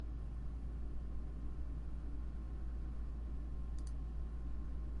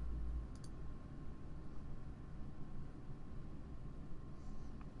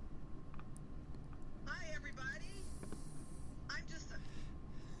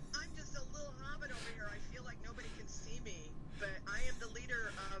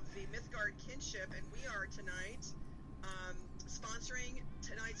Kinship, and we are tonight sponsoring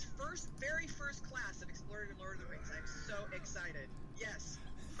tonight's very first class of Explorer and Lord of the Rings. I'm so excited. Yes,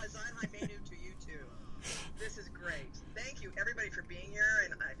 Hazad Haimenu to you too. This is great. Thank you, everybody, for being here.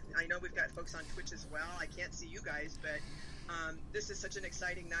 And I know we've got folks on Twitch as well. I can't see you guys, but this is such an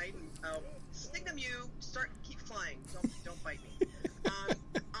exciting night. And Signum, keep flying. Don't bite me.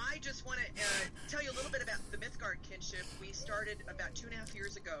 I just want to tell you a little bit about the Mythgard Kinship. We started about 2.5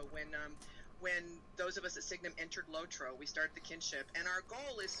 years ago when those of us at Signum entered Lotro. We started the Kinship, and our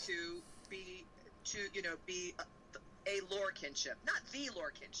goal is to be a lore kinship, not the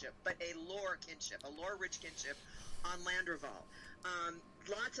lore kinship, but a lore kinship, a lore-rich kinship on Landroval.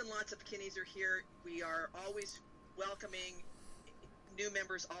 Lots and lots of kinnies are here. We are always welcoming new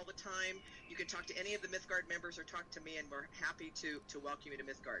members all the time. You can talk to any of the Mythgard members or talk to me, and we're happy to welcome you to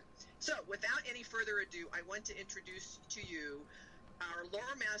Mythgard. So, without any further ado, I want to introduce to you our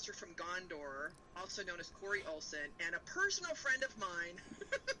lore master from Gondor, also known as Corey Olsen, and a personal friend of mine,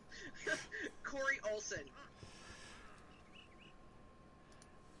 Corey Olsen.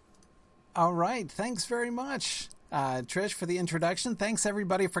 All right. Thanks very much, Trish, for the introduction. Thanks,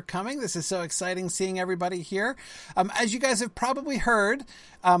 everybody, for coming. This is so exciting seeing everybody here. As you guys have probably heard,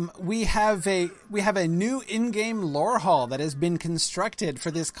 we have a new in-game lore hall that has been constructed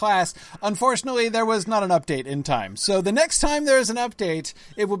for this class. Unfortunately, there was not an update in time. So the next time there's an update,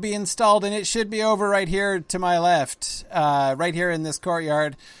 it will be installed, and it should be over right here to my left, right here in this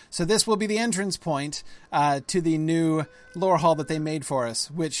courtyard. So this will be the entrance point to the new lore hall that they made for us,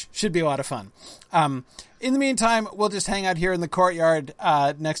 which should be a lot of fun. In the meantime, we'll just hang out here in the courtyard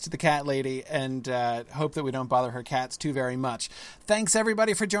next to the cat lady and hope that we don't bother her cats too very much. Thanks,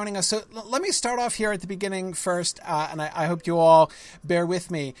 everybody, for joining us. So let me start off here at the beginning first, and I hope you all bear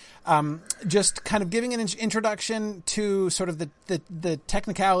with me. Just kind of giving an introduction to sort of the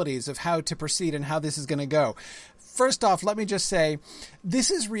technicalities of how to proceed and how this is going to go. First off, let me just say,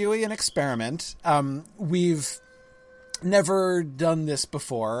 this is really an experiment. We've never done this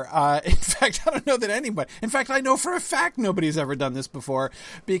before. In fact, I don't know that anybody... In fact, I know for a fact nobody's ever done this before,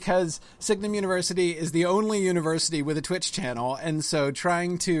 because Signum University is the only university with a Twitch channel, and so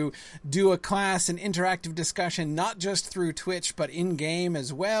trying to do a class and interactive discussion, not just through Twitch, but in-game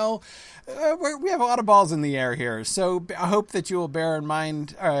as well, we have a lot of balls in the air here. So I hope that you will bear in mind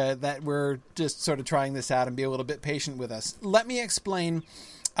that we're just sort of trying this out and be a little bit patient with us. Let me explain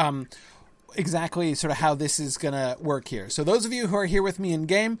exactly sort of how this is going to work here. So those of you who are here with me in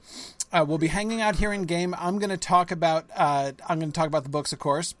game, we'll be hanging out here in game. I'm going to talk about the books, of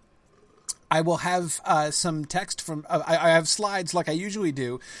course. I will have some text from... I have slides like I usually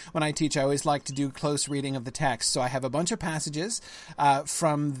do when I teach. I always like to do close reading of the text. So I have a bunch of passages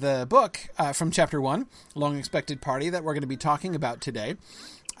from the book, from Chapter 1, Long Expected Party, that we're going to be talking about today.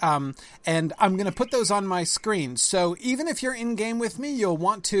 And I'm going to put those on my screen. So even if you're in game with me, you'll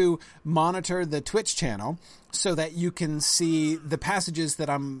want to monitor the Twitch channel so that you can see the passages that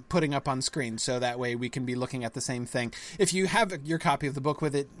I'm putting up on screen. So that way we can be looking at the same thing. If you have your copy of the book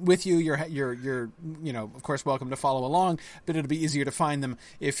with you, you're of course welcome to follow along, but it'll be easier to find them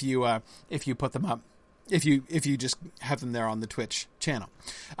if you put them up. If you just have them there on the Twitch channel.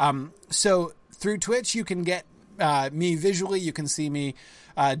 So through Twitch, you can get me visually. You can see me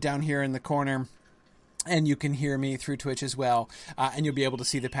down here in the corner, and you can hear me through Twitch as well, and you'll be able to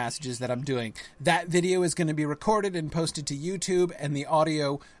see the passages that I'm doing. That video is going to be recorded and posted to YouTube, and the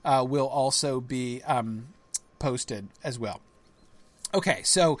audio will also be posted as well. Okay,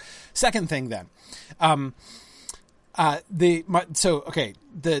 so second thing then. The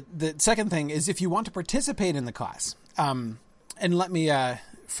second thing is, if you want to participate in the class, and let me...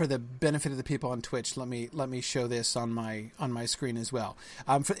 for the benefit of the people on Twitch, let me show this on my screen as well.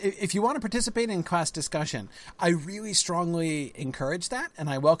 If you want to participate in class discussion, I really strongly encourage that, and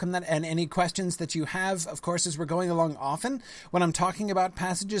I welcome that. And any questions that you have, of course, as we're going along, often when I'm talking about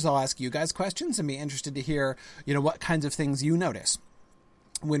passages, I'll ask you guys questions and be interested to hear, what kinds of things you notice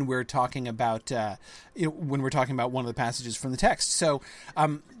when we're talking about one of the passages from the text. So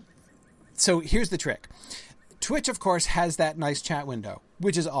here's the trick. Twitch, of course, has that nice chat window,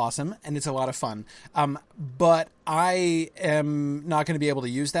 which is awesome, and it's a lot of fun. But I am not going to be able to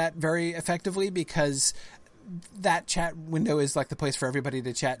use that very effectively, because that chat window is like the place for everybody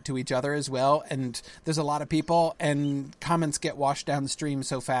to chat to each other as well. And there's a lot of people, and comments get washed downstream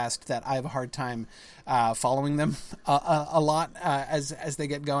so fast that I have a hard time following them a lot as they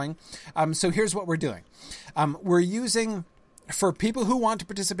get going. So here's what we're doing. We're using for people who want to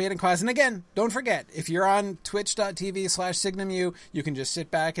participate in class, and again, don't forget, if you're on twitch.tv/SignumU, you can just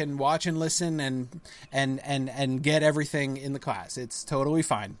sit back and watch and listen and get everything in the class. It's totally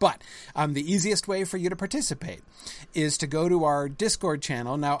fine. But the easiest way for you to participate is to go to our Discord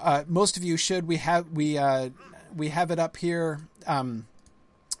channel. Now, most of you should. We have it up here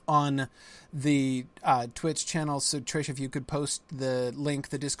on the Twitch channel. So Trish, if you could post the link,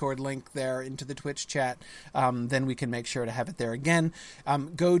 the Discord link there into the Twitch chat, then we can make sure to have it there again.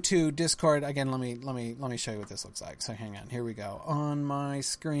 Go to Discord again. Let me show you what this looks like. So hang on, here we go on my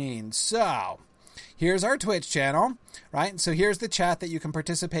screen. So here's our Twitch channel, right? So here's the chat that you can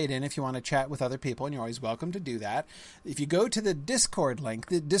participate in if you want to chat with other people, and you're always welcome to do that. If you go to the Discord link,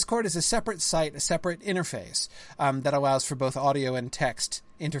 the Discord is a separate site, a separate interface that allows for both audio and text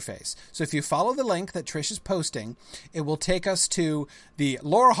interface. So if you follow the link that Trish is posting, it will take us to the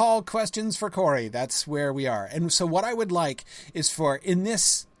Lore Hall questions for Corey. That's where we are. And so what I would like is for in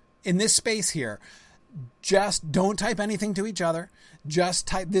this space here, just don't type anything to each other. Just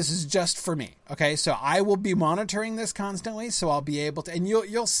type, this is just for me. Okay. So I will be monitoring this constantly. So I'll be able to, and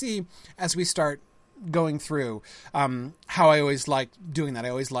you'll see as we start going through, how I always like doing that. I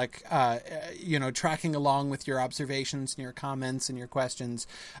always like, tracking along with your observations and your comments and your questions.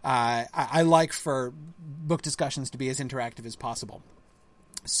 I like for book discussions to be as interactive as possible.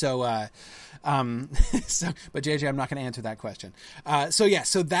 So, but JJ, I'm not going to answer that question.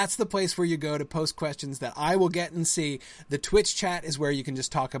 So that's the place where you go to post questions that I will get and see. The Twitch chat is where you can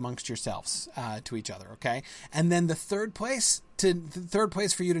just talk amongst yourselves, to each other. Okay. And then the third place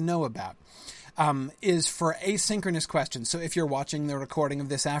for you to know about, is for asynchronous questions. So if you're watching the recording of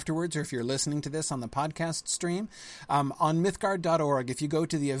this afterwards, or if you're listening to this on the podcast stream, on Mythgard.org, if you go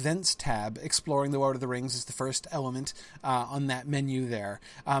to the events tab, Exploring the Lord of the Rings is the first element on that menu there.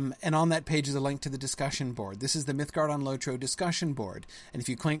 And on that page is a link to the discussion board. This is the Mythgard on Lotro discussion board. And if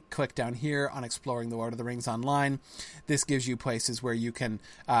you click down here on Exploring the Lord of the Rings online, this gives you places where you can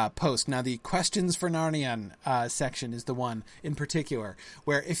post. Now, the Questions for Narnian section is the one in particular,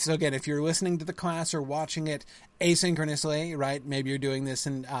 where if you're listening to the class or watching it asynchronously, right? Maybe you're doing this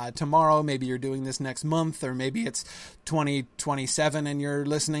tomorrow, maybe you're doing this next month, or maybe it's 2027 and you're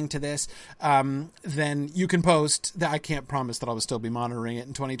listening to this, then you can post that. I can't promise that I will still be monitoring it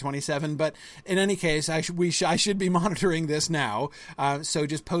in 2027, but in any case, I should be monitoring this now. So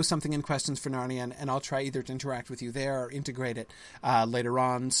just post something in Questions for Narnia, and I'll try either to interact with you there or integrate it later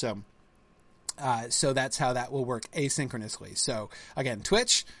on. So that's how that will work asynchronously. So again,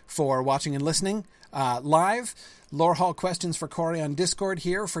 Twitch for watching and listening live, Lore Hall Questions for Corey on Discord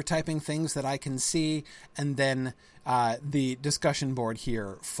here for typing things that I can see, and then the discussion board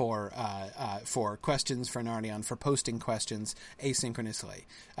here for Questions for Narnian, for posting questions asynchronously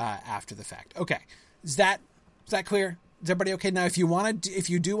after the fact. Okay, is that clear? Is everybody okay? Now, if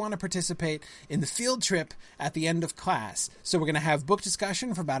you do want to participate in the field trip at the end of class, so we're going to have book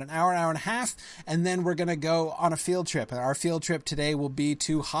discussion for about an hour and a half, and then we're going to go on a field trip. And our field trip today will be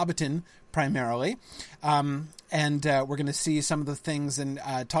to Hobbiton primarily, and we're going to see some of the things and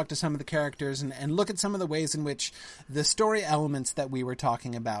talk to some of the characters and look at some of the ways in which the story elements that we were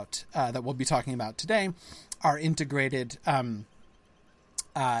talking about, that we'll be talking about today, are integrated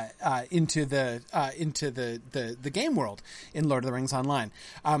into the game world in Lord of the Rings Online.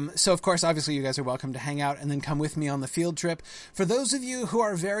 So of course, obviously you guys are welcome to hang out and then come with me on the field trip. For those of you who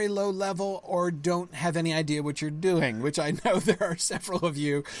are very low level or don't have any idea what you're doing, which I know there are several of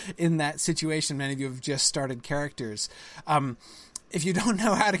you in that situation, many of you have just started characters. If you don't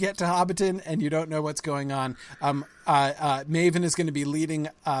know how to get to Hobbiton and you don't know what's going on, Maven is going to be leading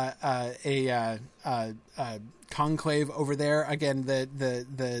a conclave over there. Again,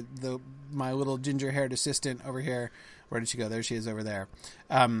 the my little ginger-haired assistant over here. Where did she go? There she is over there.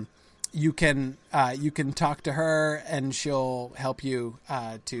 You can talk to her and she'll help you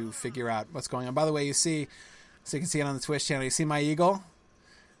to figure out what's going on. By the way, you can see it on the Twitch channel. You see my eagle?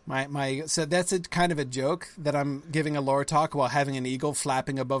 So that's a kind of a joke that I'm giving a lore talk while having an eagle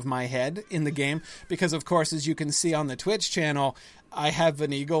flapping above my head in the game, because of course, as you can see on the Twitch channel, I have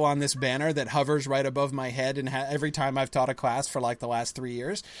an eagle on this banner that hovers right above my head, and every time I've taught a class for like the last 3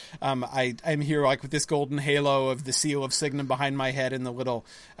 years, I'm here like with this golden halo of the seal of Signum behind my head and the little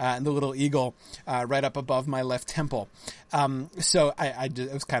eagle right up above my left temple. So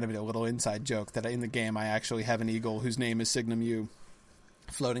it was kind of a little inside joke that in the game I actually have an eagle whose name is Signum U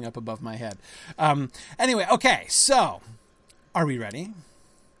floating up above my head. Anyway, okay, so are we ready?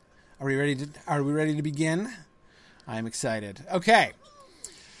 Are we ready to begin? I'm excited. Okay.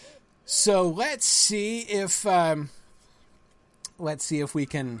 So let's see if we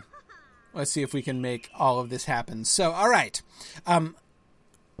can Let's see if we can make all of this happen. So, all right.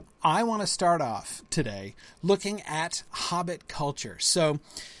 I want to start off today looking at Hobbit culture. So,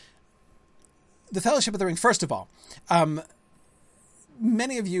 the Fellowship of the Ring, first of all,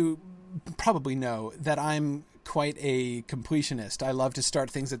 many of you probably know that I'm quite a completionist. I love to start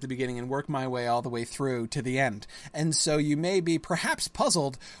things at the beginning and work my way all the way through to the end. And so you may be perhaps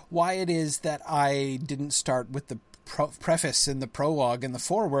puzzled why it is that I didn't start with the preface and the prologue and the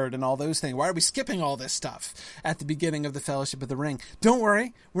foreword and all those things. Why are we skipping all this stuff at the beginning of the Fellowship of the Ring? Don't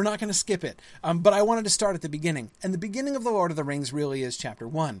worry, we're not going to skip it. But I wanted to start at the beginning. And the beginning of The Lord of the Rings really is chapter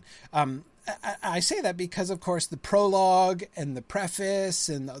 1. I say that because, of course, the prologue and the preface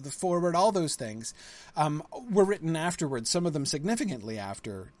and the foreword, all those things were written afterwards, some of them significantly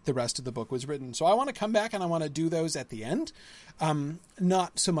after the rest of the book was written. So I want to come back and I want to do those at the end,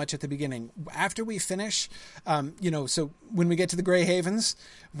 not so much at the beginning. After we finish, so when we get to the Grey Havens,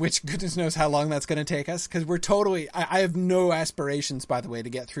 which goodness knows how long that's going to take us, because we're totally, I have no aspirations, by the way, to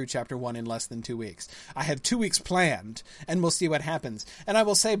get through chapter 1 in less than 2 weeks. I have 2 weeks planned, and we'll see what happens. And I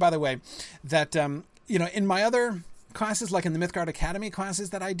will say, by the way, that, in my other classes, like in the Mythgard Academy classes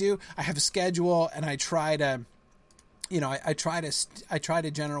that I do, I have a schedule and I try to, I try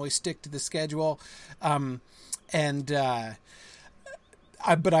to generally stick to the schedule. But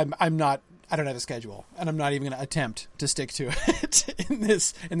I don't have a schedule, and I'm not even going to attempt to stick to it in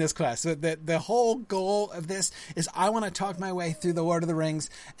this class. So the whole goal of this is I want to talk my way through the Lord of the Rings,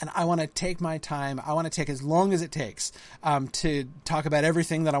 and I want to take my time. I want to take as long as it takes to talk about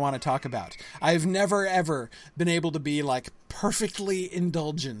everything that I want to talk about. I've never, ever been able to be like perfectly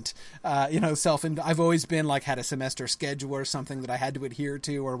indulgent, I've always been like had a semester schedule or something that I had to adhere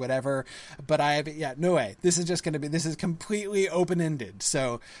to or whatever, but no way. This is completely open-ended.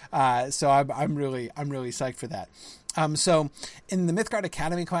 So I'm really psyched for that. So in the Mythgard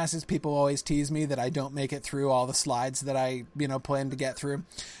Academy classes, people always tease me that I don't make it through all the slides that I, plan to get through,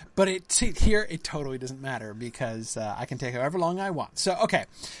 but here it totally doesn't matter because, I can take however long I want. So, okay.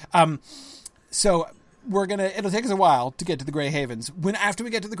 It'll take us a while to get to the Grey Havens. After we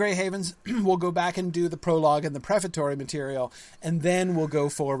get to the Grey Havens, we'll go back and do the prologue and the prefatory material, and then we'll go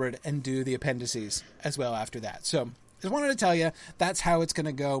forward and do the appendices as well after that. So just wanted to tell you that's how it's going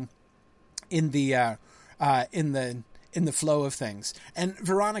to go in the flow of things. And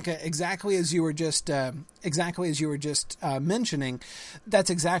Veronica, exactly as you were just mentioning, that's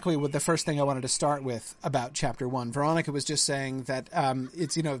exactly what the first thing I wanted to start with about chapter 1. Veronica was just saying that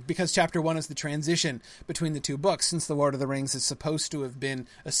it's because chapter 1 is the transition between the two books, since The Lord of the Rings is supposed to have been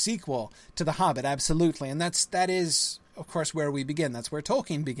a sequel to The Hobbit, absolutely, and that is of course where we begin. That's where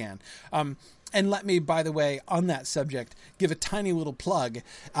Tolkien began. And let me, by the way, on that subject, give a tiny little plug.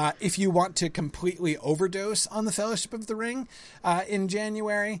 If you want to completely overdose on the Fellowship of the Ring in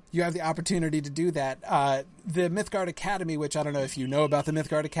January, you have the opportunity to do that. The Mythgard Academy, which I don't know if you know about the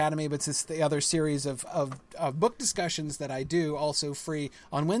Mythgard Academy, but it's the other series of book discussions that I do, also free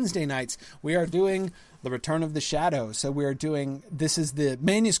on Wednesday nights. We are doing The Return of the Shadow. So this is the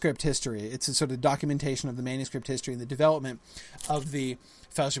manuscript history. It's a sort of documentation of the manuscript history and the development of the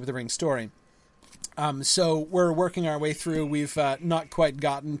Fellowship of the Ring story. So we're working our way through. We've not quite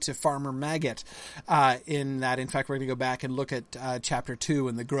gotten to Farmer Maggot in that. In fact, we're going to go back and look at chapter 2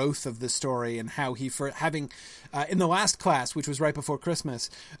 and the growth of the story and how in the last class, which was right before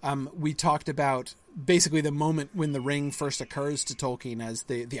Christmas, we talked about basically the moment when the ring first occurs to Tolkien as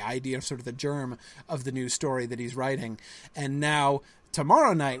the idea of sort of the germ of the new story that he's writing. And now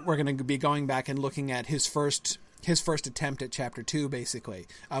tomorrow night, we're going to be going back and looking at his first attempt at chapter 2, basically,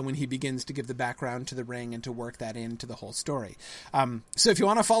 when he begins to give the background to the ring and to work that into the whole story. So if you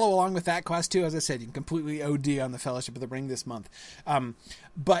want to follow along with that class too, as I said, you can completely OD on the Fellowship of the Ring this month.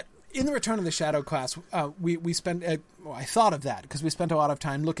 But in the Return of the Shadow class, we spent, I thought of that because we spent a lot of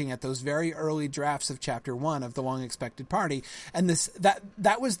time looking at those very early drafts of chapter 1 of The Long Expected Party. And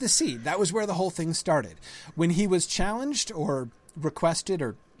that was the seed. That was where the whole thing started. When he was challenged or requested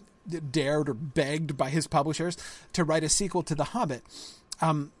or dared or begged by his publishers to write a sequel to The Hobbit,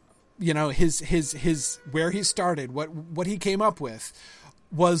 his where he started, what he came up with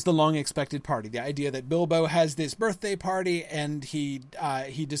was The Long Expected Party. The idea that Bilbo has this birthday party and he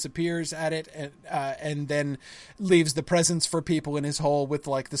disappears at it and then leaves the presents for people in his hole with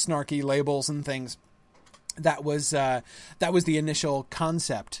like the snarky labels and things. That was the initial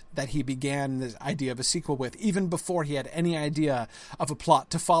concept that he began this idea of a sequel with, even before he had any idea of a plot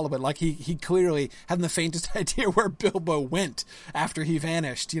to follow it. Like he clearly hadn't the faintest idea where Bilbo went after he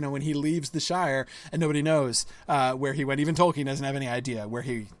vanished. When he leaves the Shire and nobody knows where he went. Even Tolkien doesn't have any idea where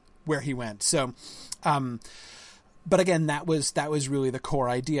he went. So But again, that was really the core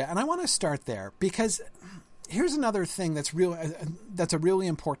idea. And I want to start there because here's another thing that's a really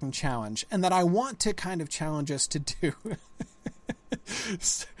important challenge, and that I want to kind of challenge us to do.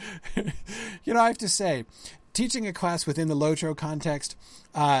 You know, I have to say, teaching a class within the Lotro context,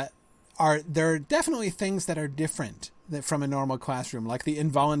 there are definitely things that are different from a normal classroom, like the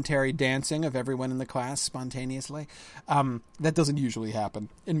involuntary dancing of everyone in the class spontaneously. That doesn't usually happen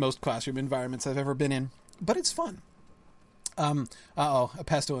in most classroom environments I've ever been in, but it's fun. A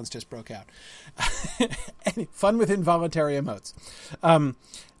pestilence just broke out. Fun with involuntary emotes.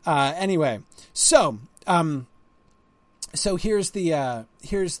 Anyway, so here's the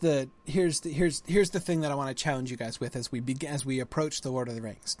thing that I want to challenge you guys with as we approach the Lord of the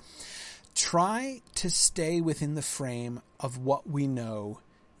Rings. Try to stay within the frame of what we know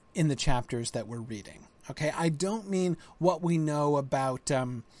in the chapters that we're reading. Okay, I don't mean what we know about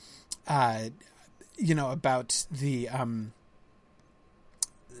about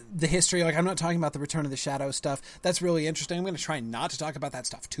the history. Like, I'm not talking about the Return of the Shadow stuff. That's really interesting. I'm going to try not to talk about that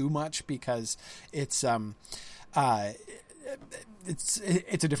stuff too much because it's a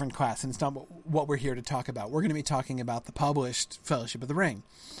different class, and it's not what we're here to talk about. We're going to be talking about the published Fellowship of the Ring.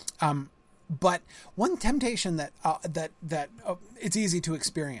 But one temptation that it's easy to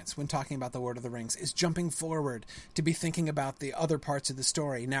experience when talking about the Lord of the Rings is jumping forward to be thinking about the other parts of the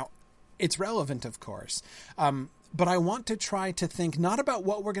story. Now, it's relevant, of course, but I want to try to think not about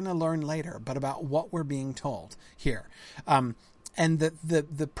what we're going to learn later, but about what we're being told here. And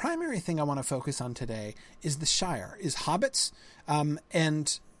the primary thing I want to focus on today is the Shire, is hobbits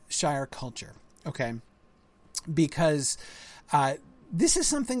and Shire culture, okay? Because this is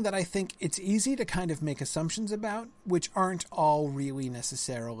something that I think it's easy to kind of make assumptions about, which aren't all really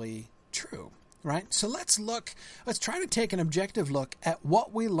necessarily true. Right? So let's try to take an objective look at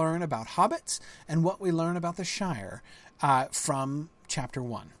what we learn about hobbits and what we learn about the Shire from chapter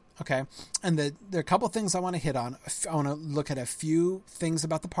 1. Okay? And there are a couple things I want to hit on. I want to look at a few things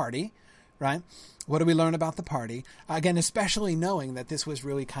about the party, right? What do we learn about the party? Again, especially knowing that this was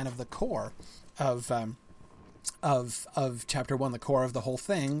really kind of the core of chapter 1, the core of the whole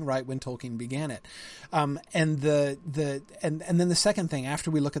thing, right, when Tolkien began it. And then the second thing, after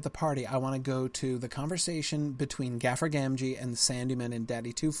we look at the party, I want to go to the conversation between Gaffer Gamgee and Sandyman and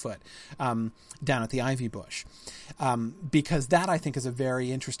Daddy Twofoot down at the Ivy Bush. Because that, I think, is a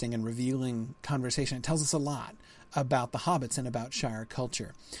very interesting and revealing conversation. It tells us a lot about the hobbits and about Shire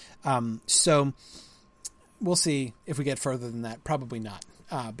culture. So we'll see if we get further than that. Probably not,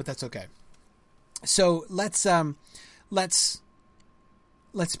 but that's okay. So let's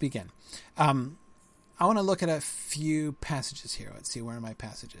begin. I want to look at a few passages here. Let's see, where are my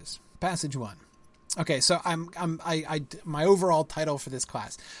passages? Passage 1. Okay, so my overall title for this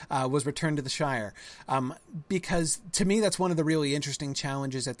class was Return to the Shire, because to me that's one of the really interesting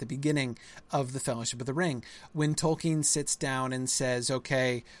challenges at the beginning of the Fellowship of the Ring, when Tolkien sits down and says,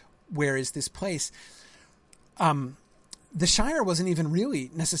 "Okay, where is this place?" The Shire wasn't even really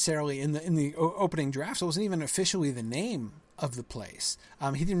necessarily in the opening drafts. It wasn't even officially the name of the place.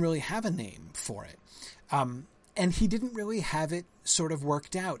 He didn't really have a name for it. And he didn't really have it sort of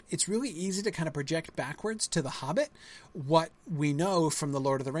worked out. It's really easy to kind of project backwards to The Hobbit what we know from The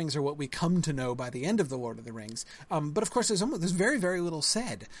Lord of the Rings, or what we come to know by the end of The Lord of the Rings. But of course, there's very, very little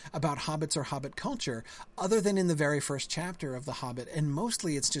said about hobbits or hobbit culture, other than in the very first chapter of The Hobbit. And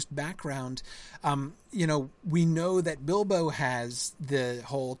mostly it's just background. We know that Bilbo has the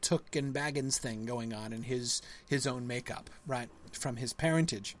whole Took and Baggins thing going on in his own makeup, right, from his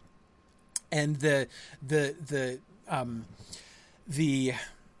parentage. And the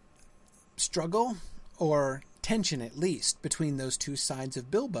struggle, or tension at least, between those two sides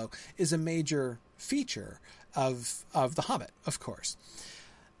of Bilbo is a major feature of The Hobbit, of course.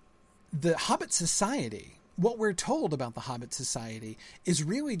 The Hobbit Society, what we're told about the Hobbit Society, is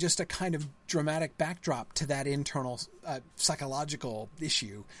really just a kind of dramatic backdrop to that internal psychological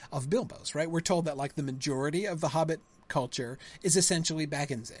issue of Bilbo's, right? We're told that, like, the majority of the Hobbit culture is essentially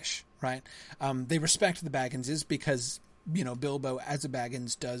Baggins-ish, right? They respect the Bagginses because, Bilbo as a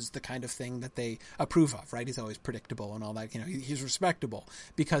Baggins does the kind of thing that they approve of, right? He's always predictable and all that. He's respectable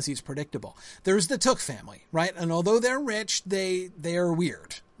because he's predictable. There's the Took family, right? And although they're rich, they are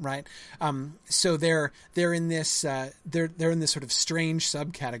weird, right? So they're in this they're in this sort of strange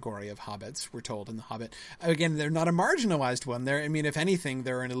subcategory of hobbits, we're told in The Hobbit. Again, they're not a marginalized one. If anything,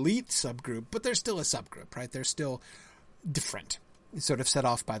 they're an elite subgroup, but they're still a subgroup, right? They're still different, sort of set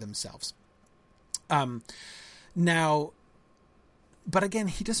off by themselves. Now, but again,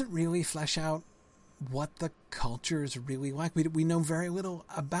 he doesn't really flesh out what the culture is really like. We know very little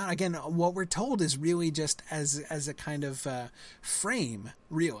about. Again, what we're told is really just as a kind of frame,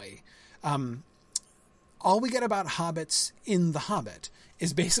 really. All we get about hobbits in The Hobbit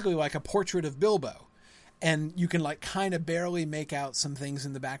is basically like a portrait of Bilbo. And you can like kind of barely make out some things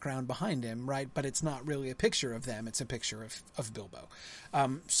in the background behind him, right? But it's not really a picture of them; it's a picture of Bilbo.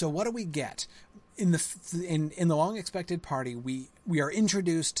 So what do we get in the Long Expected Party? We are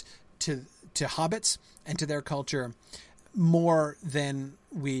introduced to hobbits and to their culture more than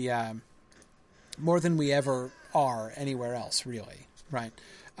we ever are anywhere else, really, right?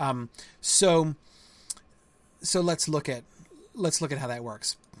 So let's look at how that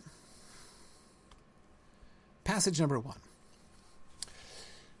works. Passage number 1.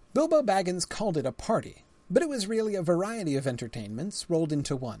 Bilbo Baggins called it a party, but it was really a variety of entertainments rolled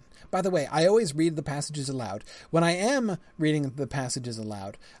into one. By the way, I always read the passages aloud. When I am reading the passages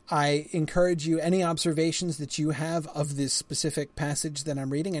aloud, I encourage you, any observations that you have of this specific passage that I'm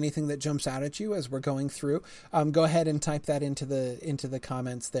reading, anything that jumps out at you as we're going through, go ahead and type that into the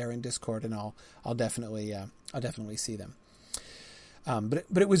comments there in Discord, and I'll definitely see them. But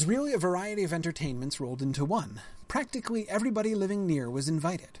it was really a variety of entertainments rolled into one. Practically everybody living near was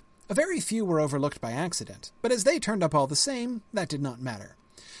invited. A very few were overlooked by accident, but as they turned up all the same, that did not matter.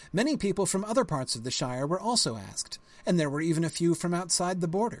 Many people from other parts of the Shire were also asked, and there were even a few from outside the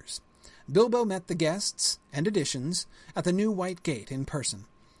borders. Bilbo met the guests and additions at the new White Gate in person.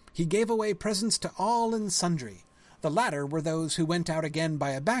 He gave away presents to all and sundry. The latter were those who went out again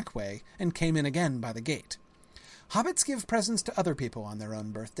by a back way and came in again by the gate. Hobbits give presents to other people on their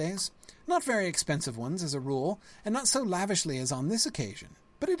own birthdays. Not very expensive ones, as a rule, and not so lavishly as on this occasion,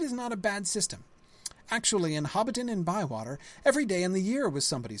 but it is not a bad system. Actually, in Hobbiton and Bywater, every day in the year was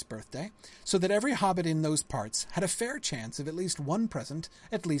somebody's birthday, so that every hobbit in those parts had a fair chance of at least one present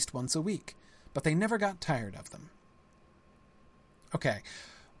at least once a week, but they never got tired of them. Okay,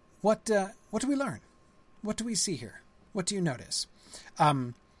 what do we learn? What do we see here? What do you notice?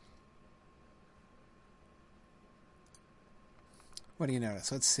 What do you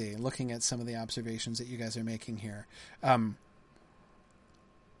notice? Let's see. Looking at some of the observations that you guys are making here.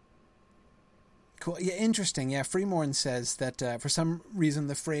 Cool. Yeah, interesting. Yeah, Freemorn says that for some reason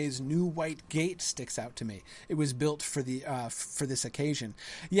the phrase "New White Gate" sticks out to me. It was built for this occasion.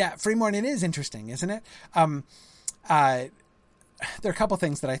 Yeah, Freemorn, it is interesting, isn't it? There are a couple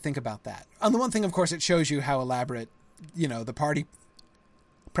things that I think about that. On the one thing, of course, it shows you how elaborate, the party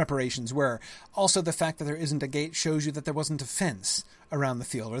preparations were. Also, the fact that there isn't a gate shows you that there wasn't a fence around the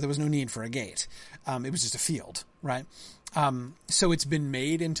field, or there was no need for a gate. It was just a field, right? So it's been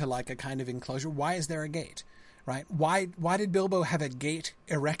made into like a kind of enclosure. Why is there a gate, right? Why did Bilbo have a gate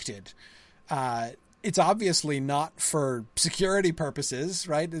erected? It's obviously not for security purposes,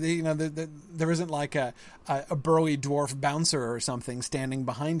 right? There isn't like a burly dwarf bouncer or something standing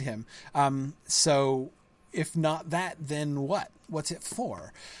behind him. So if not that, then what? What's it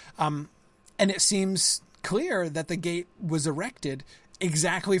for? And it seems clear that the gate was erected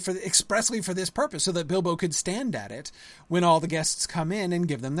expressly for this purpose, so that Bilbo could stand at it when all the guests come in and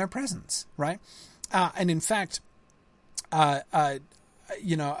give them their presents, right? And in fact, Fremont,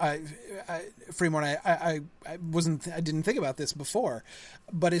 I didn't think about this before,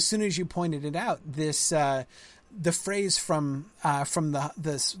 but as soon as you pointed it out, this the phrase from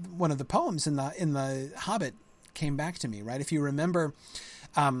the one of the poems in the Hobbit came back to me, right? If you remember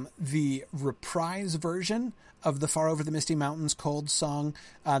the reprise version of the Far Over the Misty Mountains Cold song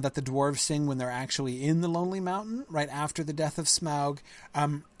that the dwarves sing when they're actually in the Lonely Mountain, right after the death of Smaug.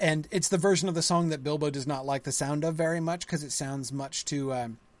 And it's the version of the song that Bilbo does not like the sound of very much, because it sounds much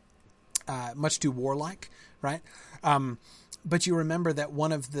too warlike, right? But you remember that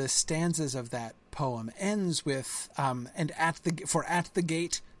one of the stanzas of that poem ends with, and at the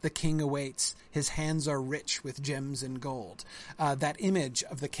gate the king awaits, his hands are rich with gems and gold. That image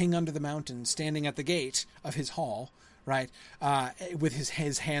of the king under the mountain standing at the gate of his hall, right, with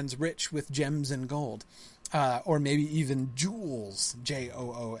his hands rich with gems and gold, or maybe even jewels,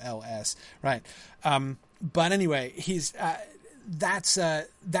 Jools, right? But anyway, that's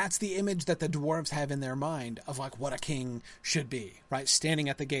the image that the dwarves have in their mind of like what a king should be, right? Standing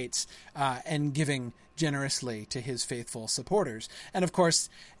at the gates and giving generously to his faithful supporters. And of course,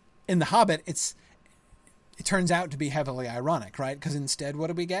 in The Hobbit, it turns out to be heavily ironic, right? Because instead, what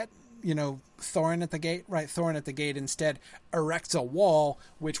do we get? Thorin at the gate, right? Thorin at the gate instead erects a wall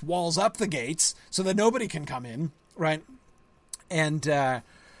which walls up the gates so that nobody can come in, right? And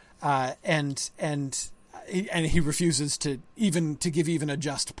and he refuses to give even a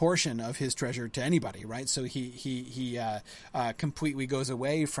just portion of his treasure to anybody, right? So he completely goes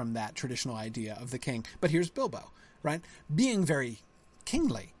away from that traditional idea of the king. But here's Bilbo, right, being very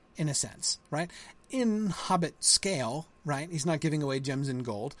kingly in a sense, right? In Hobbit scale, right? He's not giving away gems and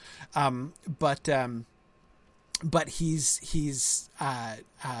gold, but he's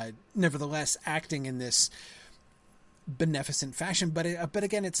nevertheless acting in this beneficent fashion. But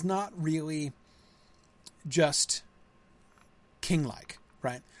again, it's not really just king-like,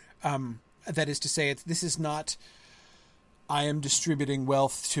 right? That is to say, this is not, I am distributing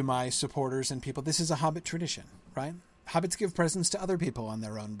wealth to my supporters and people. This is a Hobbit tradition, right? Hobbits give presents to other people on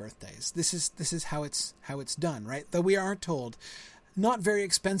their own birthdays. This is how it's done, right? Though we are told, not very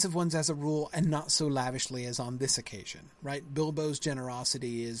expensive ones as a rule, and not so lavishly as on this occasion, right? Bilbo's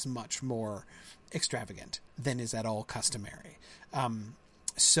generosity is much more extravagant than is at all customary.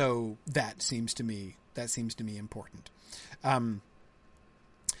 So that seems to me important. Now,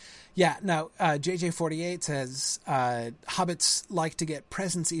 JJ48 says, hobbits like to get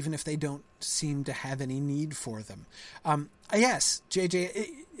presents even if they don't seem to have any need for them. Yes,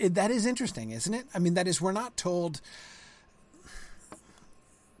 JJ, that is interesting, isn't it? I mean, that is, we're not told...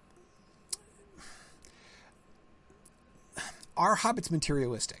 Are hobbits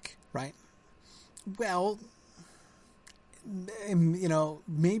materialistic, right? Well,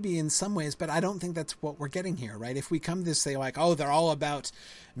 maybe in some ways, but I don't think that's what we're getting here, right? If we come to say like, oh, they're all about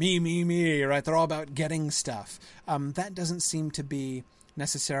me, right? They're all about getting stuff. That doesn't seem to be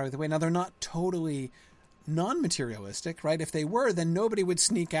necessarily the way. Now, they're not totally non-materialistic, right? If they were, then nobody would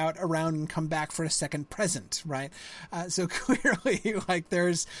sneak out around and come back for a second present, right? So clearly, like,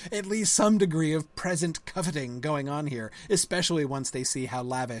 there's at least some degree of present coveting going on here, especially once they see how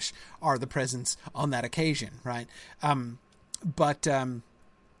lavish are the presents on that occasion, right? But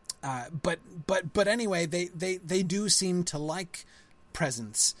anyway, they do seem to like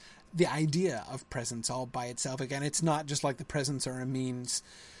presents, the idea of presents all by itself. Again, it's not just like the presents are a means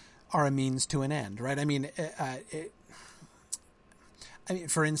to an end, right? I mean,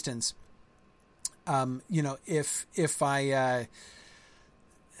 for instance, if I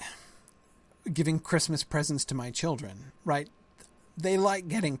giving Christmas presents to my children, right? They like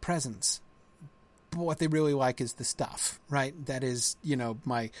getting presents, but what they really like is the stuff, right? That is,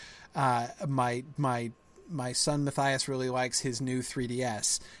 my son Matthias really likes his new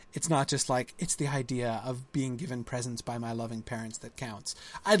 3DS. It's not just like, it's the idea of being given presents by my loving parents that counts.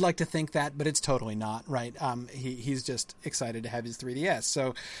 I'd like to think that, but it's totally not, right? He's just excited to have his 3DS.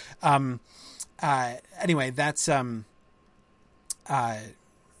 So, anyway, that's the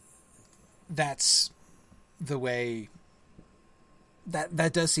way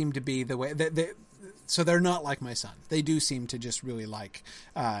that does seem to be the way that so they're not like my son. They do seem to just really like,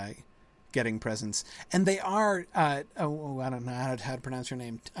 getting presents, and they are I don't know how to pronounce your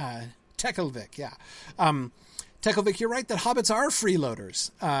name, Tekelvik, yeah. Tekelvik, you're right that hobbits are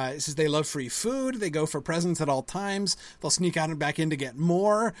freeloaders. It says they love free food, they go for presents at all times, they'll sneak out and back in to get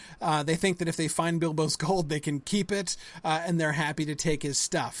more, they think that if they find Bilbo's gold they can keep it, and they're happy to take his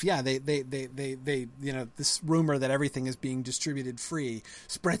stuff. Yeah, they this rumor that everything is being distributed free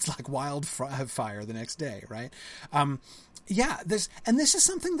spreads like wildfire the next day, right? Yeah, this is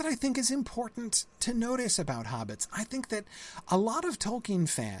something that I think is important to notice about hobbits. I think that a lot of Tolkien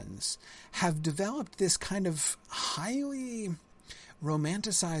fans have developed this kind of highly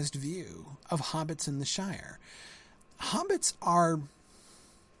romanticized view of hobbits in the Shire. Hobbits are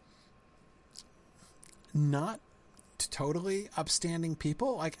not totally upstanding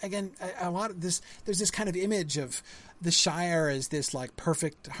people. Like, again, a lot of this, there's this kind of image of the Shire as this like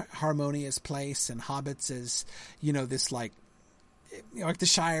perfect harmonious place, and hobbits as, this like the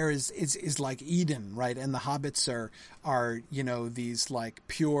Shire is like Eden, right? And the hobbits are these like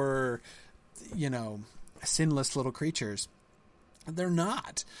pure, sinless little creatures. They're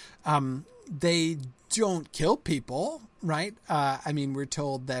not. They don't kill people, right? We're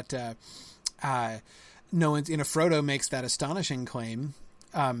told that no one's, Frodo makes that astonishing claim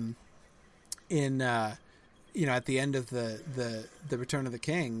in at the end of the Return of the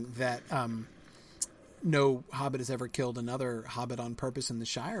King that no hobbit has ever killed another hobbit on purpose in the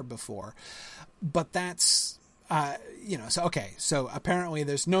Shire before. But that's so apparently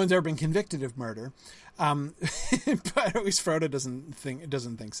no one's ever been convicted of murder, but at least Frodo doesn't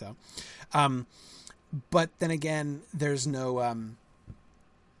think so. But then again, there's no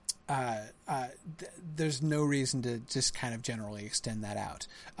reason to just kind of generally extend that out.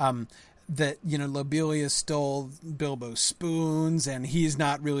 That, Lobelia stole Bilbo's spoons and he's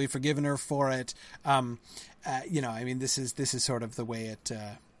not really forgiven her for it. This is sort of the way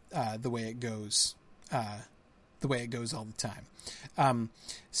it goes the way it goes all the time.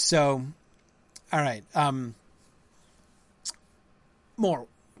 So, all right. More.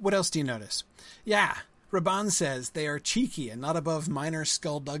 What else do you notice? Yeah. Raban says they are cheeky and not above minor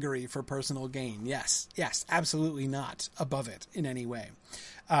skullduggery for personal gain. Yes, absolutely not above it in any way.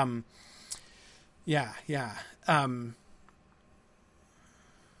 Yeah,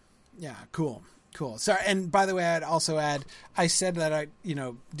 cool. Sorry, and by the way, I'd also add, I said that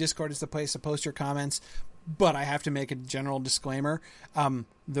Discord is the place to post your comments, but I have to make a general disclaimer.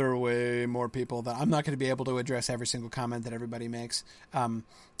 There are way more people that I'm not going to be able to address every single comment that everybody makes.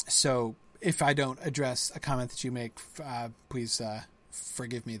 So if I don't address a comment that you make, please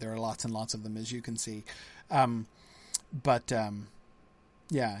forgive me. There are lots and lots of them, as you can see. Dorward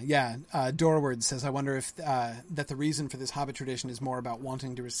says, I wonder if that the reason for this Hobbit tradition is more about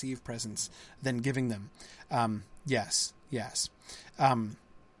wanting to receive presents than giving them. Yes.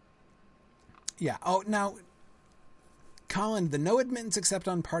 Oh, now, Colin, the no admittance except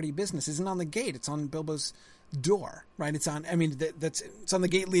on party business isn't on the gate. It's on Bilbo's door, right? It's on, it's on the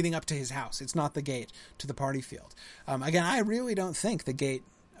gate leading up to his house. It's not the gate to the party field. Again, I really don't think the gate,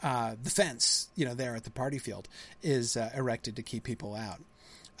 the fence, there at the party field is erected to keep people out.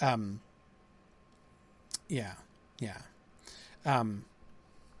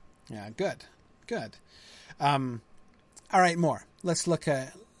 Good. All right, more. Let's look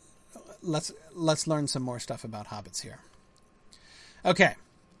at, let's learn some more stuff about hobbits here. Okay.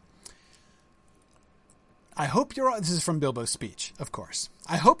 I hope you're all, this is from Bilbo's speech, of course.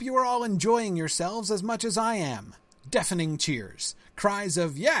 I hope you are all enjoying yourselves as much as I am. Deafening cheers, cries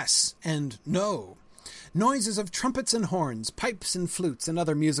of yes and no. Noises of trumpets and horns, pipes and flutes, and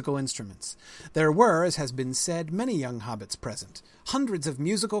other musical instruments. There were, as has been said, many young hobbits present. Hundreds of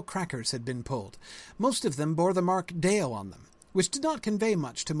musical crackers had been pulled. Most of them bore the mark Dale on them, which did not convey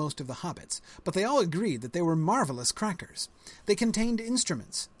much to most of the hobbits, but they all agreed that they were marvelous crackers. They contained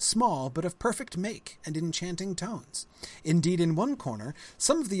instruments, small but of perfect make and enchanting tones. Indeed, in one corner,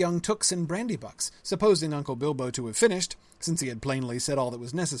 some of the young tooks and brandybucks, supposing Uncle Bilbo to have finished, since he had plainly said all that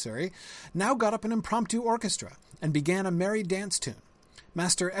was necessary, now got up an impromptu orchestra and began a merry dance tune.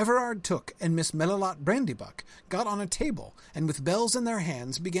 Master Everard Took and Miss Melilot Brandybuck got on a table and with bells in their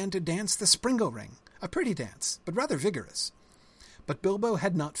hands began to dance the Springle Ring, a pretty dance, but rather vigorous. But Bilbo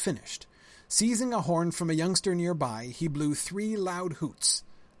had not finished. Seizing a horn from a youngster nearby, he blew 3 loud hoots.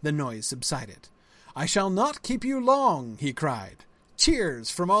 The noise subsided. I shall not keep you long, he cried.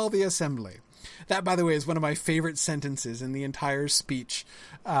 Cheers from all the assembly. That, by the way, is one of my favorite sentences in the entire speech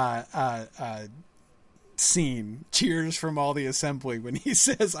scene. Cheers from all the assembly, when he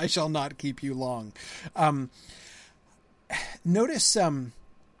says, I shall not keep you long. Notice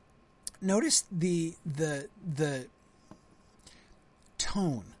the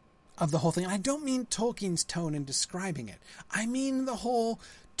tone of the whole thing. I don't mean Tolkien's tone in describing it. I mean the whole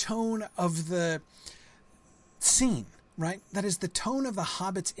tone of the scene, right? That is the tone of the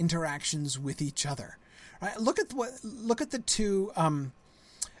hobbits' interactions with each other. Right? Look at the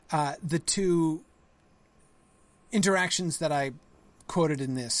two interactions that I quoted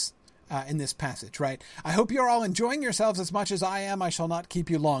in this passage, right? I hope you're all enjoying yourselves as much as I am. I shall not keep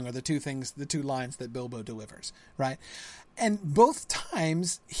you long, are the two lines that Bilbo delivers, right? And both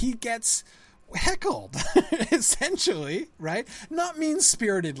times he gets heckled, essentially, right? Not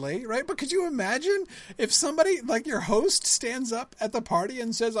mean-spiritedly, right? But could you imagine if somebody, like your host, stands up at the party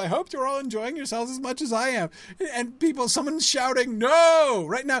and says, I hope you're all enjoying yourselves as much as I am. And someone's shouting, no!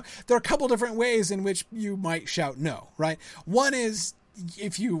 Right now, there are a couple different ways in which you might shout no, right? One is,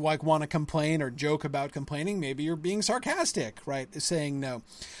 if you want to complain or joke about complaining, maybe you're being sarcastic, right? Saying no.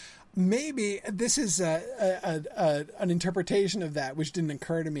 Maybe this is an interpretation of that which didn't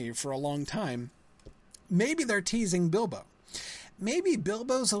occur to me for a long time. Maybe they're teasing Bilbo. Maybe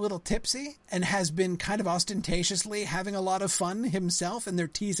Bilbo's a little tipsy and has been kind of ostentatiously having a lot of fun himself, and they're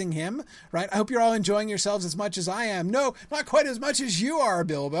teasing him, right? I hope you're all enjoying yourselves as much as I am. No, not quite as much as you are,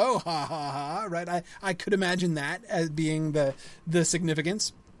 Bilbo. Ha ha ha. Right? I could imagine that as being the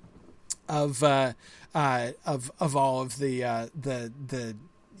significance of all of the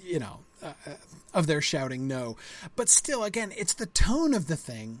of their shouting no. But still, again, it's the tone of the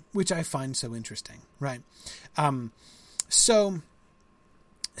thing which I find so interesting, right? So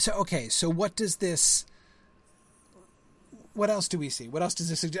okay, so what does this what else do we see? What else does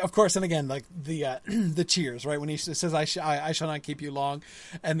this suggest? Of course, and again, like the the cheers, right? When he says, I shall not keep you long,"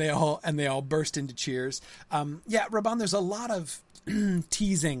 and they all burst into cheers. Yeah, Raban, there's a lot of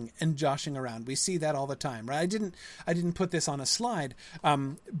teasing and joshing around. We see that all the time, right? I didn't put this on a slide,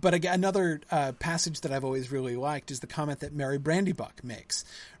 but again, another passage that I've always really liked is the comment that Mary Brandybuck makes,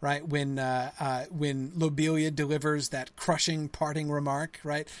 right? When Lobelia delivers that crushing parting remark,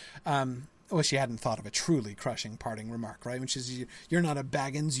 right? Well, she hadn't thought of a truly crushing parting remark, right? Which is, "You're not a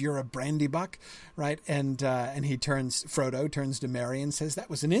Baggins, you're a Brandybuck," right? And Frodo turns to Mary and says, "That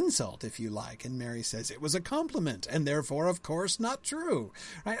was an insult, if you like." And Mary says, "It was a compliment, and therefore, of course, not true,"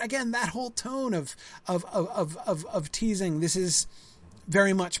 right? Again, that whole tone of teasing. This is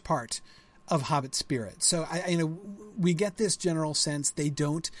very much part of Hobbit spirit. So we get this general sense they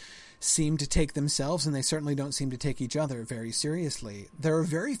don't seem to take themselves, and they certainly don't seem to take each other very seriously. There are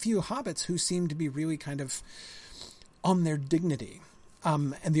very few hobbits who seem to be really kind of on their dignity.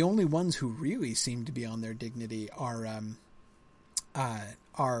 And the only ones who really seem to be on their dignity are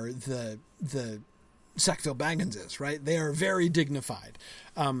the Sackville Bagginses, right? They are very dignified.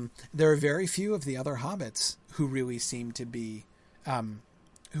 There are very few of the other hobbits who really seem to be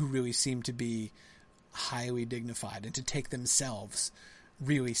highly dignified and to take themselves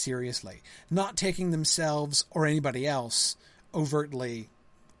really seriously. Not taking themselves or anybody else overtly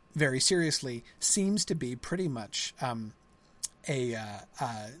very seriously seems to be pretty much a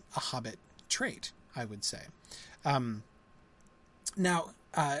Hobbit trait, I would say. Now,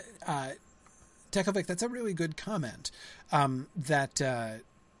 Tekovic, that's a really good comment. That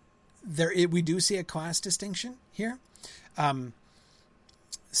we do see a class distinction here.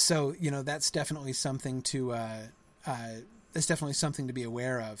 So that's definitely something to be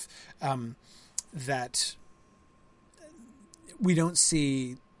aware of. That we don't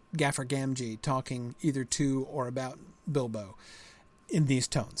see Gaffer Gamgee talking either to or about Bilbo in these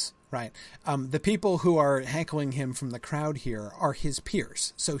tones, right? The people who are heckling him from the crowd here are his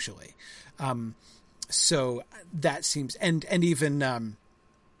peers socially. So that seems, and even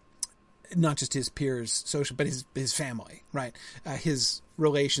not just his peers social, but his family, right? His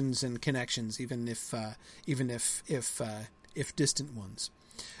relations and connections, even if distant ones.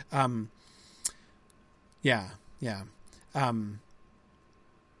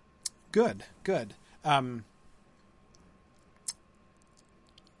 Good.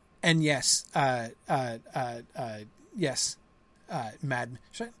 And yes, Mad.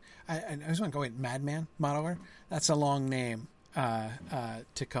 I just want to go with Madman Modeler. That's a long name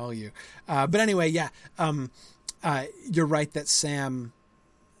to call you. But anyway, you're right that Sam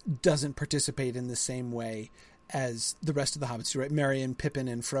doesn't participate in the same way as the rest of the hobbits do, right? Merry and Pippin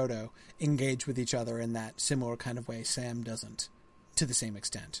and Frodo engage with each other in that similar kind of way. Sam doesn't to the same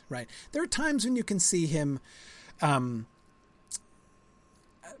extent, right? There are times when you can see him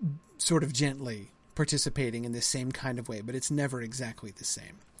sort of gently participating in the same kind of way, but it's never exactly the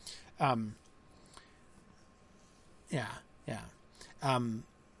same.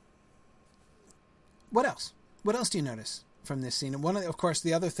 What else? What else do you notice from this scene? And of course,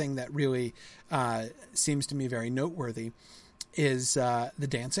 the other thing that really seems to me very noteworthy is the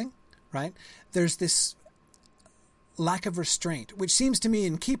dancing, right? There's this lack of restraint, which seems to me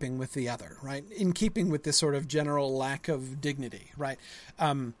in keeping with the other, right? In keeping with this sort of general lack of dignity, right?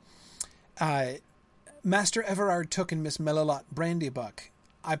 Master Everard Took and Miss Melilot Brandybuck,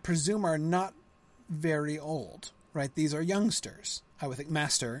 I presume, are not very old, right? These are youngsters. I would think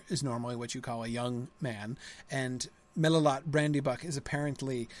Master is normally what you call a young man, and Melilot Brandybuck is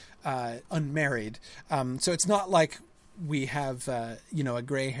apparently unmarried. So it's not like we have, a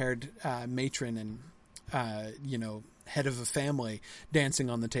gray-haired matron and, head of a family dancing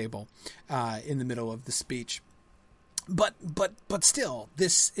on the table in the middle of the speech. But still,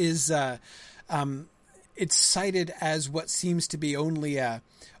 this is it's cited as what seems to be only a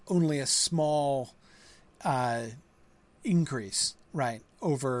small increase, right,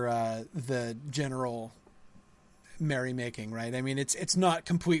 over the general merrymaking, right? I mean, it's not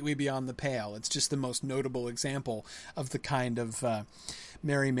completely beyond the pale. It's just the most notable example of the kind of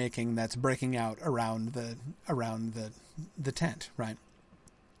merrymaking that's breaking out around the tent, right?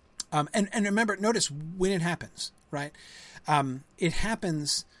 And remember, notice when it happens, right? It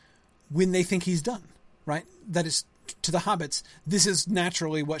happens when they think he's done, right? That is, to the hobbits, this is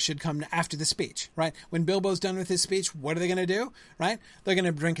naturally what should come after the speech, right? When Bilbo's done with his speech, what are they going to do, right? They're going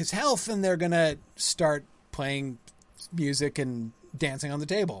to drink his health, and they're going to start playing music and dancing on the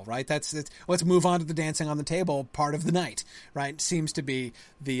table, right? That's let's move on to the dancing on the table part of the night, right? Seems to be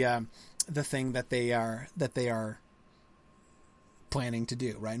the thing that they are planning to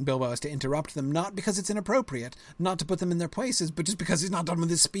do, right? And Bilbo has to interrupt them, not because it's inappropriate, not to put them in their places, but just because he's not done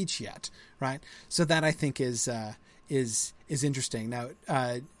with his speech yet, right? So that, I think, is interesting. Now,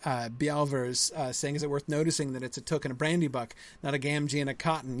 Bialver's saying, is it worth noticing that it's a took and a brandy buck, not a Gamgee and a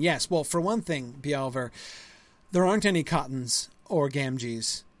cotton? Yes. Well, for one thing, Bialver, there aren't any cottons or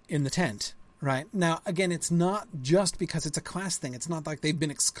Gamgees in the tent. Right. Now, again, it's not just because it's a class thing. It's not like they've been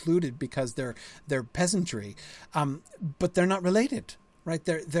excluded because they're peasantry, but they're not related. Right.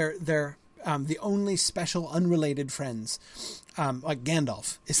 They're the only special unrelated friends. Like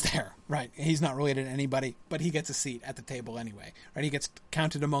Gandalf is there. Right. He's not related to anybody, but he gets a seat at the table anyway. Right. He gets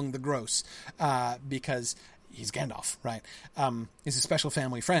counted among the gross because he's Gandalf. Right. He's a special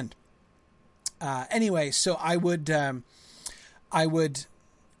family friend. Anyway, so I would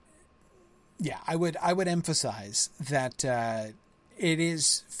emphasize that it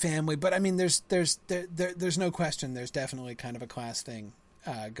is family, but I mean, there's no question. There's definitely kind of a class thing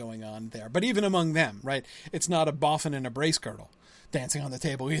going on there. But even among them, right? It's not a boffin and a brace girdle dancing on the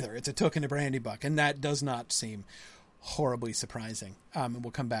table either. It's a took and a brandy buck, and that does not seem horribly surprising. And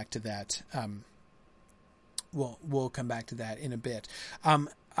we'll come back to that. We'll come back to that in a bit.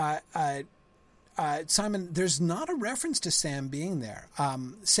 Simon, there's not a reference to Sam being there.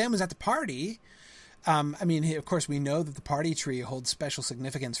 Sam was at the party. I mean, of course, we know that the party tree holds special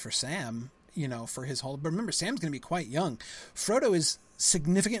significance for Sam, for his whole... But remember, Sam's going to be quite young. Frodo is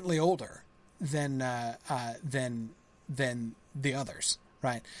significantly older than the others,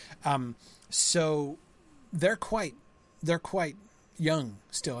 right? So they're quite young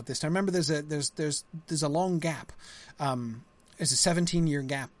still at this time. Remember, there's a long gap. There's a 17-year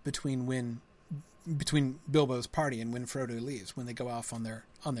gap between Bilbo's party and when Frodo leaves, when they go off on their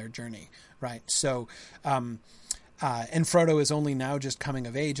journey, right? So, and Frodo is only now just coming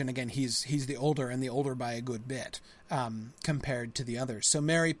of age, and again, he's the older, and the older by a good bit, compared to the others. So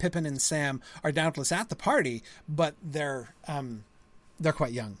Merry, Pippin, and Sam are doubtless at the party, but they're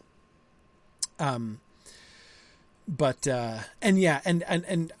quite young. And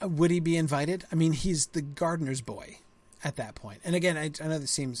would he be invited? I mean, he's the gardener's boy at that point. And again, I know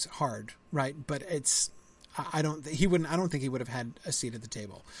this seems hard, right? But I don't think he would have had a seat at the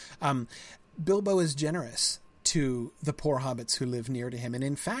table. Bilbo is generous to the poor hobbits who live near to him. And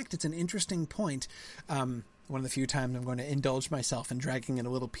in fact, it's an interesting point. One of the few times I'm going to indulge myself in dragging in a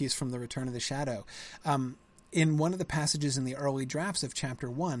little piece from The Return of the Shadow. In one of the passages in the early drafts of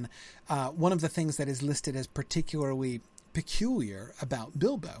Chapter 1, one of the things that is listed as particularly peculiar about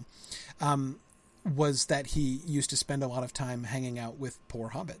Bilbo was that he used to spend a lot of time hanging out with poor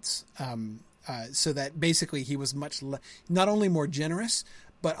hobbits. So that basically he was not only more generous,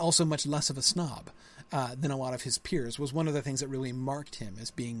 but also much less of a snob than a lot of his peers, was one of the things that really marked him as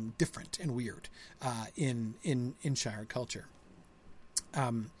being different and weird in Shire culture.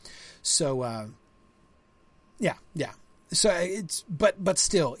 So but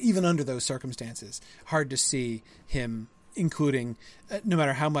still, even under those circumstances, hard to see him including, no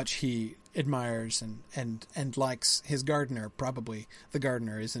matter how much he admires and likes his gardener, probably the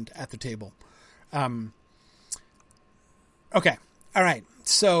gardener isn't at the table. Okay. All right.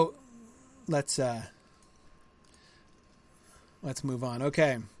 So let's move on.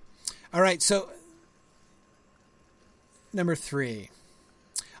 Okay. All right. So number 3,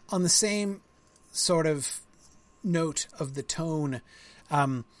 on the same sort of note of the tone,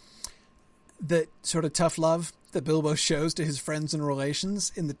 the sort of tough love that Bilbo shows to his friends and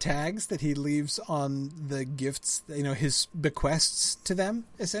relations in the tags that he leaves on the gifts, his bequests to them,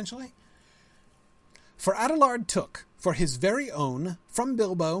 essentially. For Adelard took, for his very own, from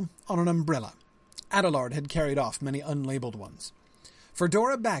Bilbo on an umbrella. Adelard had carried off many unlabelled ones. For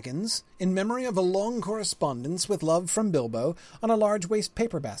Dora Baggins, in memory of a long correspondence with love from Bilbo, on a large waste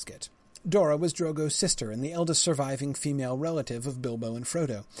paper basket. Dora was Drogo's sister and the eldest surviving female relative of Bilbo and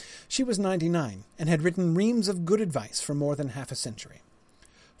Frodo. She was 99 and had written reams of good advice for more than half a century.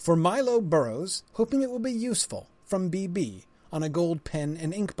 For Milo Burrows, hoping it will be useful, from B.B., on a gold pen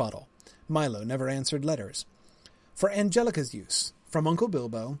and ink bottle. Milo never answered letters. For Angelica's use, from Uncle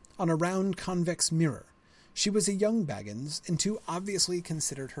Bilbo, on a round convex mirror. She was a young Baggins, and too obviously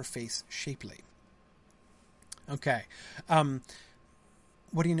considered her face shapely. Okay.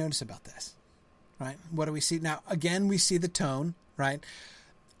 What do you notice about this? Right? What do we see? Now, again, we see the tone, right?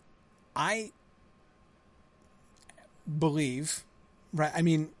 I believe, right? I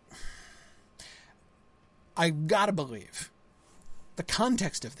mean, I gotta believe the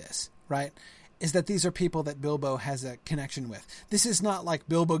context of this, right, is that these are people that Bilbo has a connection with. This is not like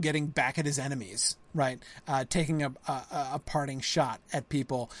Bilbo getting back at his enemies, right? Taking a parting shot at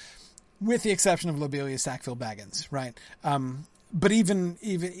people, with the exception of Lobelia Sackville Baggins, right? but even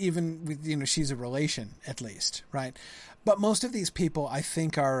with, you know, she's a relation at least, right? But most of these people, I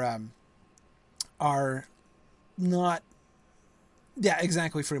think, are not. Yeah,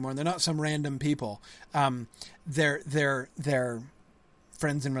 exactly, Freeborn. They're not some random people. They're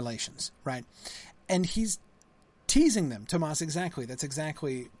friends and relations, right? And he's teasing them, Tomas. Exactly, that's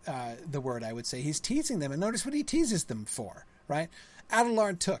exactly the word I would say. He's teasing them, and notice what he teases them for, right?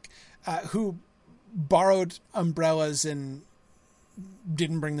 Adelard Took, who borrowed umbrellas and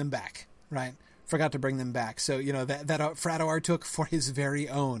didn't bring them back, right? Forgot to bring them back. So, you know, that Fradoar took for his very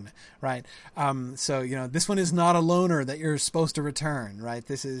own, right? So, you know, this one is not a loaner that you're supposed to return, right?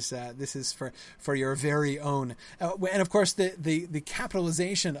 This is for your very own. And of course, the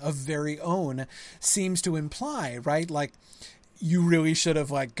capitalization of very own seems to imply, right? Like, you really should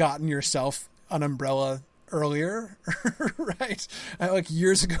have, like, gotten yourself an umbrella earlier, right? Like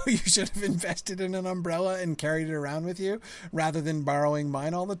years ago, you should have invested in an umbrella and carried it around with you rather than borrowing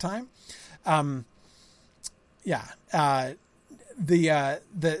mine all the time. The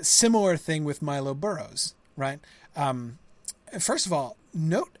similar thing with Milo Burrows, right? First of all,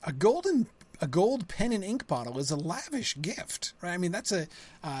 note a gold pen and ink bottle is a lavish gift, right? I mean, that's a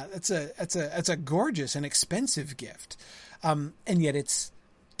gorgeous and expensive gift. And yet it's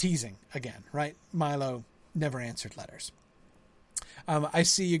teasing again, right? Milo never answered letters. I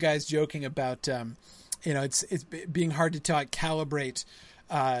see you guys joking about, you know, it's being hard to calibrate,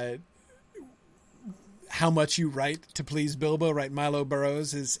 how much you write to please Bilbo, right? Milo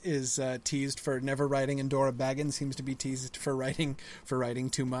Burrows is teased for never writing, and Dora Baggins seems to be teased for writing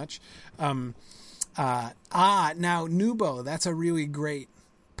too much. Now Nubo, that's a really great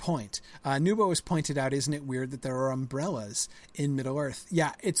point. Nubo has pointed out, isn't it weird that there are umbrellas in Middle-earth?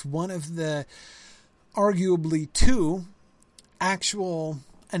 Yeah, it's one of the arguably two actual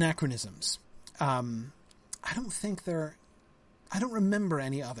anachronisms. I don't remember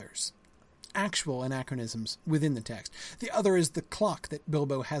any others. Actual anachronisms within the text. The other is the clock that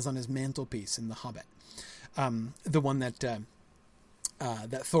Bilbo has on his mantelpiece in The Hobbit. The one that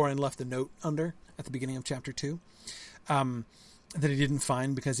Thorin left the note under at the beginning of chapter 2. That he didn't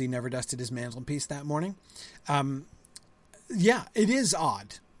find because he never dusted his mantelpiece that morning. Yeah, it is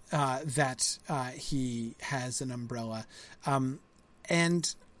odd that he has an umbrella.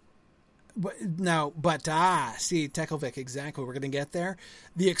 See, Tekelvik, exactly. We're going to get there.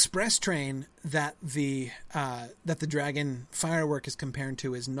 The express train that the dragon firework is compared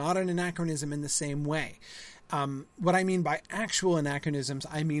to is not an anachronism in the same way. What I mean by actual anachronisms,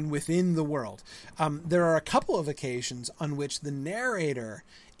 I mean within the world. There are a couple of occasions on which the narrator,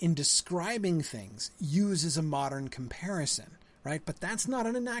 in describing things, uses a modern comparison. Right? But that's not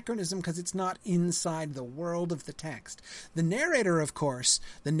an anachronism because it's not inside the world of the text. The narrator, of course,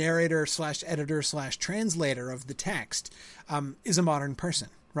 the narrator/editor/translator of the text, is a modern person,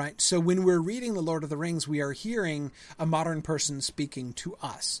 right? So when we're reading The Lord of the Rings, we are hearing a modern person speaking to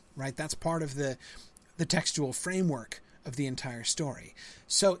us, right? That's part of the textual framework of the entire story.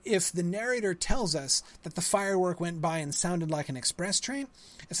 So if the narrator tells us that the firework went by and sounded like an express train,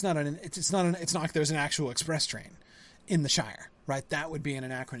 it's not like there's an actual express train in the Shire, right? That would be an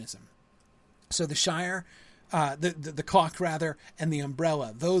anachronism. So the Shire, the clock rather, and the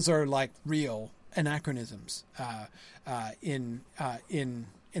umbrella, those are like real anachronisms in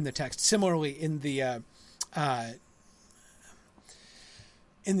the text. Similarly, in the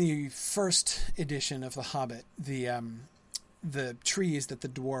first edition of The Hobbit, the trees that the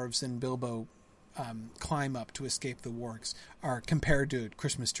dwarves and Bilbo climb up to escape the wargs are compared to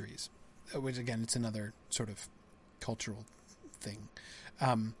Christmas trees, which again, it's another sort of cultural thing.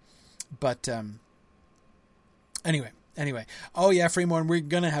 Anyway. Oh yeah, Freeborn, we're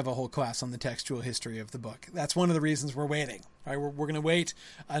going to have a whole class on the textual history of the book. That's one of the reasons we're waiting. Right? We're going to wait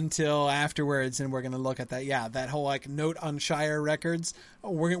until afterwards, and we're going to look at that. Yeah, that whole like note on Shire records. Oh,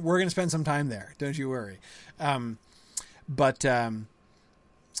 we're going to spend some time there. Don't you worry.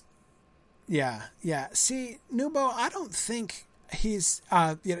 Yeah. See, Nubo, I don't think he's.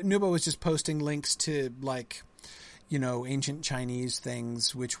 Nubo was just posting links to like, you know, ancient Chinese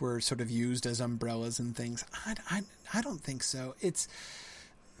things which were sort of used as umbrellas and things. I don't think so.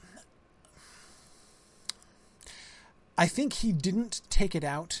 I think he didn't take it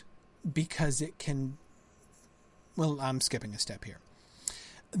out because it can. Well, I'm skipping a step here.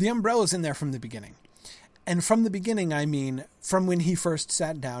 The umbrella's in there from the beginning. And from the beginning, I mean, from when he first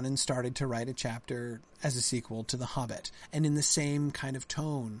sat down and started to write a chapter as a sequel to The Hobbit, and in the same kind of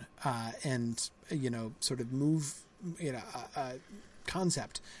tone, and, you know, sort of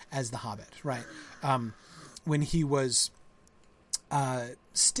concept as The Hobbit, right? When he was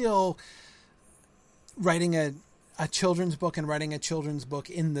still writing a a children's book and writing a children's book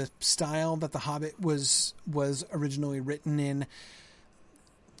in the style that The Hobbit was originally written in,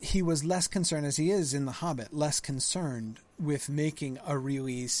 he was less concerned, as he is in The Hobbit, less concerned with making a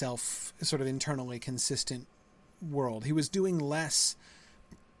really sort of internally consistent world. He was doing less.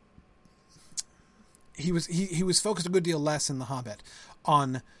 He was focused a good deal less in The Hobbit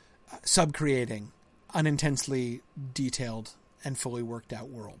on subcreating an intensely detailed and fully worked out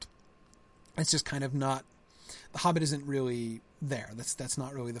world. It's just kind of not. The Hobbit isn't really there. That's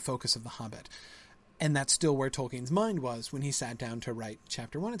not really the focus of The Hobbit. And that's still where Tolkien's mind was when he sat down to write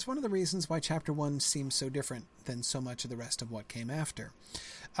Chapter 1. It's one of the reasons why Chapter 1 seems so different than so much of the rest of what came after.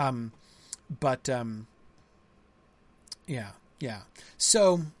 Yeah.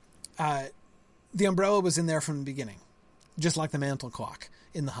 So, the umbrella was in there from the beginning, just like the mantle clock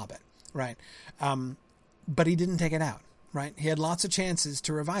in The Hobbit, right? But he didn't take it out. Right, he had lots of chances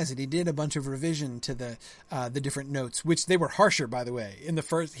to revise it. He did a bunch of revision to the different notes, which they were harsher, by the way. In the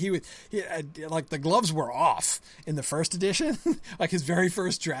first, he like the gloves were off in the first edition, like his very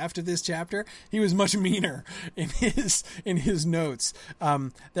first draft of this chapter. He was much meaner in his notes.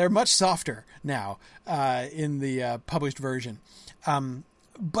 They're much softer now in the published version.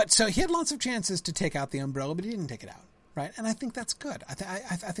 But so he had lots of chances to take out the umbrella, but he didn't take it out. Right, and I think that's good. I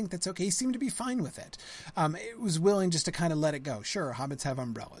think that's okay. He seemed to be fine with it. It was willing just to kind of let it go. Sure, hobbits have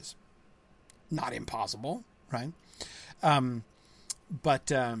umbrellas. Not impossible, right? Yeah.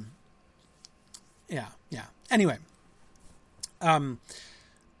 Anyway,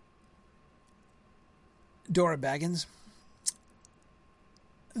 Dora Baggins.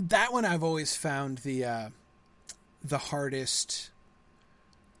 That one I've always found the hardest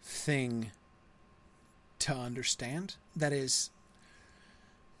thing to understand. That is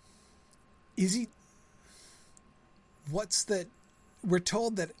he, we're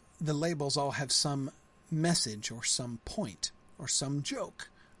told that the labels all have some message or some point or some joke,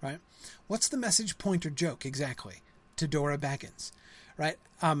 right? What's the message, point, or joke exactly to Dora Baggins, right?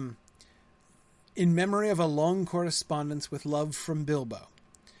 In memory of a long correspondence with love from Bilbo.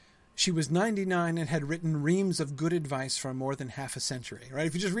 She was 99 and had written reams of good advice for more than half a century, right?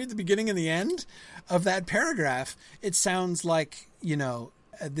 If you just read the beginning and the end of that paragraph, it sounds like,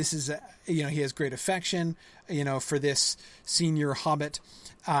 this is, he has great affection, for this senior hobbit,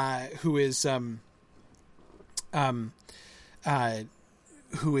 who is okay.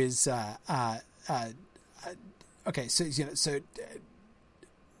 So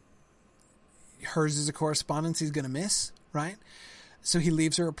hers is a correspondence he's going to miss, right? So he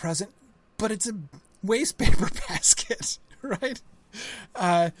leaves her a present, but it's a waste paper basket, right?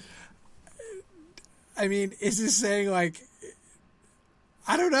 I mean, is this saying like,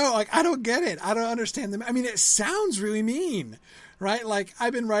 I don't know, like, I don't get it. I don't understand them. I mean, it sounds really mean, right? Like,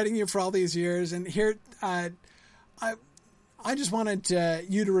 I've been writing you for all these years, and here, I just wanted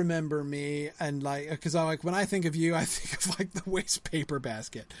you to remember me, and like, because when I think of you, I think of like the waste paper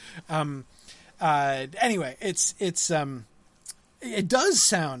basket. Anyway, it does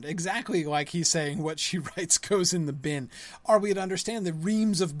sound exactly like he's saying what she writes goes in the bin. Are we to understand the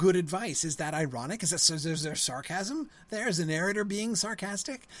reams of good advice? Is that ironic? Is there sarcasm there? Is the narrator being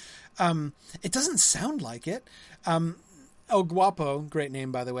sarcastic? It doesn't sound like it. El Guapo, great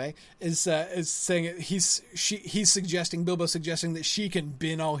name by the way, is saying he's suggesting, Bilbo's suggesting that she can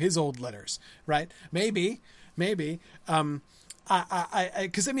bin all his old letters, right? Maybe. Because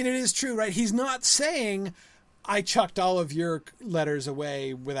I mean, it is true, right? He's not saying I chucked all of your letters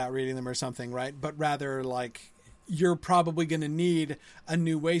away without reading them or something, right? But rather like, you're probably going to need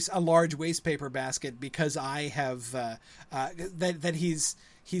a large waste paper basket because I have, that he's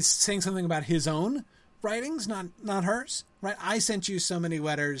saying something about his own writings, not hers, right? I sent you so many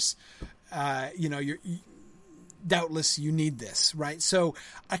letters, doubtless you need this, right? So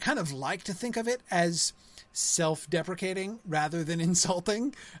I kind of like to think of it as self-deprecating rather than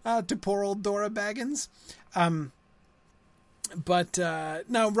insulting to poor old Dora Baggins. But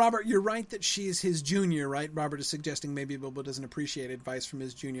now, Robert, you're right that she is his junior, right? Robert is suggesting maybe Bilbo doesn't appreciate advice from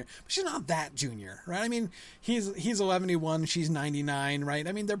his junior, but she's not that junior, right? I mean, he's 11-1, she's 99, right?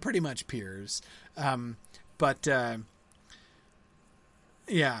 I mean, they're pretty much peers. Yeah.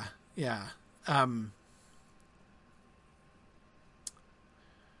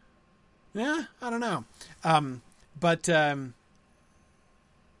 Yeah, I don't know.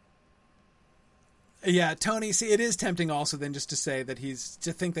 Yeah, Tony, see, it is tempting also then just to say that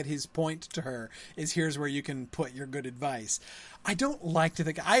to think that his point to her is here's where you can put your good advice. I don't like to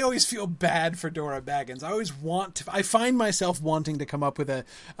think, I always feel bad for Dora Baggins. I find myself wanting to come up with a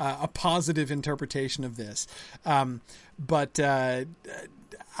positive interpretation of this.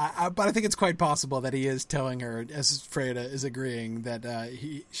 but I think it's quite possible that he is telling her, as Freda is agreeing, that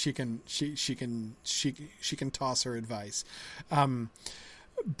she can toss her advice.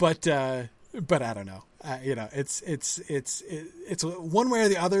 But I don't know. It's one way or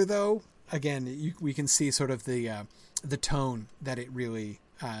the other, though. Again, we can see sort of the tone that it really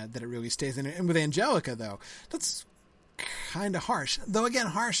stays in. And with Angelica, though, that's kind of harsh. Though again,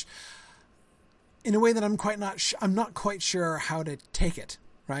 harsh in a way that I'm not quite sure how to take it.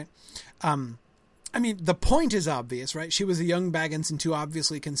 Right. I mean, the point is obvious, right? She was a young Baggins who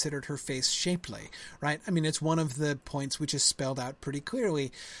obviously considered her face shapely, right? I mean, it's one of the points which is spelled out pretty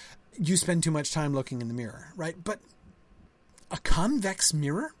clearly. You spend too much time looking in the mirror, right? But a convex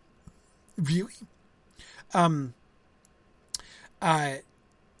mirror? Really?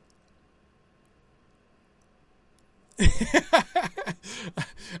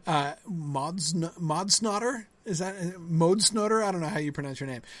 Modsnotter? Is that Modsnotter? I don't know how you pronounce your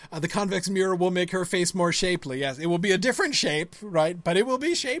name. The convex mirror will make her face more shapely. Yes, it will be a different shape, right? But it will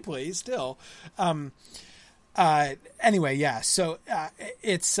be shapely still. Anyway, yeah. So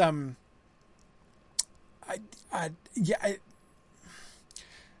it's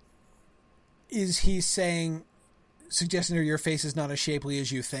is he suggesting to her your face is not as shapely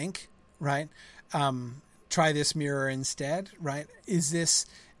as you think, right? Try this mirror instead, right? Is this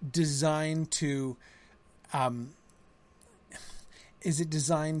designed to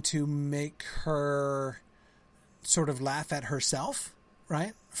make her sort of laugh at herself,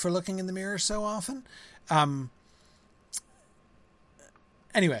 right? For looking in the mirror so often.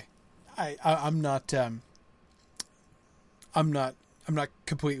 Anyway, I'm not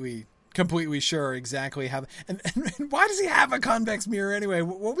completely sure exactly how, and why does he have a convex mirror anyway?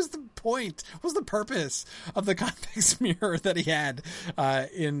 What was the point? What was the purpose of the convex mirror that he had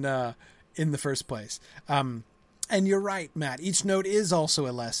in the first place? And you're right, Matt. Each note is also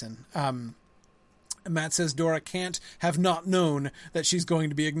a lesson. Matt says Dora can't have not known that she's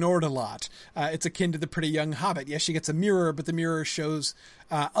going to be ignored a lot. It's akin to the pretty young hobbit. Yes, she gets a mirror, but the mirror shows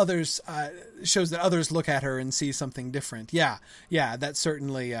that others look at her and see something different. Yeah, that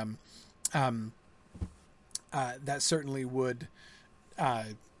certainly would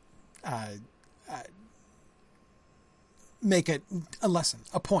make it a lesson,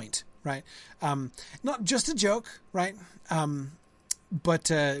 a point, right? Not just a joke, right?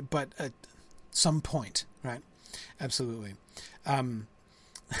 But some point, right? Absolutely.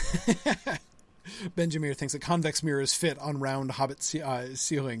 Benjamin thinks that convex mirrors fit on round hobbit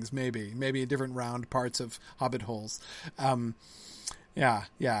ceilings, maybe different round parts of hobbit holes. Yeah.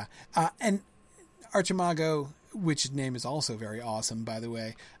 And Archimago, which name is also very awesome, by the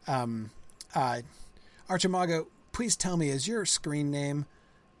way. Archimago, please tell me, is your screen name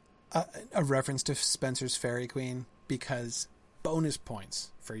a reference to Spencer's Fairy Queen? Because bonus points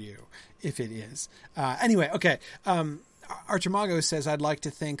for you if it is. Anyway, okay. Archimago says, I'd like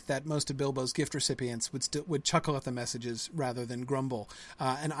to think that most of Bilbo's gift recipients would chuckle at the messages rather than grumble.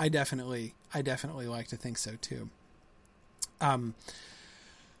 And I definitely like to think so too.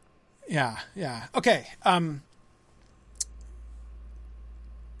 Yeah. Okay.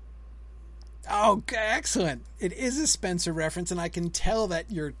 Okay, excellent. It is a Spencer reference, and I can tell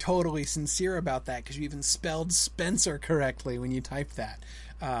that you're totally sincere about that because you even spelled Spencer correctly when you typed that.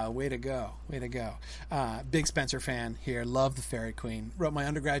 Way to go. Big Spencer fan here. Love the Fairy Queen. Wrote my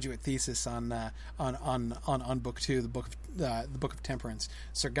undergraduate thesis on book 2, the book of Temperance,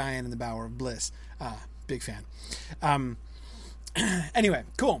 Sir Gawain and the Bower of Bliss. Big fan. Anyway,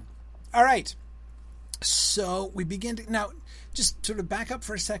 cool. All right. So we begin to now just sort of back up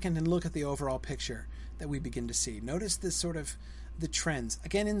for a second and look at the overall picture that we begin to see. Notice this sort of the trends.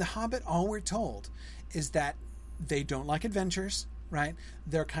 Again, in The Hobbit, all we're told is that they don't like adventures, right?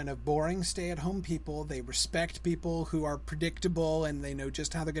 They're kind of boring, stay-at-home people. They respect people who are predictable and they know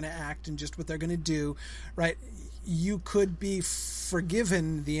just how they're going to act and just what they're going to do, right? You could be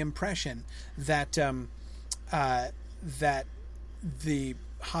forgiven the impression that that the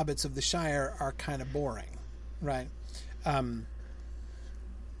hobbits of the Shire are kind of boring, right?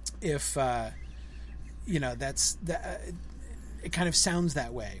 If it kind of sounds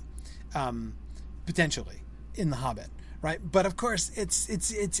that way, potentially in The Hobbit, right? But of course,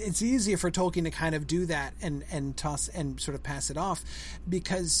 it's easier for Tolkien to kind of do that and toss and sort of pass it off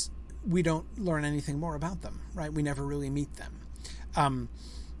because we don't learn anything more about them, right? We never really meet them.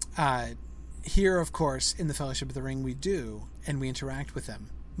 Here, of course, in the Fellowship of the Ring, we do, and we interact with them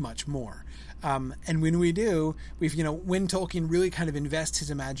much more. And when we do, when Tolkien really kind of invests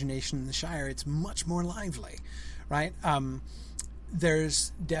his imagination in the Shire, it's much more lively, right?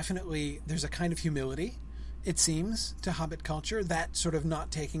 There's a kind of humility it seems, to Hobbit culture, that sort of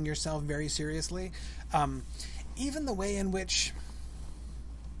not taking yourself very seriously. Even the way in which...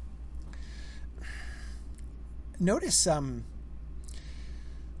 Notice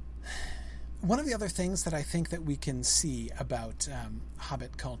one of the other things that I think that we can see about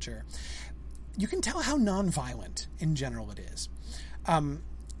Hobbit culture, you can tell how nonviolent in general it is. I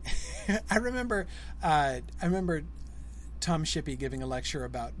remember Tom Shippey giving a lecture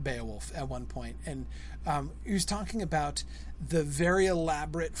about Beowulf at one point, and he was talking about the very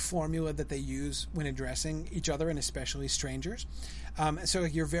elaborate formula that they use when addressing each other, and especially strangers. So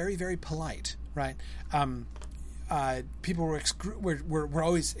you're very, very polite, right? People were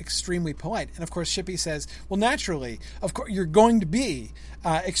always extremely polite. And of course, Shippey says, well, naturally, of course, you're going to be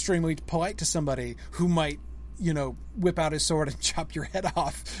extremely polite to somebody who might, whip out his sword and chop your head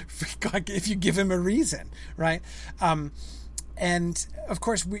off if you give him a reason, right? And of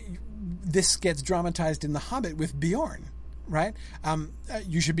course, this gets dramatized in The Hobbit with Beorn, right?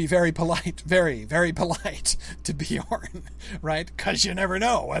 You should be very polite, very, very polite to Beorn, right? Because you never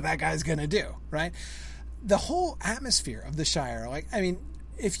know what that guy's going to do, right? The whole atmosphere of the Shire,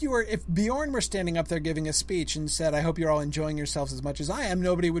 if Beorn were standing up there giving a speech and said, I hope you're all enjoying yourselves as much as I am,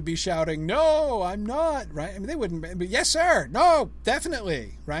 nobody would be shouting, no, I'm not, right? They wouldn't, but yes, sir, no,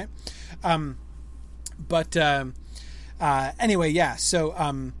 definitely, right? Anyway, yeah,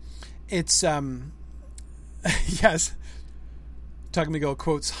 so it's, yes, Tug McGill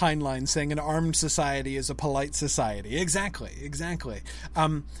quotes Heinlein saying an armed society is a polite society. Exactly.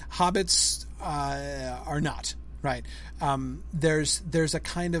 Hobbits are not, right? There's a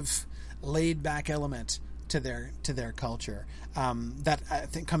kind of laid back element to their culture that I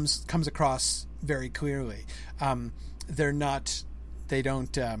think comes across very clearly. They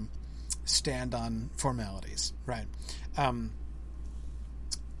don't stand on formalities, right?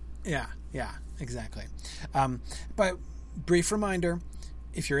 Yeah, exactly. But brief reminder,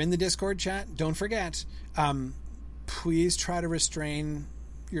 if you're in the Discord chat, don't forget, please try to restrain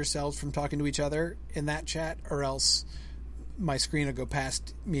yourselves from talking to each other in that chat, or else my screen will go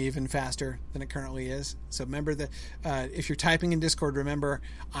past me even faster than it currently is. So remember that if you're typing in Discord, remember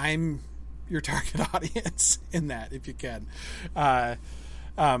I'm your target audience in that, if you can.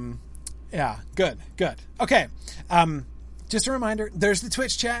 Yeah, good. Okay. Just a reminder, there's the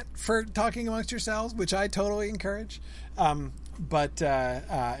Twitch chat for talking amongst yourselves, which I totally encourage. Anyway.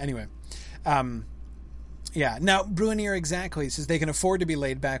 Yeah. Now, Bruinier exactly says they can afford to be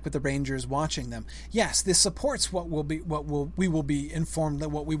laid back with the Rangers watching them. Yes, this supports we will be informed that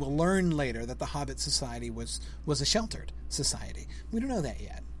what we will learn later, that the Hobbit Society was a sheltered society. We don't know that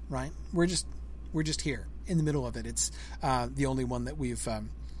yet, right? We're just here in the middle of it. It's the only one that we've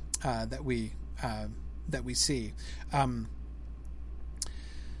that we see.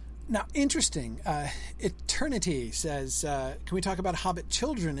 Now, interesting. Eternity says, can we talk about Hobbit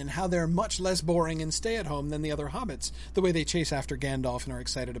children and how they're much less boring and stay at home than the other Hobbits? The way they chase after Gandalf and are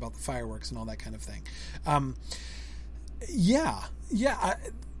excited about the fireworks and all that kind of thing.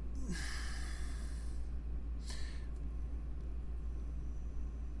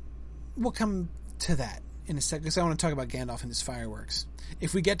 We'll come to that in a second, because I want to talk about Gandalf and his fireworks.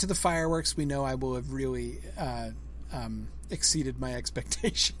 If we get to the fireworks, we know I will have really exceeded my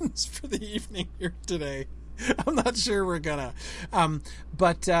expectations for the evening here today. I'm not sure we're gonna. We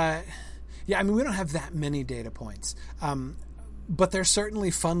don't have that many data points. But they're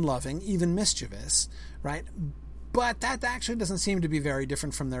certainly fun-loving, even mischievous, right? But that actually doesn't seem to be very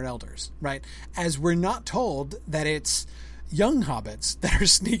different from their elders, right? As we're not told that it's young hobbits that are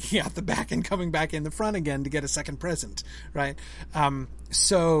sneaking out the back and coming back in the front again to get a second present, right?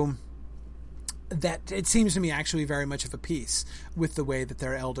 So that it seems to me actually very much of a piece with the way that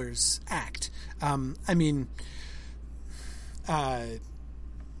their elders act. The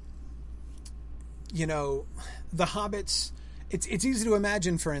hobbits, it's easy to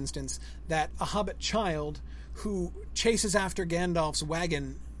imagine, for instance, that a hobbit child who chases after Gandalf's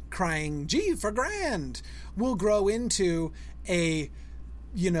wagon crying, "Gee, for grand," will grow into a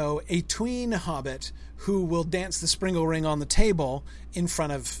tween hobbit who will dance the Springle Ring on the table in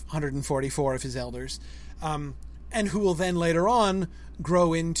front of 144 of his elders, and who will then later on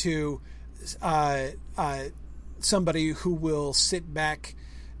grow into somebody who will sit back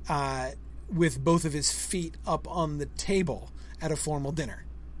with both of his feet up on the table at a formal dinner,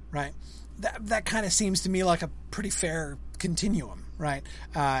 right? That kind of seems to me like a pretty fair continuum, right?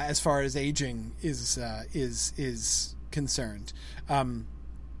 As far as aging is concerned.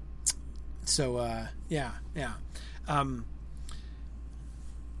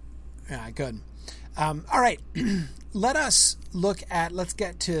 Good. All right. Let's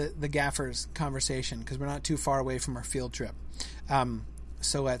get to the Gaffer's conversation, because we're not too far away from our field trip.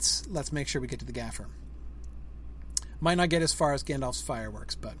 So let's make sure we get to the Gaffer. Might not get as far as Gandalf's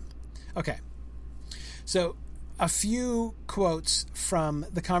fireworks, but okay. So a few quotes from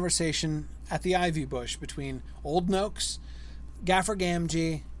the conversation at the Ivy Bush between Old Noakes, Gaffer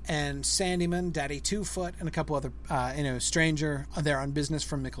Gamgee, and Sandyman, Daddy Two-Foot, and a couple other, stranger there on business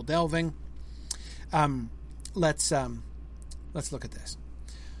from Mickle Delving. Let's look at this.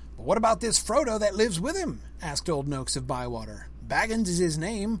 "But what about this Frodo that lives with him?" asked Old Noakes of Bywater. "Baggins is his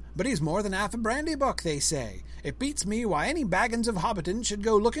name, but he's more than half a brandy buck, they say. It beats me why any Baggins of Hobbiton should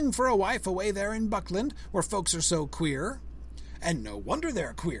go looking for a wife away there in Buckland, where folks are so queer." "And no wonder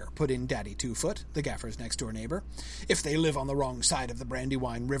they're queer," put in Daddy Two-Foot, the Gaffer's next-door neighbour. "If they live on the wrong side of the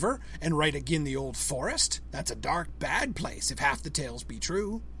Brandywine River, and right agin the old forest, that's a dark, bad place, if half the tales be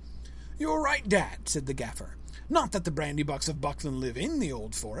true." "You're right, Dad," said the Gaffer. "Not that the Brandybucks of Buckland live in the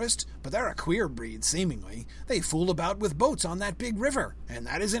old forest, but they're a queer breed, seemingly. They fool about with boats on that big river, and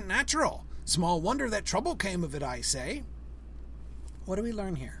that isn't natural. Small wonder that trouble came of it, I say." What do we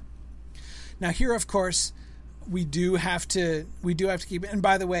learn here? Now, here, of course, we do have to keep, and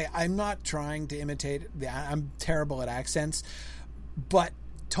by the way, I'm not trying to imitate, I'm terrible at accents, but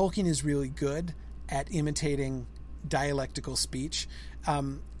Tolkien is really good at imitating dialectical speech.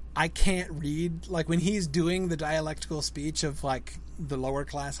 I can't read, like when he's doing the dialectical speech of like the lower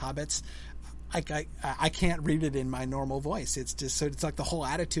class hobbits, I can't read it in my normal voice. It's just, so it's like the whole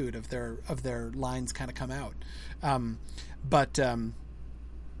attitude of their lines kind of come out. But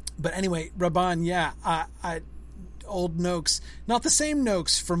anyway, Raban, yeah, Old Noakes, not the same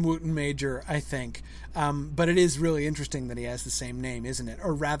Noakes from Wootton Major, I think. But it is really interesting that he has the same name, isn't it?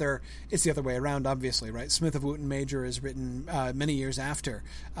 Or rather, it's the other way around, obviously, right? Smith of Wootton Major is written many years after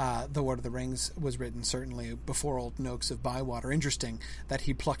The Lord of the Rings was written, certainly before Old Noakes of Bywater. Interesting that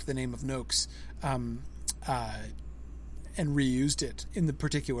he plucked the name of Noakes and reused it in the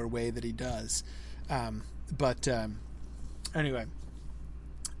particular way that he does. Anyway.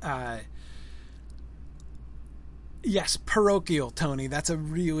 Yes, parochial, Tony. That's a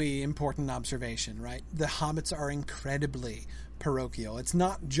really important observation, right? The hobbits are incredibly parochial. It's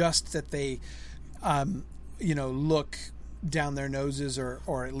not just that they, look down their noses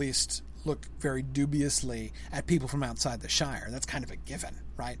or at least look very dubiously at people from outside the Shire. That's kind of a given,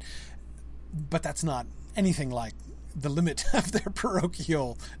 right? But that's not anything like the limit of their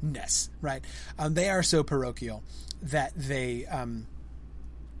parochialness, right? They are so parochial that they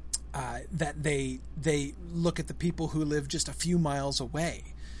look at the people who live just a few miles away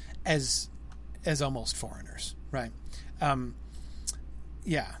as almost foreigners, right? And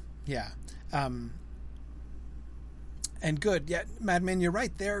good. Yeah, Madman, you're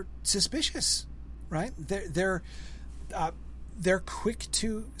right. They're suspicious, right? They're quick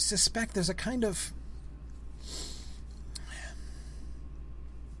to suspect. There's a kind of,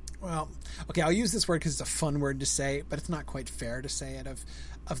 well, okay, I'll use this word because it's a fun word to say, but it's not quite fair to say it of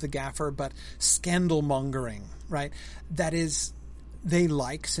the Gaffer, but scandal mongering, right? That is, they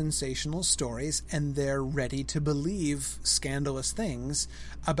like sensational stories and they're ready to believe scandalous things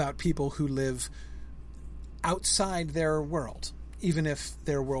about people who live outside their world, even if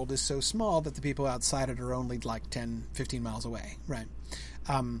their world is so small that the people outside it are only like 10, 15 miles away, right?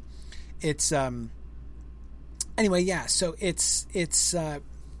 Anyway, yeah, so it's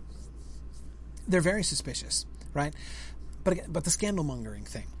they're very suspicious, right? But the scandal mongering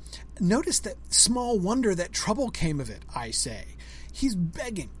thing. Notice that small wonder that trouble came of it, I say. He's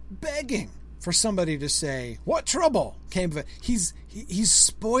begging for somebody to say, what trouble came of it? He's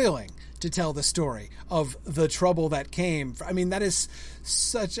spoiling to tell the story of the trouble that came. I mean, that is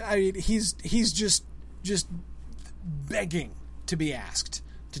such, he's just begging to be asked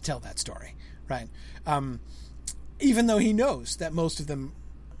to tell that story, right? Even though he knows that most of them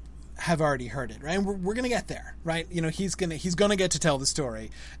have already heard it, right? And we're going to get there, right? He's going to get to tell the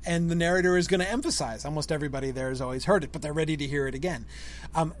story, and the narrator is going to emphasize almost everybody there has always heard it, but they're ready to hear it again.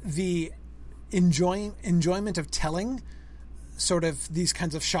 The enjoyment of telling sort of these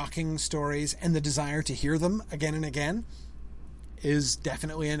kinds of shocking stories and the desire to hear them again and again is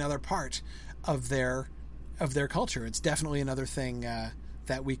definitely another part of their culture. It's definitely another thing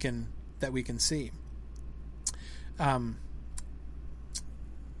that we can see.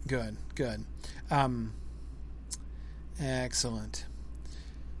 Good. Excellent.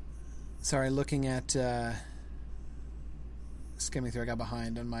 Sorry, looking at skimming through. I got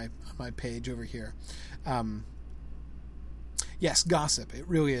behind on my page over here. Yes, gossip. It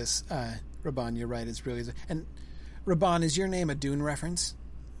really is. Raban, you're right. It's really is. And Raban, is your name a Dune reference?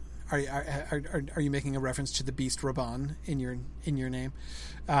 Are you making a reference to the beast Raban in your name?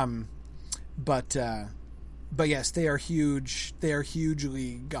 But yes, they are huge. They are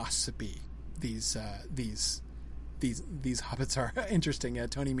hugely gossipy. These hobbits are interesting.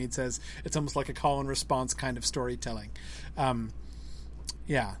 Tony Mead says it's almost like a call and response kind of storytelling.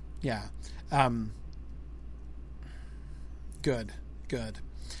 Yeah. Good.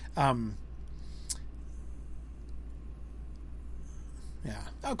 Yeah.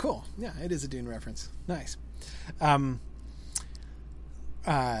 Oh, cool. Yeah, it is a Dune reference. Nice.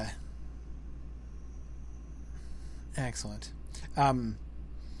 Excellent.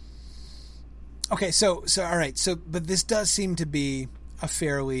 Okay, so all right. So, but this does seem to be a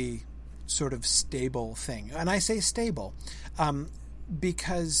fairly sort of stable thing, and I say stable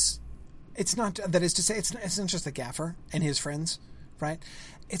because it's not. That is to say, it's not just the Gaffer and his friends, right?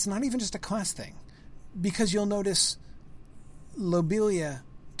 It's not even just a class thing, because you'll notice Lobelia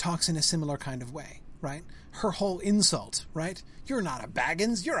talks in a similar kind of way, right? Her whole insult, right? You're not a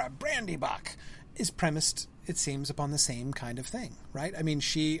Baggins, you're a Brandybuck, is premised, it seems, upon the same kind of thing, right? I mean,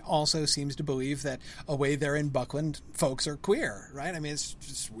 she also seems to believe that away there in Buckland, folks are queer, right? I mean, it's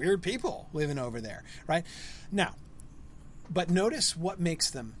just weird people living over there, right? Now, but notice what makes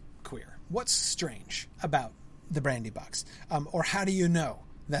them queer. What's strange about the Brandybucks? Or how do you know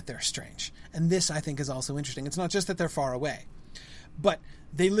that they're strange? And this, I think, is also interesting. It's not just that they're far away, but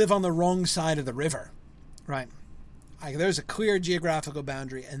they live on the wrong side of the river, right? There's a clear geographical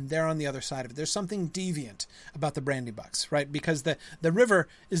boundary, and they're on the other side of it. There's something deviant about the Brandybucks, right? Because the river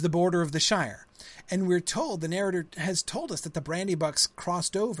is the border of the Shire. And we're told, the narrator has told us that the Brandybucks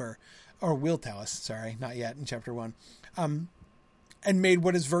crossed over, or will tell us, sorry, not yet in Chapter 1, and made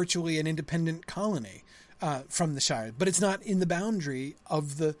what is virtually an independent colony from the Shire. But it's not in the boundary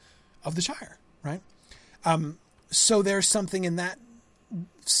of the Shire, right? So there's something in that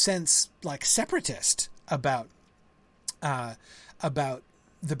sense like separatist about the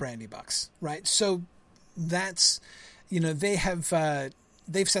Brandybucks, right? So that's,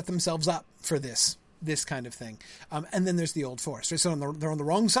 they've set themselves up for this kind of thing. And then there's the Old Forest, right? So they're on the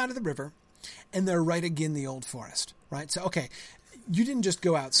wrong side of the river, and they're right again the Old Forest, right? So, okay, you didn't just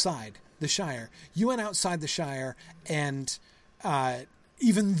go outside the Shire. You went outside the Shire, and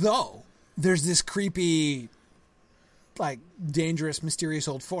even though there's this creepy, like, dangerous, mysterious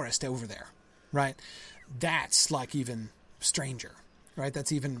old forest over there, right? That's like even stranger, right?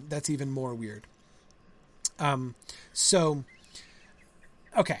 That's even more weird. So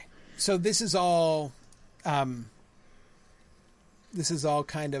this is all kind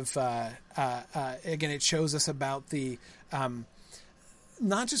of again, it shows us about the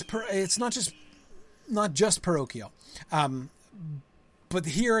not just parochial, but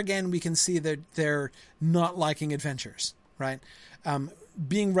here again we can see that they're not liking adventures, right?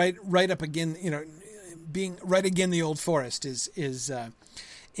 Being right up again, being right again the Old Forest is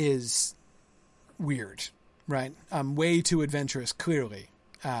weird, right? Way too adventurous, clearly,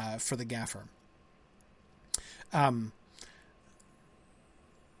 for the Gaffer.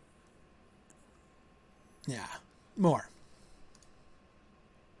 Yeah, more.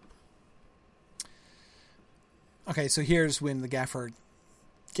 Okay, so here's when the Gaffer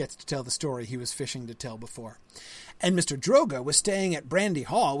gets to tell the story he was fishing to tell before. And Mr. Drogo was staying at Brandy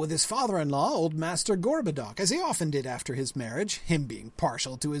Hall with his father-in-law, old Master Gorbodoc, as he often did after his marriage, him being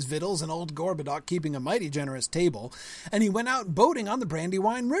partial to his victuals and old Gorbodoc keeping a mighty generous table. And he went out boating on the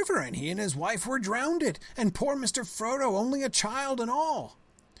Brandywine River, and he and his wife were drowned, and poor Mr. Frodo only a child and all.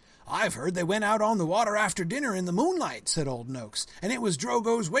 I've heard they went out on the water after dinner in the moonlight, said old Noakes, and it was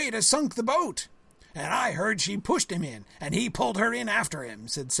Drogo's weight as sunk the boat. And I heard she pushed him in, and he pulled her in after him,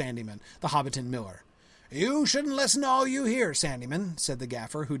 said Sandyman, the Hobbiton miller. You shouldn't listen to all you hear, Sandyman, said the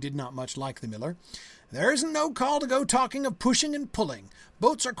Gaffer, who did not much like the miller. There isn't no call to go talking of pushing and pulling.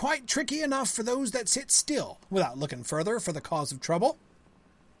 Boats are quite tricky enough for those that sit still, without looking further for the cause of trouble.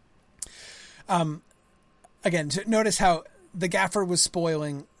 Again, notice how the Gaffer was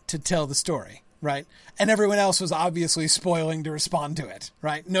spoiling to tell the story, right? And everyone else was obviously spoiling to respond to it,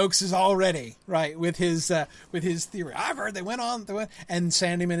 right? Noakes is already, right, with his theory. I've heard they went on, and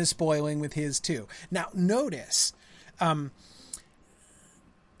Sandyman is spoiling with his too. Now, notice the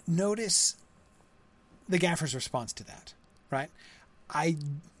Gaffer's response to that, right?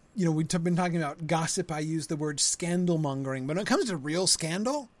 We've been talking about gossip. I use the word scandal mongering, but when it comes to real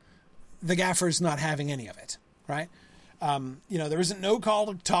scandal, the Gaffer's not having any of it, right? There isn't no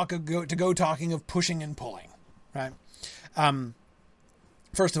call to go talking of pushing and pulling, right?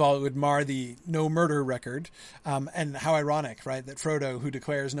 First of all, it would mar the no murder record. And how ironic, right? That Frodo, who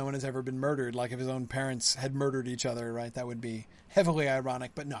declares no one has ever been murdered, like if his own parents had murdered each other, right? That would be heavily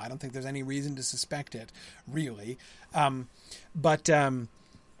ironic. But no, I don't think there's any reason to suspect it, really.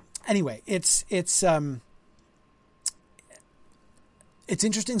 Anyway, it's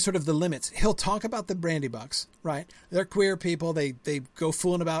interesting, sort of the limits. He'll talk about the Brandybucks, right? They're queer people. They go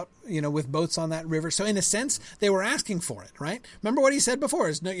fooling about, with boats on that river. So in a sense, they were asking for it, right? Remember what he said before?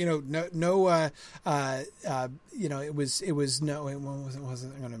 Is no, it was no. It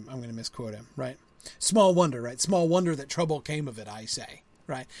wasn't. I'm going to misquote him, right? Small wonder, right? Small wonder that trouble came of it, I say,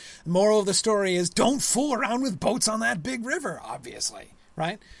 right? The moral of the story is don't fool around with boats on that big river, obviously,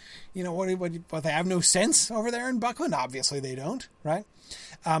 right? What they have no sense over there in Buckland? Obviously they don't, right?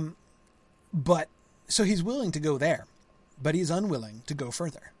 But so he's willing to go there, but he's unwilling to go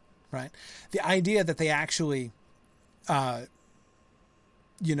further, right? The idea that they actually, that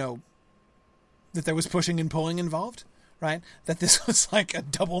there was pushing and pulling involved, right? That this was like a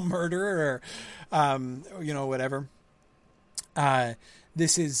double murder or, whatever.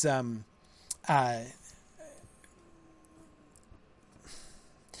 This is, the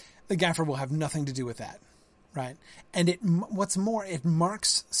gaffer will have nothing to do with that, right? And what's more, it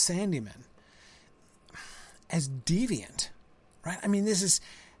marks Sandyman as deviant, right? I mean,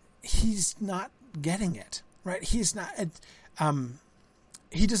 he's not getting it, right? He's not, the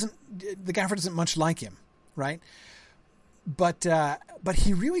gaffer doesn't much like him, right? But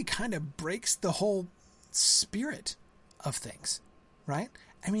he really kind of breaks the whole spirit of things, right?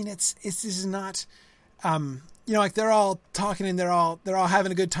 I mean, this is not, like they're all talking and they're all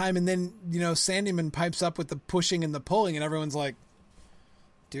having a good time. And then, Sandyman pipes up with the pushing and the pulling and everyone's like,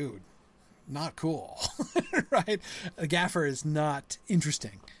 dude, not cool. Right. The gaffer is not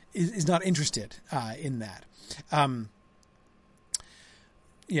interested in that.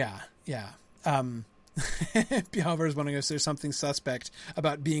 Yeah. Pialver is wondering if there's something suspect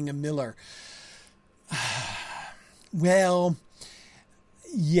about being a miller. Well,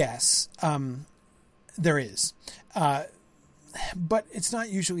 yes, there is. But it's not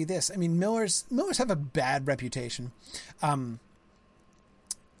usually this. I mean, millers have a bad reputation.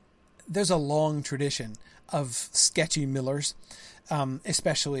 There's a long tradition of sketchy millers,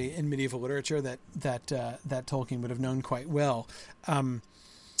 especially in medieval literature that Tolkien would have known quite well.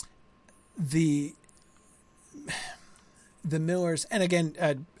 The millers, and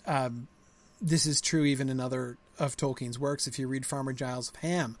again, this is true even in other of Tolkien's works. If you read Farmer Giles of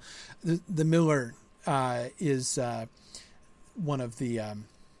Ham, the miller is one of the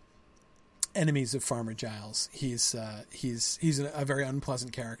enemies of Farmer Giles. He's a very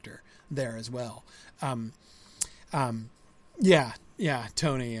unpleasant character there as well. Tony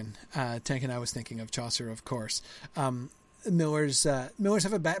and Tank and I was thinking of Chaucer, of course. Millers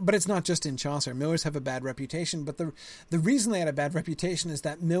have a bad, but it's not just in Chaucer. Millers have a bad reputation, but the reason they had a bad reputation is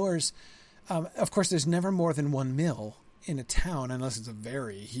that millers, of course, there's never more than one mill in a town, unless it's a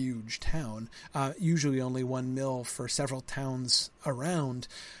very huge town, usually only one mill for several towns around.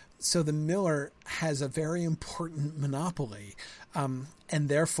 So the miller has a very important monopoly, and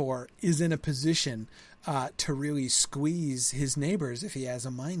therefore is in a position to really squeeze his neighbors if he has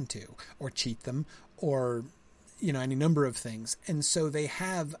a mind to, or cheat them, or any number of things. And so they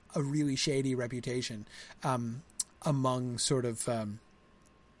have a really shady reputation among sort of the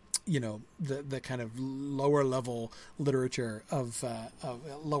kind of lower level literature of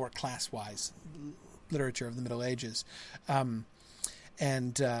lower class wise literature of the Middle Ages.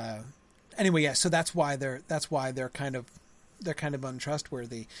 Anyway, yeah, so that's why they're kind of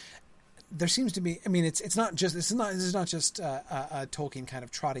untrustworthy. There seems to be, I mean, this is not just Tolkien kind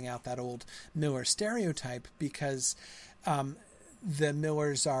of trotting out that old miller stereotype, because the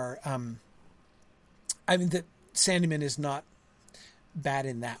millers are, that Sandyman is not bad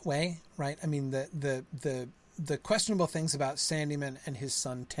in that way, right? I mean, the questionable things about Sandyman and his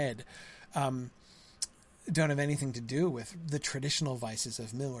son Ted don't have anything to do with the traditional vices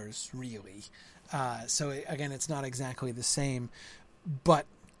of millers, really. So again, it's not exactly the same, but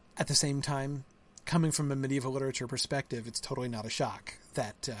at the same time, coming from a medieval literature perspective, it's totally not a shock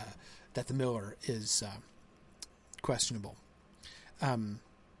that the miller is questionable. And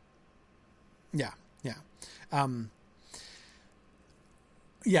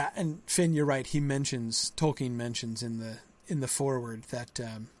Finn, you're right. Tolkien mentions in the foreword that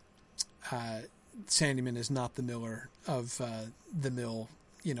Sandyman is not the miller of the mill,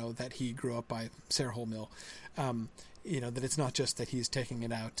 that he grew up by, Sarehole Mill. That it's not just that he's taking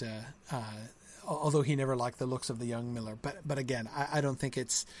it out, although he never liked the looks of the young miller. But again, I don't think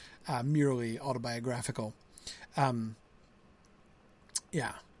it's merely autobiographical.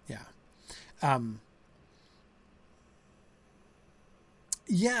 Yeah. Yeah. I'm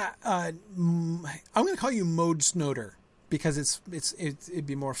going to call you Mode Snoder because it'd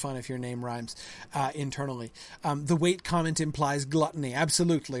be more fun if your name rhymes internally. The weight comment implies gluttony.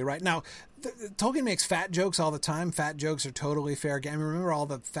 Absolutely right. Now, Tolkien makes fat jokes all the time. Fat jokes are totally fair game. Remember all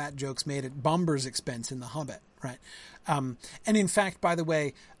the fat jokes made at Bomber's expense in The Hobbit, right? And in fact, by the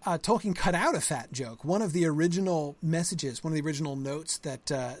way, Tolkien cut out a fat joke. One of the original messages, one of the original notes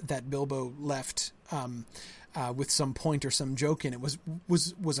that Bilbo left with some point or some joke in it was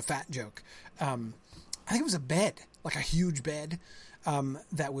a fat joke. I think it was a bed, like a huge bed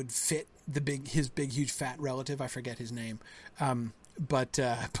that would fit his big huge fat relative. I forget his name. But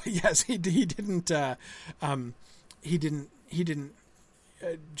yes, he didn't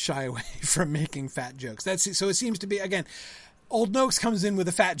shy away from making fat jokes. So it seems to be, again, Old Noakes comes in with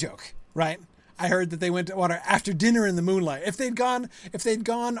a fat joke, right? I heard that they went to water after dinner in the moonlight. If they'd gone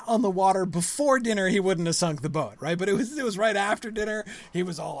on the water before dinner, he wouldn't have sunk the boat, right? But it was right after dinner. He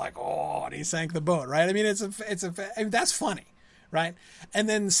was all like, oh, and he sank the boat, right? I mean, that's funny, right? And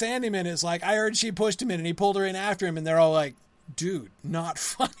then Sandyman is like, I heard she pushed him in and he pulled her in after him, and they're all like, dude, not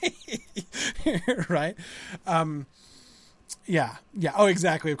funny, right? Yeah. Oh,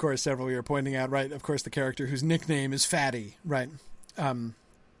 exactly. Of course, several of you are pointing out, right? Of course, the character whose nickname is Fatty, right?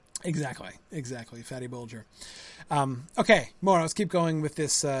 Exactly. Fatty Bulger. Okay, more. Let's keep going with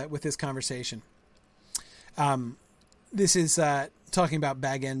this conversation. This is talking about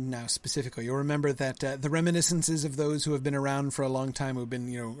Bag End now specifically. You'll remember that the reminiscences of those who have been around for a long time, who've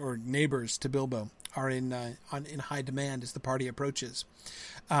been, or neighbors to Bilbo, are in high demand as the party approaches.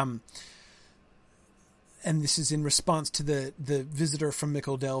 And this is in response to the visitor from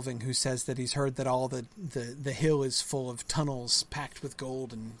Mickle Delving, who says that he's heard that all the hill is full of tunnels packed with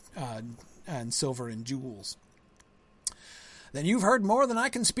gold and silver and jewels. Then you've heard more than I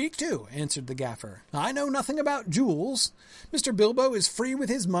can speak to, answered the gaffer. I know nothing about jewels. Mr. Bilbo is free with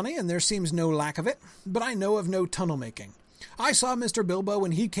his money, and there seems no lack of it, but I know of no tunnel making. I saw Mr. Bilbo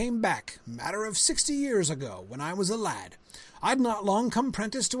when he came back, matter of 60 years ago, when I was a lad. I'd not long come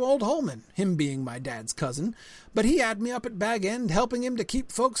prentice to old Holman, him being my dad's cousin, but he had me up at Bag End, helping him to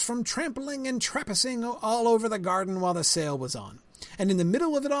keep folks from trampling and trappasing all over the garden while the sale was on. And in the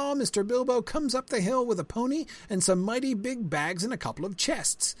middle of it all, Mr. Bilbo comes up the hill with a pony and some mighty big bags and a couple of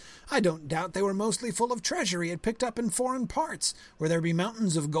chests. I don't doubt they were mostly full of treasure he had picked up in foreign parts, where there be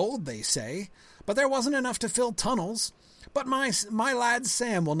mountains of gold, they say. But there wasn't enough to fill tunnels. But my lad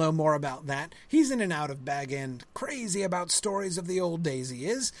Sam will know more about that. He's in and out of Bag End, crazy about stories of the old days he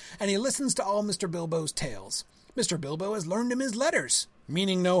is, and he listens to all Mr. Bilbo's tales. Mr. Bilbo has learned him his letters,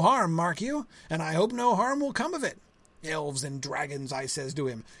 meaning no harm, mark you, and I hope no harm will come of it. Elves and dragons, I says to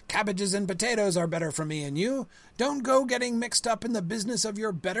him, cabbages and potatoes are better for me and you. Don't go getting mixed up in the business of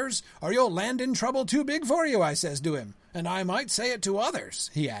your betters, or you'll land in trouble too big for you, I says to him. And I might say it to others,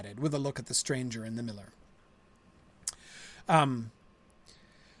 he added, with a look at the stranger and the miller.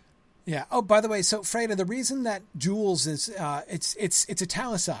 Yeah. Oh, by the way, so Freda, the reason that jewels is, it's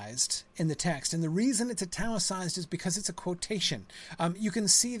italicized in the text, and the reason it's italicized is because it's a quotation. You can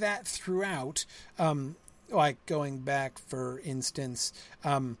see that throughout, like going back, for instance,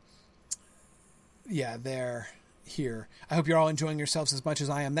 here. I hope you're all enjoying yourselves as much as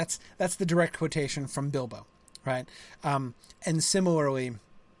I am. That's the direct quotation from Bilbo, right? And similarly,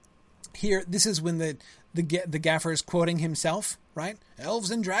 here, this is when the gaffer is quoting himself, right?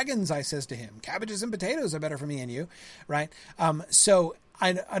 Elves and dragons, I says to him. Cabbages and potatoes are better for me and you, right? So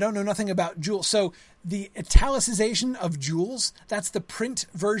I don't know nothing about jewels. So the italicization of jewels, that's the print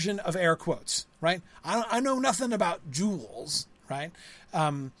version of air quotes, right? I know nothing about jewels, right?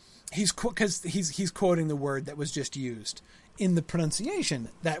 He's quoting the word that was just used in the pronunciation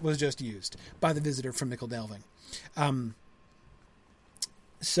that was just used by the visitor from Mickle Delving.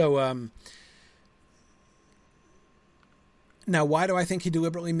 Now, why do I think he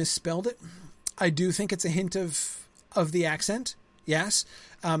deliberately misspelled it? I do think it's a hint of the accent. Yes,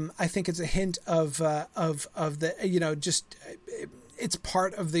 I think it's a hint of the just it's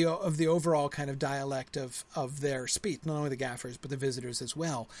part of the overall kind of dialect of their speech. Not only the gaffers, but the visitors as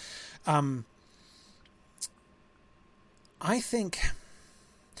well. I think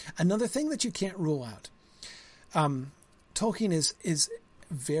another thing that you can't rule out. Tolkien is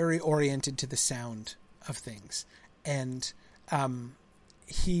very oriented to the sound of things, and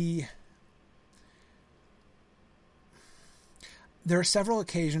there are several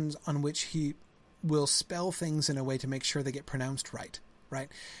occasions on which he will spell things in a way to make sure they get pronounced right.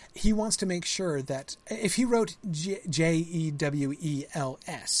 He wants to make sure that if he wrote Jewels,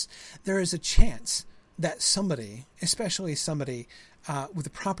 there is a chance that somebody, especially somebody with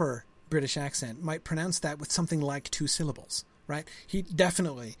a proper British accent, might pronounce that with something like 2 syllables, right? He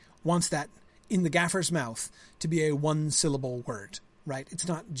definitely wants that in the gaffer's mouth to be a 1-syllable word, right? It's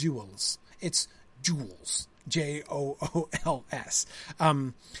not jewels, it's jewels, Jools.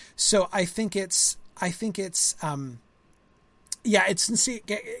 So I think it's yeah, it's sincere,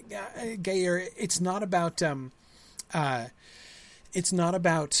 Gayer. It's not about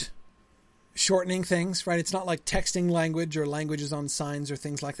shortening things, right? It's not like texting language or languages on signs or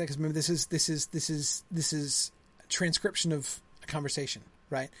things like that. Because remember, this is transcription of a conversation,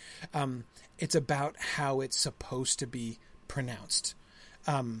 right? It's about how it's supposed to be pronounced.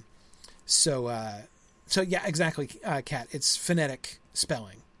 So yeah, exactly, Kat. It's phonetic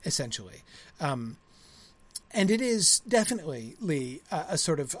spelling, essentially. And it is definitely, Lee, a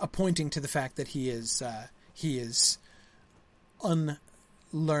sort of a pointing to the fact that he is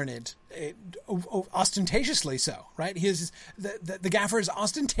unlearned, ostentatiously so, right? He is the gaffer is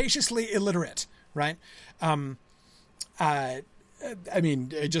ostentatiously illiterate, right? I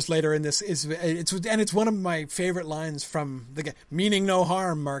mean, just later in this it's one of my favorite lines from the meaning no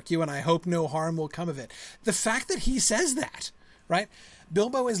harm, mark you, and I hope no harm will come of it. The fact that he says that, right?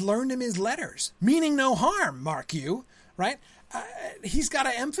 Bilbo has learned him his letters, meaning no harm, mark you, right? He's got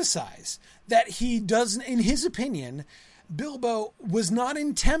to emphasize that he doesn't, in his opinion, Bilbo was not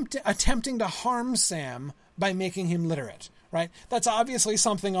attempting to harm Sam by making him literate, right? That's obviously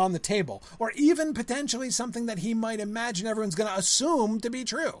something on the table, or even potentially something that he might imagine everyone's going to assume to be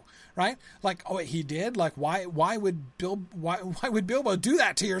true, right? Like, oh, he did? Like, why would Bilbo do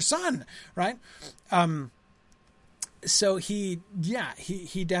that to your son, right? So he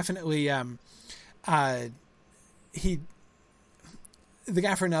definitely, the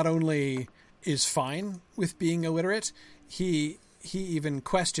gaffer not only is fine with being illiterate, he even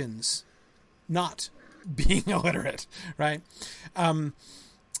questions not being illiterate, right? And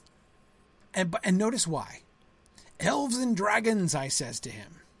notice why. Elves and dragons, I says to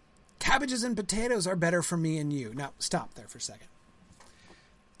him. Cabbages and potatoes are better for me and you. Now, stop there for a second.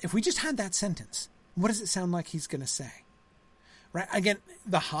 If we just had that sentence, what does it sound like he's going to say? Right? Again,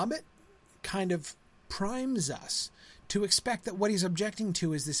 The Hobbit kind of primes us to expect that what he's objecting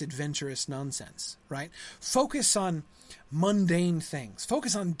to is this adventurous nonsense, right? Focus on mundane things.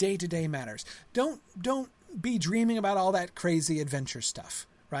 Focus on day-to-day matters. Don't be dreaming about all that crazy adventure stuff,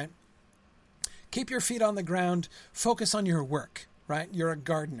 right? Keep your feet on the ground. Focus on your work, right? You're a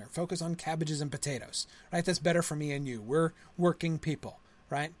gardener. Focus on cabbages and potatoes, right? That's better for me and you. We're working people,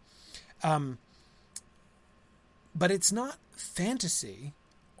 right? But it's not fantasy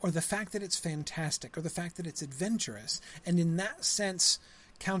or the fact that it's fantastic or the fact that it's adventurous. And in that sense,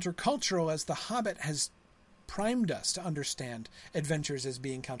 countercultural, as The Hobbit has primed us to understand adventures as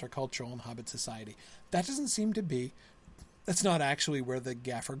being countercultural in Hobbit society. That's not actually where the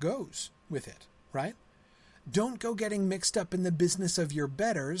gaffer goes with it, right? Don't go getting mixed up in the business of your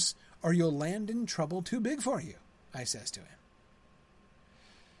betters or you'll land in trouble too big for you, I says to him.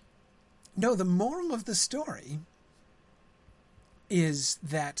 No, the moral of the story is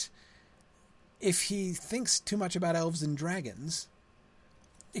that if he thinks too much about elves and dragons,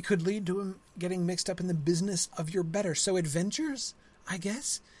 it could lead to him getting mixed up in the business of your better. So adventures, I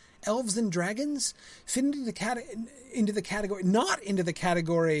guess, elves and dragons fit into the category, not into the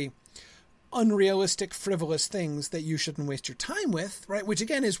category unrealistic, frivolous things that you shouldn't waste your time with, right? Which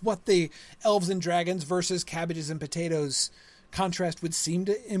again is what the elves and dragons versus cabbages and potatoes contrast would seem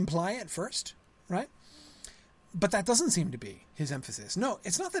to imply at first, right? But that doesn't seem to be his emphasis. No,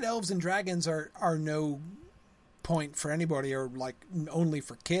 it's not that elves and dragons are no point for anybody or like only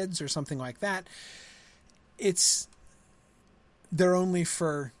for kids or something like that. They're only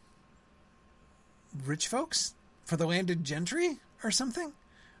for rich folks, for the landed gentry or something,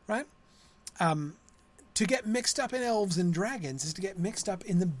 right? To get mixed up in elves and dragons is to get mixed up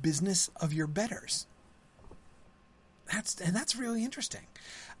in the business of your betters. That's really interesting.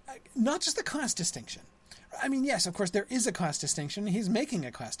 Not just the class distinction. I mean, yes, of course, there is a class distinction. He's making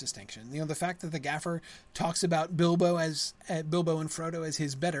a class distinction. You know, the fact that the gaffer talks about Bilbo and Frodo as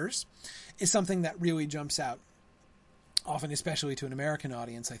his betters is something that really jumps out, often, especially to an American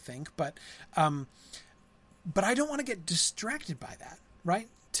audience, I think. But I don't want to get distracted by that, right?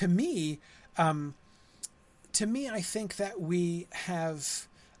 To me, I think that we have.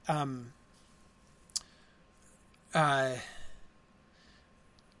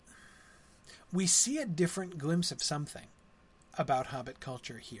 We see a different glimpse of something about Hobbit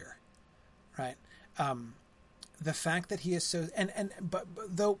culture here, right? The fact that he is so, but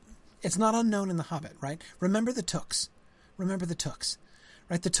though it's not unknown in The Hobbit, right? Remember the Tooks,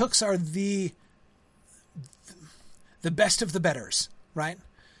 right? The Tooks are the the best of the betters, right?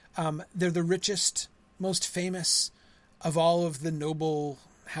 They're the richest, most famous of all of the noble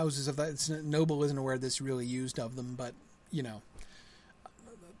houses of that. Noble isn't a word that's really used of them, but, you know,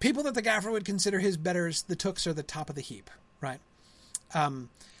 people that the Gaffer would consider his betters, the Tooks are the top of the heap, right? And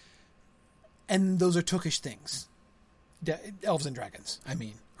those are Tookish things. Elves and dragons, I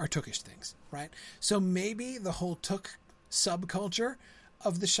mean, are Tookish things, right? So maybe the whole Took subculture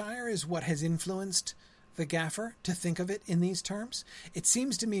of the Shire is what has influenced the Gaffer to think of it in these terms. It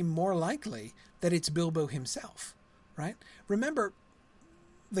seems to me more likely that it's Bilbo himself, right? Remember,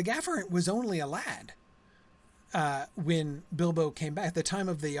 the Gaffer was only a lad when Bilbo came back at the time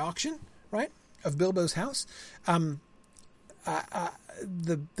of the auction, right, of Bilbo's house. The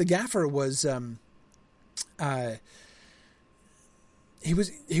Gaffer was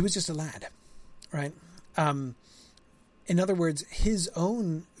he was just a lad, right? In other words, his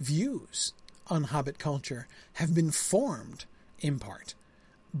own views on Hobbit culture have been formed in part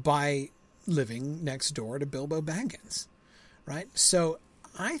by living next door to Bilbo Baggins, right? So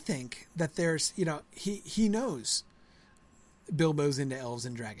I think that there's, you know, he knows Bilbo's into elves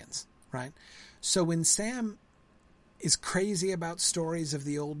and dragons, right? So when Sam is crazy about stories of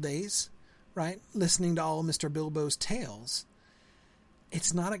the old days, right, listening to all Mr. Bilbo's tales,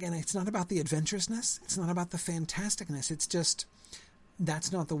 it's not about the adventurousness. It's not about the fantasticness. It's just,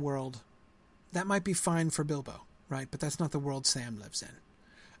 that's not the world. That might be fine for Bilbo, right? But that's not the world Sam lives in.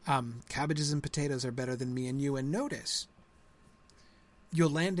 Cabbages and potatoes are better than me and you. And notice, you'll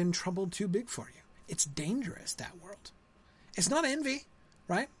land in trouble too big for you. It's dangerous, that world. It's not envy,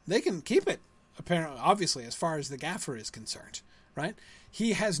 right? They can keep it, apparently, obviously, as far as the Gaffer is concerned, right?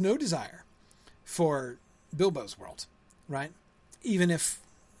 He has no desire for Bilbo's world, right? Even if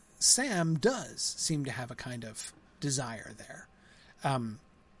Sam does seem to have a kind of desire there.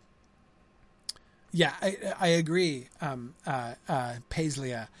 Yeah, I agree,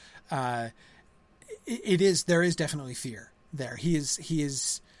 Paislia. There is definitely fear there.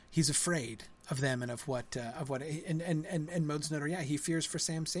 He's afraid of them and of what and Mode's Nutter, yeah, he fears for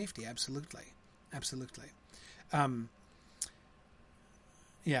Sam's safety. Absolutely.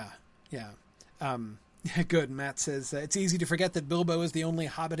 Yeah. Good. Matt says, it's easy to forget that Bilbo is the only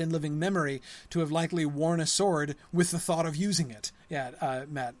Hobbit in living memory to have likely worn a sword with the thought of using it. Yeah,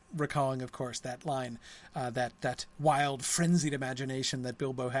 Matt, recalling, of course, that line, that wild, frenzied imagination that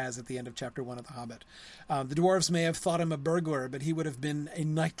Bilbo has at the end of Chapter 1 of The Hobbit. The dwarves may have thought him a burglar, but he would have been a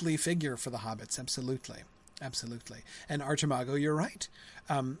knightly figure for the hobbits. Absolutely. And Archimago, you're right.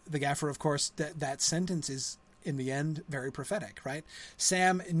 The Gaffer, of course, that sentence is, in the end, very prophetic, right?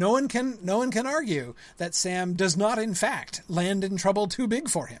 Sam, no one can argue that Sam does not, in fact, land in trouble too big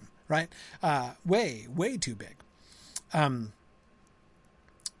for him, right? Way too big.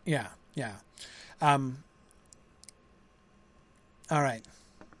 Yeah. All right.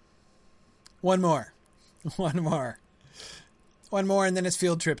 One more, and then it's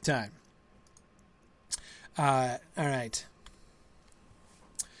field trip time. All right.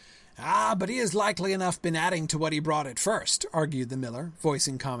 But he has likely enough been adding to what he brought at first, argued the miller,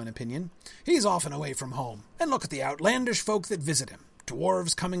 voicing common opinion. He's often away from home, and look at the outlandish folk that visit him.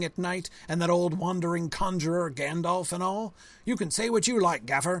 Dwarves coming at night, and that old wandering conjurer Gandalf and all. You can say what you like,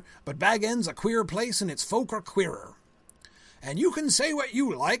 Gaffer, but Bag End's a queer place, and its folk are queerer. And you can say what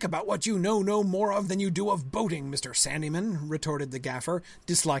you like about what you know no more of than you do of boating, Mr. Sandyman, retorted the Gaffer,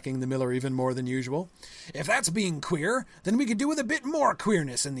 disliking the miller even more than usual. If that's being queer, then we could do with a bit more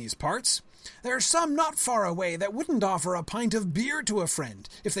queerness in these parts. There's some not far away that wouldn't offer a pint of beer to a friend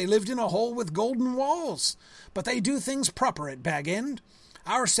if they lived in a hole with golden walls. But they do things proper at Bag End.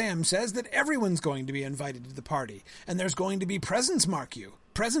 Our Sam says that everyone's going to be invited to the party, and there's going to be presents, mark you.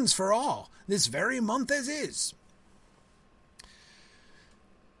 Presents for all, this very month as is.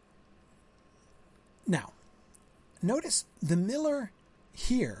 Now, notice the miller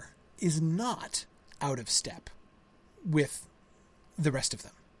here is not out of step with the rest of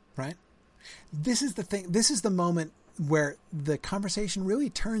them, right? This is the thing. This is the moment where the conversation really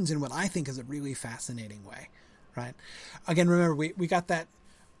turns in what I think is a really fascinating way, right? Again, remember, we got that,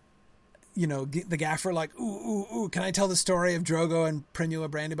 you know, the Gaffer like, ooh, can I tell the story of Drogo and Primula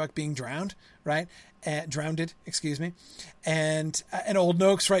Brandybuck being drowned, right? Drowned, excuse me. And Old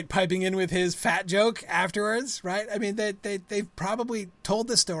Noakes, right, piping in with his fat joke afterwards, right? I mean, they've probably told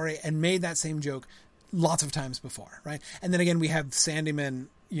the story and made that same joke lots of times before, right? And then again, we have Sandyman,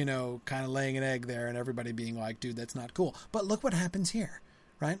 you know, kind of laying an egg there and everybody being like, dude, that's not cool. But look what happens here,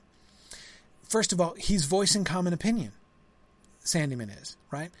 right? First of all, he's voicing common opinion. Sandyman is,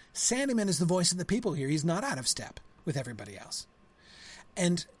 right? Sandyman is the voice of the people here. He's not out of step with everybody else.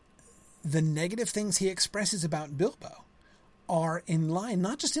 And the negative things he expresses about Bilbo are in line,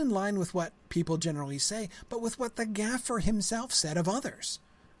 not just in line with what people generally say, but with what the Gaffer himself said of others,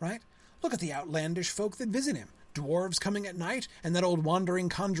 right? Look at the outlandish folk that visit him. Dwarves coming at night, and that old wandering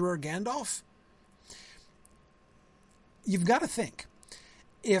conjurer Gandalf. You've got to think,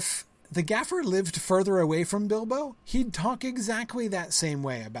 if the Gaffer lived further away from Bilbo, he'd talk exactly that same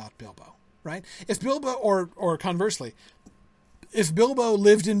way about Bilbo, right? If Bilbo, or conversely, if Bilbo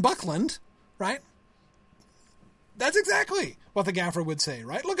lived in Buckland, right? That's exactly what the Gaffer would say,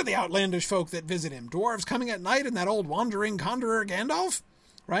 right? Look at the outlandish folk that visit him. Dwarves coming at night, and that old wandering conjurer Gandalf,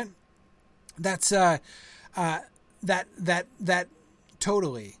 right? That's that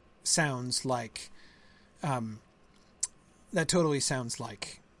totally sounds like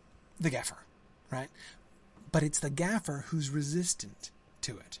the Gaffer, right? But it's the Gaffer who's resistant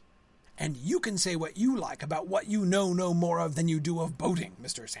to it. And you can say what you like about what you know no more of than you do of boating,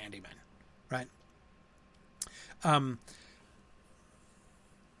 Mr. Sandyman, right?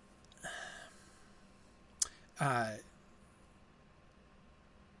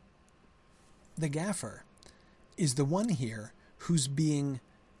 The Gaffer is the one here who's being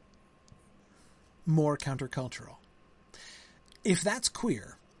more countercultural. If that's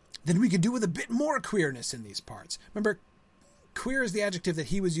queer, then we could do with a bit more queerness in these parts. Remember, queer is the adjective that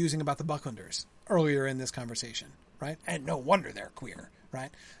he was using about the Bucklanders earlier in this conversation, right? And no wonder they're queer, right?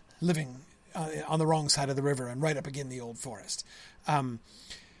 Living on the wrong side of the river and right up against the old forest.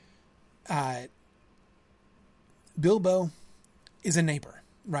 Bilbo is a neighbor,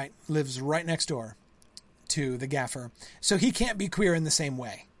 right? Lives right next door to the Gaffer. So he can't be queer in the same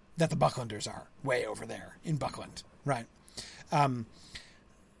way that the Bucklanders are way over there in Buckland, right?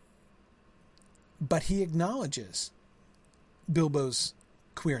 But he acknowledges Bilbo's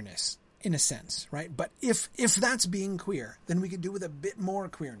queerness in a sense, right? But if that's being queer, then we could do with a bit more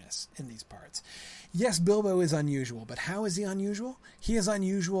queerness in these parts. Yes, Bilbo is unusual, but how is he unusual? He is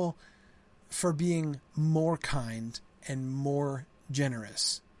unusual for being more kind and more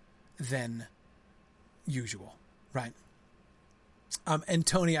generous than usual, right? And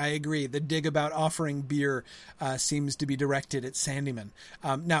Tony, I agree. The dig about offering beer seems to be directed at Sandyman.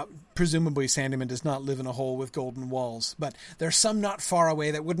 Now, presumably Sandyman does not live in a hole with golden walls, but there's some not far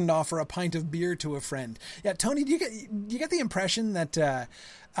away that wouldn't offer a pint of beer to a friend. Yeah, Tony, do you get the impression that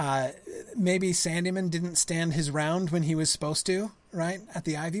maybe Sandyman didn't stand his round when he was supposed to, right, at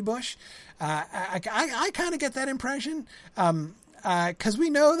the Ivy Bush? I kind of get that impression. Because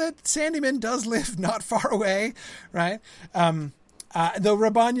we know that Sandyman does live not far away, right? Though,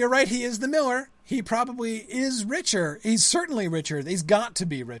 Raban, you're right, he is the miller. He probably is richer. He's certainly richer. He's got to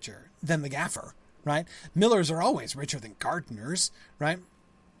be richer than the Gaffer, right? Millers are always richer than gardeners, right?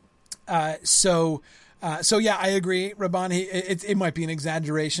 So yeah, I agree, Raban. It might be an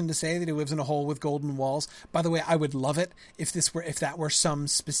exaggeration to say that he lives in a hole with golden walls. By the way, I would love it if that were some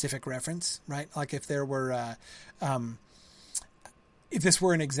specific reference, right? Like if there were, if this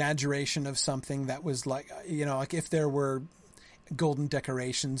were an exaggeration of something that was like, like if there were golden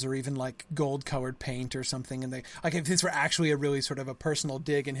decorations or even like gold colored paint or something, and like if this were actually a really sort of a personal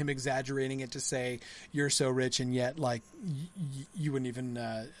dig and him exaggerating it to say you're so rich and yet like you wouldn't even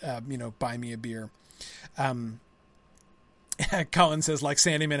buy me a beer. Colin says like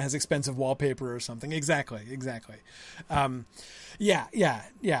Sandyman has expensive wallpaper or something. Exactly. Yeah.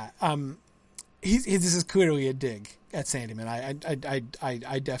 This is clearly a dig at Sandyman.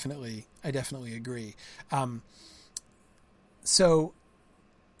 I definitely agree. So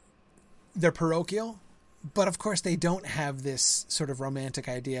they're parochial, but of course they don't have this sort of romantic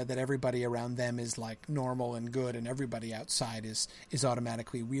idea that everybody around them is like normal and good and everybody outside is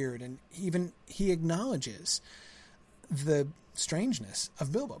automatically weird. And even he acknowledges the strangeness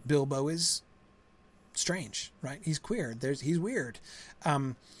of Bilbo. Bilbo is strange, right? He's queer. He's weird.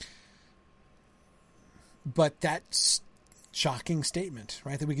 But that's shocking statement,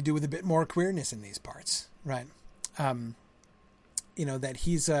 right? That we could do with a bit more queerness in these parts, right? That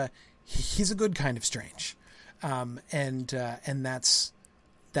he's a good kind of strange. And that's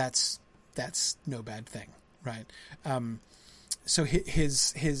no bad thing, right? So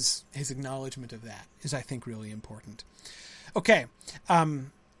his acknowledgement of that is, I think, really important. Okay.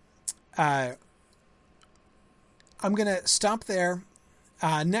 I'm going to stop there.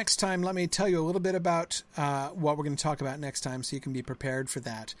 Next time, let me tell you a little bit about what we're going to talk about next time, so you can be prepared for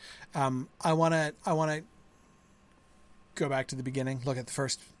that. I want to go back to the beginning, look at the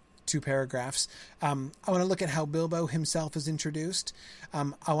first two paragraphs. I want to look at how Bilbo himself is introduced.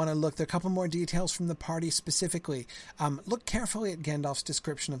 I want to look at a couple more details from the party specifically. Look carefully at Gandalf's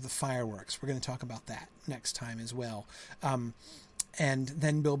description of the fireworks. We're going to talk about that next time as well. and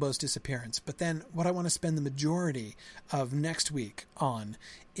then Bilbo's disappearance. But then what I want to spend the majority of next week on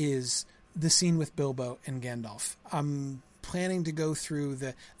is the scene with Bilbo and Gandalf. I'm planning to go through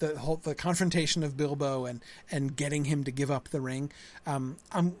the confrontation of Bilbo and getting him to give up the ring. I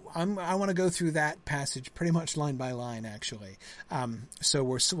want to go through that passage pretty much line by line, actually. So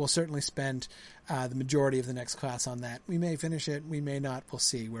we'll certainly spend the majority of the next class on that. We may finish it, we may not. We'll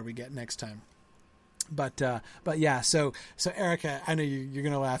see where we get next time. But yeah, so Erica, I know you're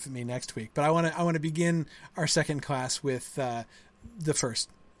going to laugh at me next week, but I want to begin our second class with the first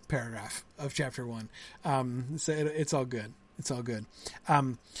paragraph of chapter 1. So it's all good. It's all good.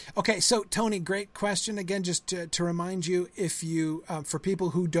 Okay. So Tony, great question. Again, just to remind you, if you, for people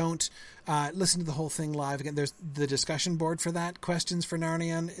who don't listen to the whole thing live, again, there's the discussion board for that. Questions for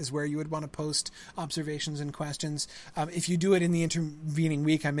Narnian is where you would want to post observations and questions. If you do it in the intervening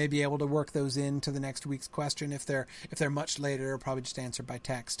week, I may be able to work those into the next week's question. If they're much later, I'll probably just answer by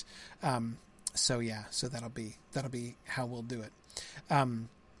text. So yeah, so that'll be how we'll do it.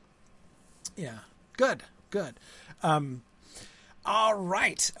 Yeah. Good. All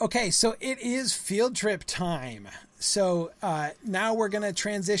right. Okay. So it is field trip time. So now we're going to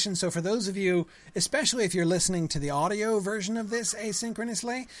transition. So for those of you, especially if you're listening to the audio version of this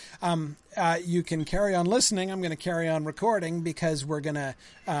asynchronously, you can carry on listening. I'm going to carry on recording because I'm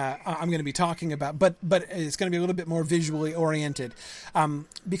going to be talking about, but it's going to be a little bit more visually oriented.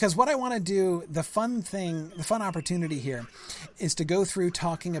 Because what I want to do, the fun opportunity here is to go through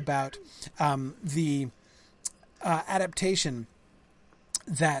talking about the adaptation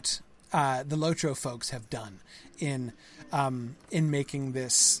that the Lotro folks have done in making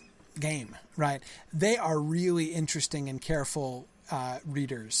this game, right? They are really interesting and careful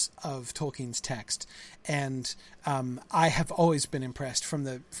readers of Tolkien's text, and I have always been impressed from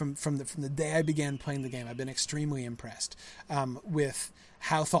the day I began playing the game. I've been extremely impressed with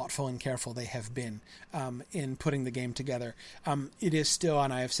how thoughtful and careful they have been in putting the game together. It is still,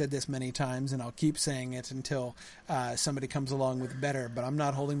 and I have said this many times, and I'll keep saying it until somebody comes along with better, but I'm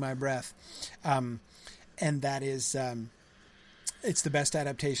not holding my breath. And that is, it's the best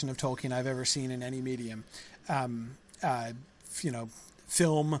adaptation of Tolkien I've ever seen in any medium.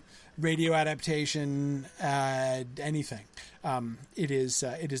 Film, radio adaptation, anything. It is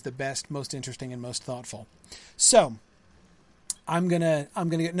the best, most interesting, and most thoughtful. So I'm gonna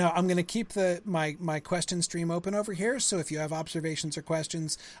keep my question stream open over here. So if you have observations or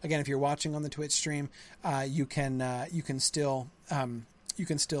questions, again, if you're watching on the Twitch stream, you can still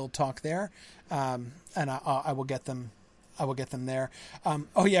talk there, and I will get them. I will get them there.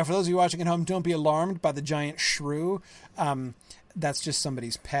 Oh yeah, for those of you watching at home, don't be alarmed by the giant shrew. That's just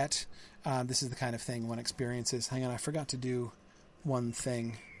somebody's pet. This is the kind of thing one experiences. Hang on, I forgot to do one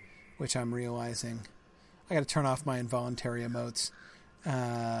thing, which I'm realizing. I got to turn off my involuntary emotes.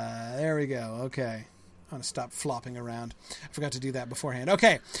 There we go. Okay. I'm going to stop flopping around. I forgot to do that beforehand.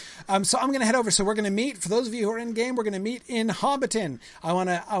 Okay. So I'm going to head over. So we're going to meet, for those of you who are in game, we're going to meet in Hobbiton. I want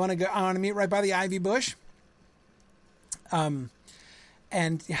to meet right by the ivy bush. And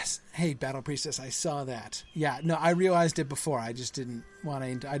yes, hey, Battle Priestess, I saw that. Yeah, no, I realized it before. I just didn't want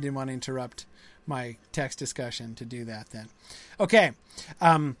to interrupt my text discussion to do that then. Okay.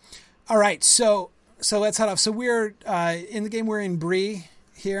 All right. So let's head off. So we're in the game. We're in Bree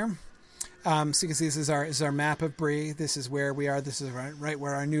here. So you can see this is our map of Bree. This is where we are. This is right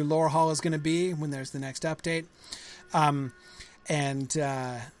where our new lore hall is going to be when there's the next update. And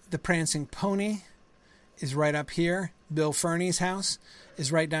the Prancing Pony is right up here. Bill Fernie's house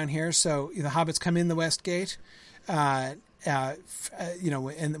is right down here. So the hobbits come in the West Gate. And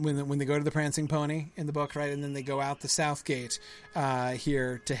when they go to the Prancing Pony in the book, right, and then they go out the South Gate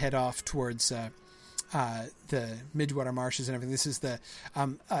here to head off towards the Midgewater Marshes and everything. This is the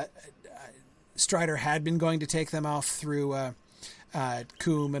Strider had been going to take them off through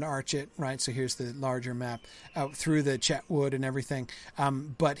Coombe and Archet, right? So here's the larger map out through the Chetwood and everything.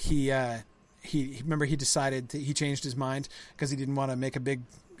 But he decided he changed his mind because he didn't want to make a big,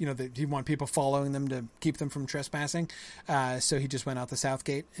 he didn't want people following them to keep them from trespassing. So he just went out the South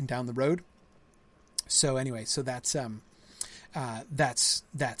Gate and down the road. So anyway, so that's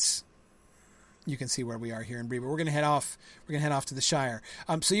you can see where we are here in Bree, but we're going to head off. We're going to head off to the Shire.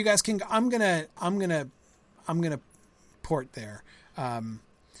 So you guys can, I'm going to port there.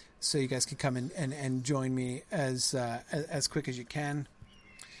 So you guys can come and join me as quick as you can.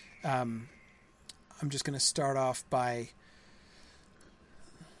 I'm just going to start off by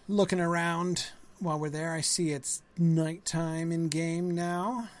looking around while we're there. I see it's nighttime in game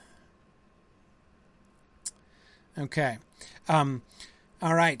now. Okay. All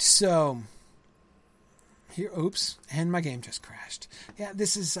right. So Here, oops, and my game just crashed. Yeah,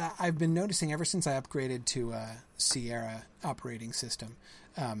 this is, I've been noticing ever since I upgraded to Sierra operating system.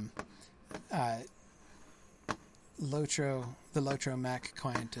 The Lotro Mac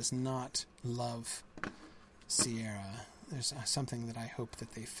client does not love Sierra. There's something that I hope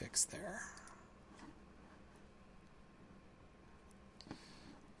that they fix there.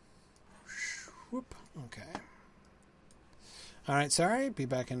 Whoop, okay. All right, sorry, be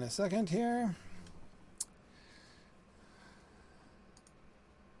back in a second here.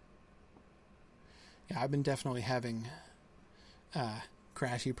 Yeah, I've been definitely having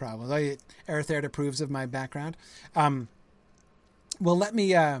crashy problems. Aerotherapy approves of my background. Well, let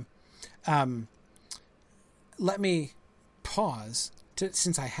me pause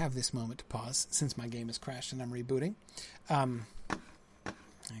since I have this moment to pause, since my game has crashed and I'm rebooting. Hang on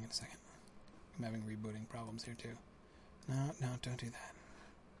a second. I'm having rebooting problems here too. No, don't do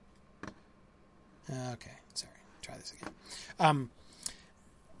that. Okay, sorry. Try this again.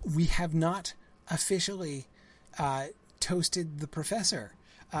 We have not officially toasted the professor.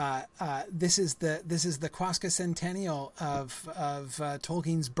 This is the quasquecentennial of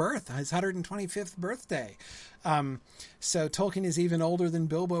Tolkien's birth, his 125th birthday. So Tolkien is even older than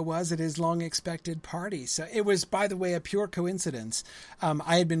Bilbo was at his long-expected party. So it was, by the way, a pure coincidence.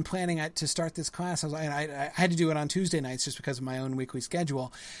 I had been planning to start this class. I had to do it on Tuesday nights just because of my own weekly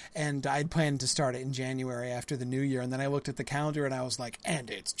schedule, and I'd planned to start it in January after the New Year. And then I looked at the calendar and I was like, and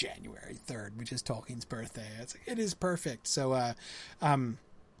it's January 3rd, which is Tolkien's birthday. It is perfect. So, so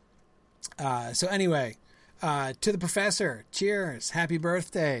anyway, to the professor, cheers, happy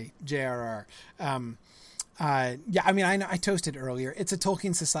birthday, JRR. Yeah, I mean, I toasted earlier. It's a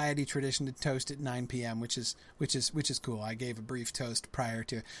Tolkien Society tradition to toast at 9 p.m., which is cool. I gave a brief toast prior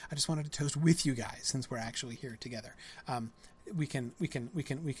to. I just wanted to toast with you guys since we're actually here together. We can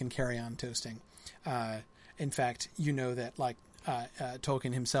carry on toasting. In fact, you know that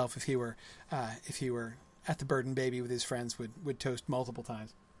Tolkien himself, if he were at the Burden Baby with his friends, would toast multiple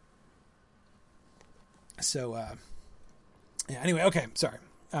times. So, yeah, anyway, okay, sorry.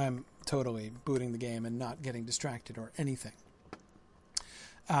 I'm totally booting the game and not getting distracted or anything.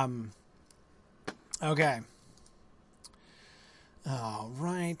 Okay. All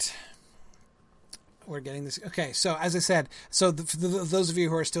right. We're getting this. Okay, so as I said, for those of you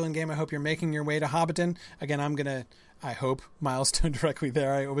who are still in game, I hope you're making your way to Hobbiton. Again, I hope, milestone directly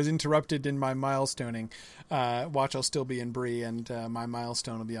there. I was interrupted in my milestoning. Watch, I'll still be in Bree, and my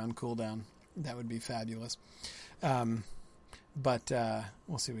milestone will be on cooldown. That would be fabulous. But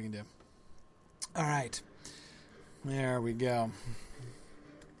we'll see what we can do. All right. There we go.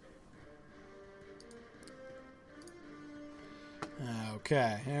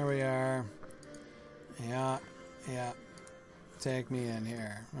 Okay, here we are. Yeah. Take me in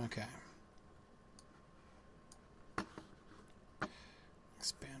here. Okay.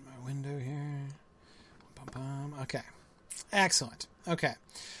 Expand my window here. Okay. Excellent. Okay.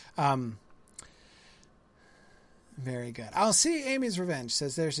 Very good. I'll see Amy's Revenge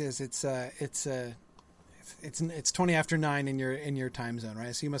says there she is. It's 20 after 9 in your time zone,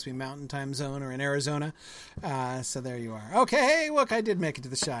 right? So you must be Mountain Time Zone or in Arizona. So there you are. Okay, hey, look, I did make it to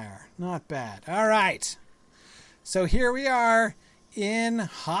the Shire. Not bad. All right. So here we are in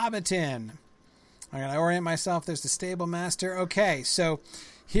Hobbiton. I gotta orient myself. There's the Stable Master. Okay, so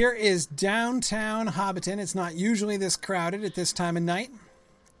here is downtown Hobbiton. It's not usually this crowded at this time of night.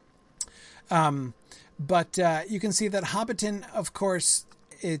 But you can see that Hobbiton, of course,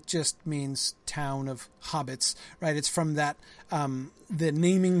 it just means town of hobbits, right? It's from that the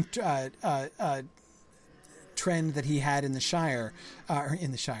naming trend that he had in the Shire,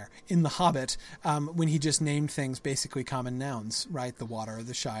 in The Hobbit, when he just named things basically common nouns, right? The water,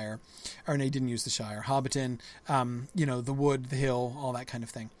 the Shire, or no, he didn't use the Shire. Hobbiton, the wood, the hill, all that kind of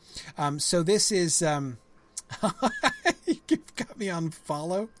thing. So this is. You've got me on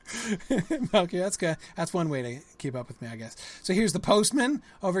follow. Okay, that's good. That's one way to keep up with me, I guess. So here's the postman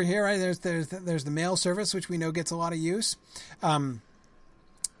over here, right? There's the mail service, which we know gets a lot of use.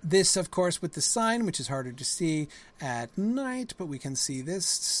 This, of course, with the sign, which is harder to see at night, but we can see this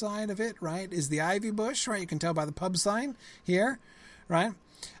side of it, right, is the ivy bush, right? You can tell by the pub sign here, right?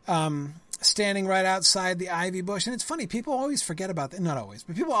 Standing right outside the ivy bush. And it's funny, people always forget about that. Not always,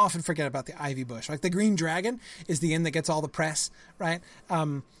 but people often forget about the ivy bush. Like the Green Dragon is the inn that gets all the press, right?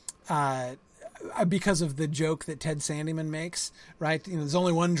 Because of the joke that Ted Sandyman makes, right? There's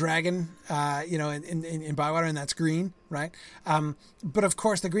only one dragon, in Bywater, and that's green, right? But of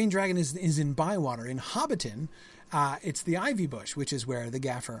course, the Green Dragon is in Bywater. In Hobbiton, it's the ivy bush, which is where the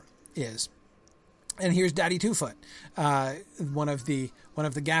gaffer is. And here's Daddy Two-Foot, one of the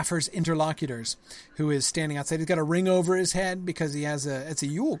Gaffer's interlocutors, who is standing outside. He's got a ring over his head because he has it's a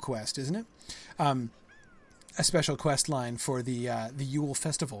Yule quest, isn't it? A special quest line for the Yule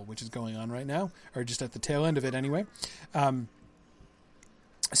Festival, which is going on right now, or just at the tail end of it anyway.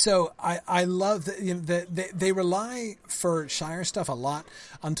 So I love that they rely for Shire stuff a lot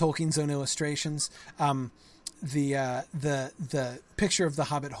on Tolkien's own illustrations. The picture of the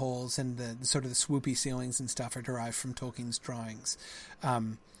Hobbit holes and the sort of the swoopy ceilings and stuff are derived from Tolkien's drawings,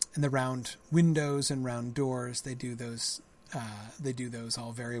 and the round windows and round doors, they do those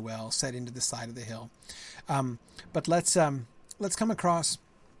all very well, set into the side of the hill. But let's come across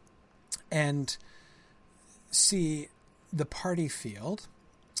and see the party field.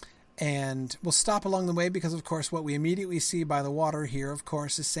 And we'll stop along the way because, of course, what we immediately see by the water here, of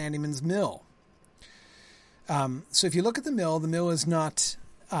course, is Sandyman's Mill. So if you look at the mill is not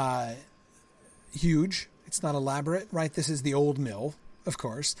huge. It's not elaborate, right? This is the old mill, of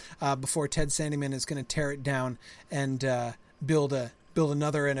course, before Ted Sandyman is going to tear it down and build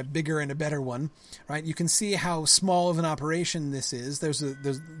another and a bigger and a better one, right? You can see how small of an operation this is. There's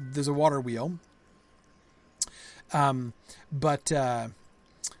a water wheel, but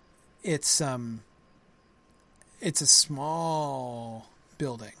it's a small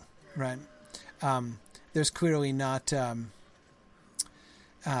building, right? There's clearly not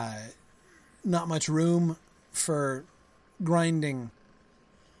much room for grinding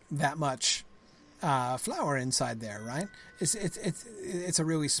that much flour inside there, right? It's a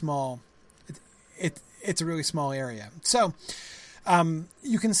really small it's a really small area. So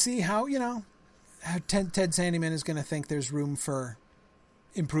you can see how how Ted Sandyman is going to think there's room for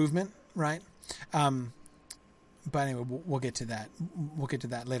improvement, right? But anyway, we'll get to that. We'll get to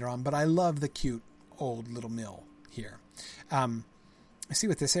that later on. But I love the cute old little mill here. I see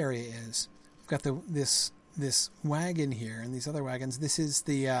what this area is. We've got this wagon here and these other wagons. This is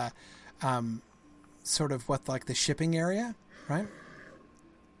the sort of like the shipping area, right?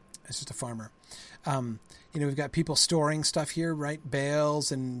 It's just a farmer. We've got people storing stuff here, right?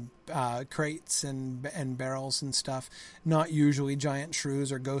 Bales and crates and barrels and stuff. Not usually giant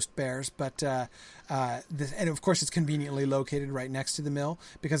shrews or ghost bears, but and of course it's conveniently located right next to the mill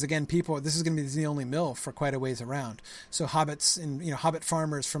because again, this is going to be the only mill for quite a ways around. So hobbits and hobbit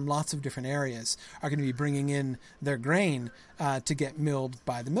farmers from lots of different areas are going to be bringing in their grain to get milled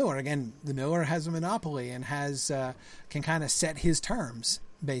by the miller. Again, the miller has a monopoly and can kind of set his terms,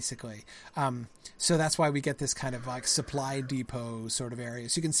 basically. So that's why we get this kind of like supply depot sort of area.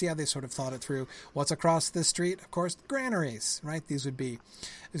 So you can see how they sort of thought it through. What's across the street? Of course, granaries, right? These would be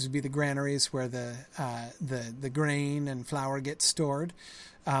the granaries where the grain and flour gets stored.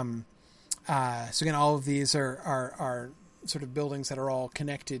 So again, all of these are sort of buildings that are all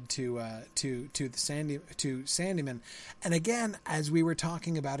connected to Sandyman. And again, as we were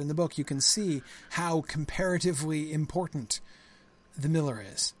talking about in the book, you can see how comparatively important the miller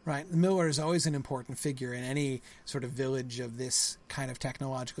is, right? The miller is always an important figure in any sort of village of this kind of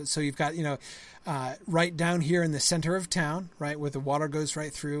technological. So you've got, right down here in the center of town, right, where the water goes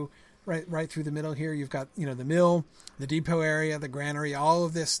right through the middle here. You've got, the mill, the depot area, the granary, all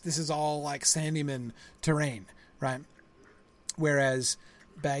of this. This is all like Sandyman terrain, right? Whereas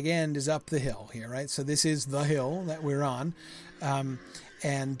Bag End is up the hill here, right? So this is the hill that we're on.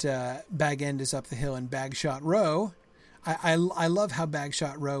 And Bag End is up the hill, and Bagshot Row. I love how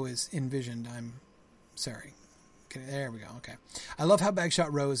Bagshot Row is envisioned. I'm sorry. Okay, there we go. Okay. I love how Bagshot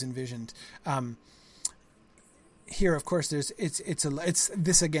Row is envisioned. Here, of course, this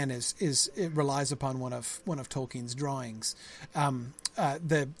again it relies upon one of Tolkien's drawings.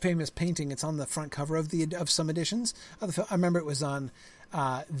 The famous painting. It's on the front cover of some editions of the film. I remember it was on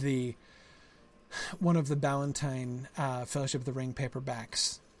one of the Ballantine Fellowship of the Ring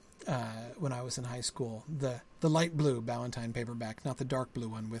paperbacks. When I was in high school, the light blue Ballantine paperback, not the dark blue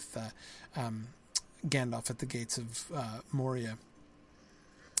one with Gandalf at the gates of Moria.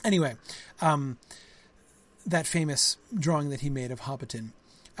 Anyway, that famous drawing that he made of Hobbiton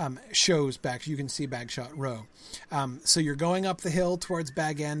shows you can see Bagshot Row. So you're going up the hill towards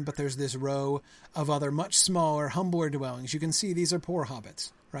Bag End, but there's this row of other much smaller, humbler dwellings. You can see these are poor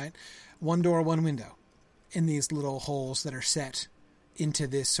hobbits, right? One door, one window in these little holes that are set into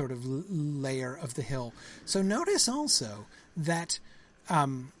this sort of layer of the hill. So notice also that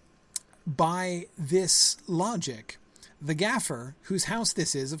by this logic, the gaffer, whose house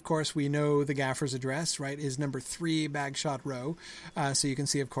this is, of course, we know the gaffer's address, right, is number 3 Bagshot Row. So you can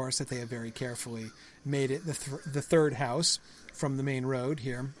see, of course, that they have very carefully made it the third house from the main road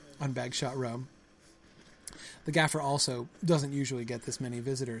here on Bagshot Row. The Gaffer also doesn't usually get this many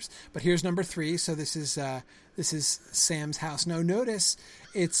visitors. But here's number 3. So this is Sam's house. Now notice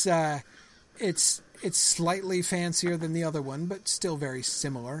it's slightly fancier than the other one, but still very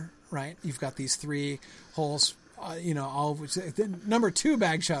similar, right? You've got these 3 holes, all of which, number 2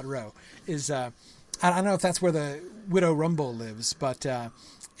 Bagshot Row is, I don't know if that's where the Widow Rumble lives, but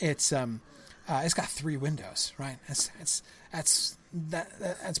it's got 3 windows, right? That's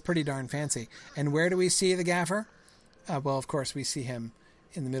pretty darn fancy. And where do we see the Gaffer? Well, of course, we see him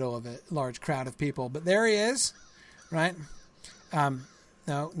in the middle of a large crowd of people, but there he is, right? No,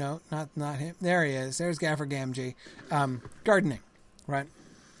 not him. There he is. There's Gaffer Gamgee, gardening, right?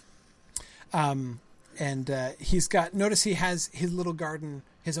 And he's got. Notice he has his little garden,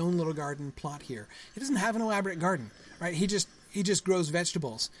 his own little garden plot here. He doesn't have an elaborate garden, right? He just grows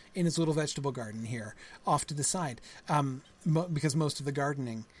vegetables in his little vegetable garden here, off to the side. Because most of the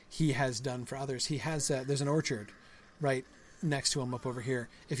gardening he has done for others. He has there's an orchard, right next to him up over here.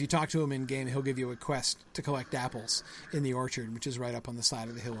 If you talk to him in game, he'll give you a quest to collect apples in the orchard, which is right up on the side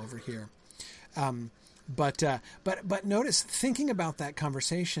of the hill over here. But notice, thinking about that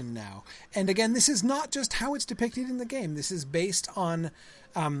conversation now, and again, this is not just how it's depicted in the game. This is based on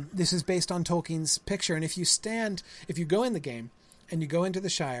Tolkien's picture. And if you go in the game and you go into the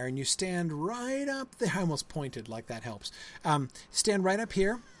Shire and you stand right up there, I almost pointed like that helps. Stand right up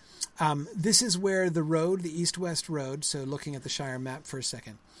here. This is where the road, the east-west road, so looking at the Shire map for a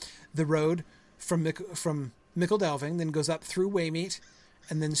second, the road from Mickle Delving then goes up through Waymeet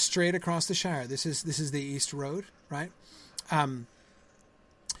and then straight across the Shire. This is the East Road, right?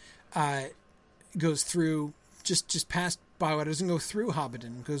 Goes through just past Bywater. Doesn't go through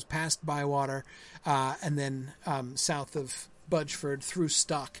Hobbiton. Goes past Bywater, and then south of Budgeford through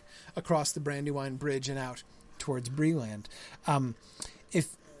Stock, across the Brandywine Bridge and out towards Breeland.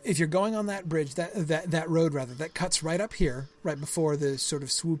 If you're going on that bridge, that road rather, that cuts right up here, right before the sort of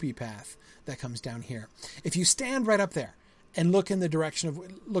swoopy path that comes down here. If you stand right up there and look in the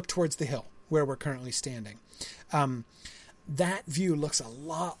direction look towards the hill where we're currently standing, that view looks a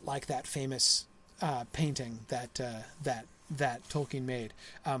lot like that famous painting that Tolkien made.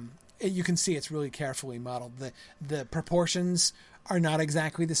 You can see it's really carefully modeled. The proportions are not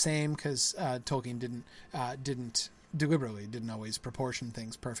exactly the same because Tolkien didn't always proportion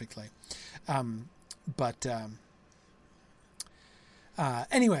things perfectly.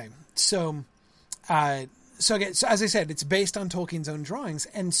 Anyway, so as I said, it's based on Tolkien's own drawings,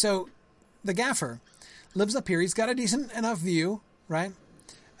 and so the Gaffer lives up here. He's got a decent enough view, right?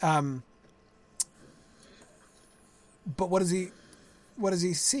 But what does he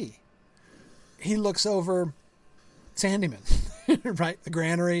see? He looks over Sandymon, right? The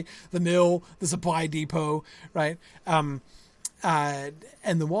granary, the mill, the supply depot, right? And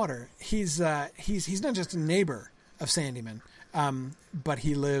the water. He's not just a neighbor of Sandymon, but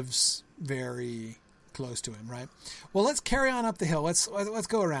he lives very close to him, right? Well, let's carry on up the hill. Let's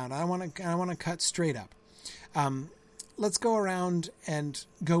go around. I want to cut straight up. Let's go around and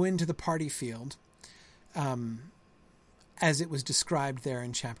go into the party field, as it was described there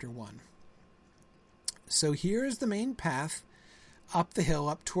in Chapter 1. So here's the main path up the hill,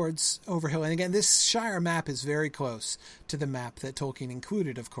 up towards Overhill. And again, this Shire map is very close to the map that Tolkien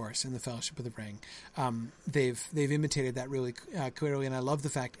included, of course, in the Fellowship of the Ring. They've imitated that really clearly, and I love the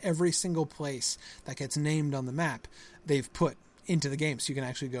fact every single place that gets named on the map, they've put into the game, so you can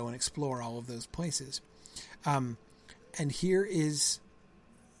actually go and explore all of those places. And here is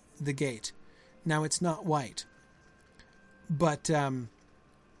the gate. Now, it's not white, but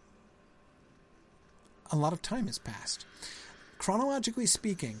a lot of time has passed. Chronologically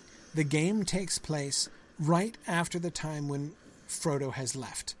speaking, the game takes place right after the time when Frodo has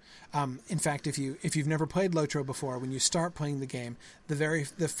left. In fact, if you've never played Lotro before, when you start playing the game,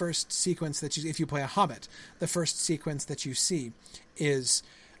 the first sequence if you play a Hobbit, the first sequence that you see is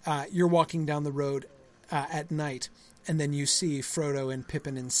you're walking down the road at night, and then you see Frodo and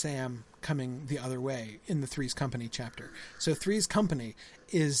Pippin and Sam coming the other way in the Three's Company chapter. So Three's Company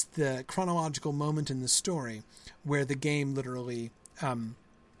is the chronological moment in the story where the game literally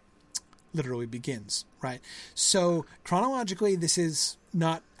begins, right? So chronologically, this is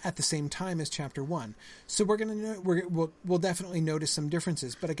not at the same time as Chapter 1. So we'll definitely notice some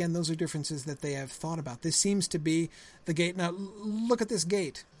differences. But again, those are differences that they have thought about. This seems to be the gate. Now, look at this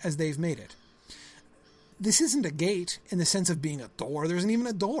gate as they've made it. This isn't a gate in the sense of being a door. There isn't even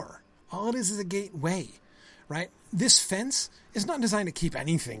a door. All it is a gateway, right? This fence is not designed to keep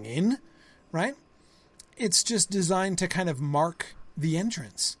anything in, right? It's just designed to kind of mark the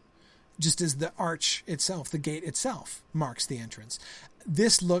entrance, just as the arch itself, the gate itself, marks the entrance.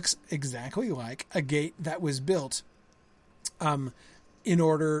 this looks exactly like a gate that was built in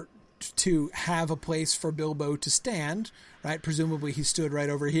order to have a place for Bilbo to stand, right? Presumably he stood right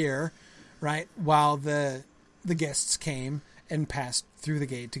over here, right, while the guests came and passed through the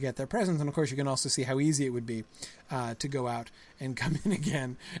gate to get their presents. And of course you can also see how easy it would be to go out and come in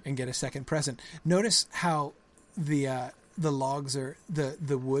again and get a second present. Notice how the logs are,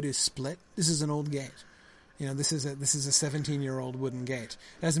 the wood is split. This is an old gate. You know, this is a 17-year-old wooden gate.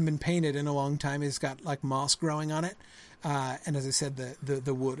 It hasn't been painted in a long time. It's got like moss growing on it. And as I said,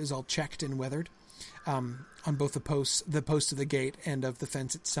 the wood is all checked and weathered on both the post of the gate and of the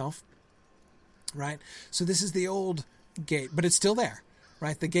fence itself. Right? So this is the old gate, but it's still there.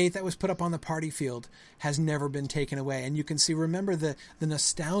 Right? The gate that was put up on the party field has never been taken away. And you can see, remember the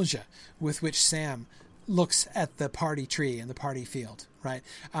nostalgia with which Sam looks at the party tree and the party field, right?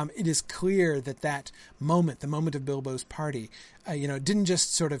 It is clear that moment, the moment of Bilbo's party, didn't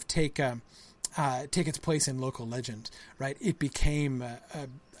just sort of take its place in local legend, right? It became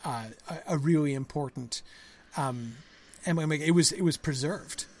a really important, and it was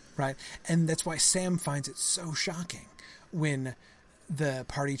preserved, right? And that's why Sam finds it so shocking when the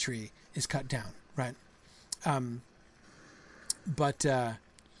party tree is cut down, right?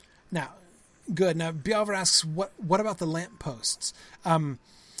 Now. Good. Now, Bjalver asks, what about the lampposts? I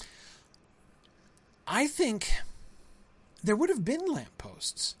think there would have been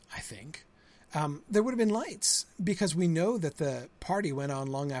lampposts, I think. There would have been lights, because we know that the party went on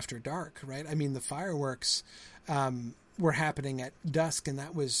long after dark, right? I mean, the fireworks were happening at dusk, and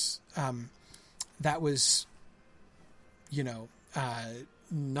that was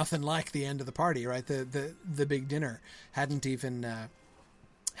nothing like the end of the party, right? The big dinner hadn't even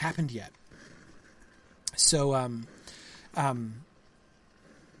happened yet. So,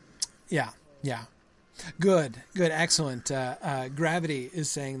 yeah. Good, excellent. Gravity is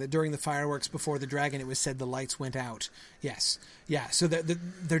saying that during the fireworks before the dragon, it was said the lights went out. Yes. Yeah, so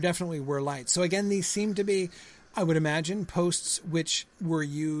there definitely were lights. So again, these seem to be, I would imagine, posts which were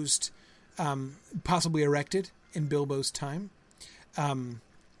used, possibly erected in Bilbo's time.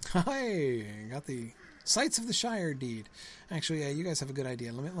 Hi, got the Sights of the Shire deed. Actually, you guys have a good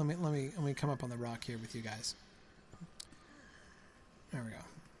idea. Let me come up on the rock here with you guys. There we go.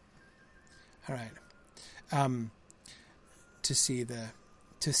 All right. To see the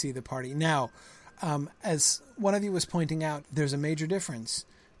party now. As one of you was pointing out, there's a major difference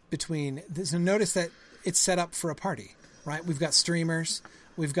between. So notice that it's set up for a party, right? We've got streamers,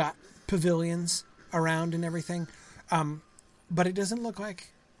 we've got pavilions around and everything, but it doesn't look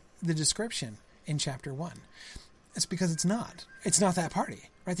like the description in chapter 1. It's because it's not that party,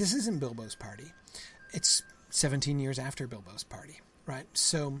 right? This isn't Bilbo's party. It's 17 years after Bilbo's party, right?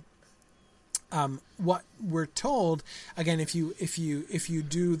 So, what we're told, again, if you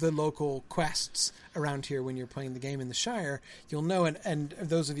do the local quests around here when you're playing the game in the Shire, you'll know, and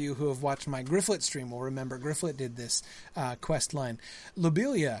those of you who have watched my Grifflet stream will remember Grifflet did this quest line.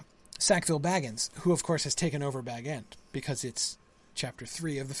 Lobelia Sackville Baggins, who of course has taken over Bag End because it's Chapter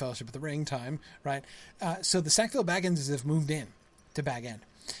 3 of the Fellowship of the Ring time, right? So the Sackville Bagginses have moved in to Bag End,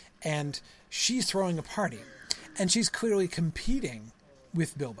 and she's throwing a party, and she's clearly competing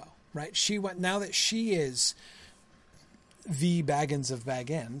with Bilbo, right? Now that she is the Baggins of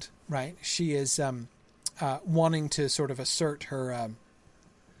Bag End, right? She is wanting to sort of assert her.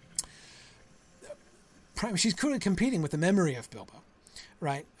 She's clearly competing with the memory of Bilbo.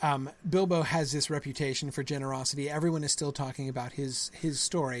 Right. Bilbo has this reputation for generosity. Everyone is still talking about his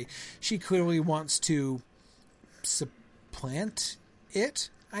story. She clearly wants to supplant it,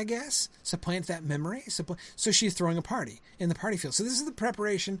 I guess. Supplant that memory. So she's throwing a party in the party field. So this is the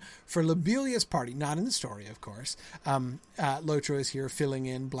preparation for Lobelia's party. Not in the story, of course. Lotro is here filling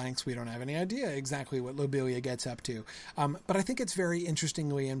in blanks. We don't have any idea exactly what Lobelia gets up to. But I think it's very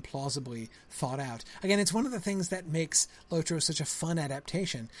interestingly and plausibly thought out. Again, it's one of the things that makes Lotro such a fun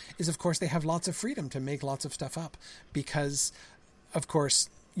adaptation is, of course, they have lots of freedom to make lots of stuff up because, of course,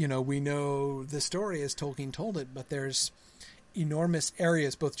 we know the story as Tolkien told it, but there's enormous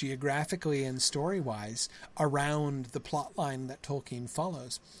areas, both geographically and story-wise, around the plot line that Tolkien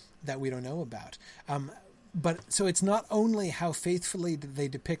follows that we don't know about. But so it's not only how faithfully they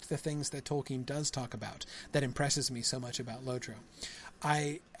depict the things that Tolkien does talk about that impresses me so much about Lotro.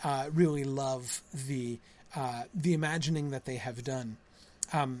 I really love the imagining that they have done,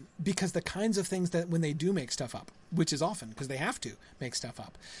 because the kinds of things that when they do make stuff up, which is often because they have to make stuff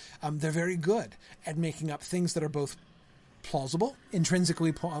up, they're very good at making up things that are both plausible,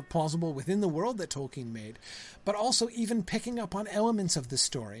 intrinsically plausible within the world that Tolkien made, but also even picking up on elements of the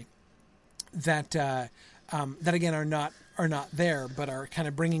story that that again are not there, but are kind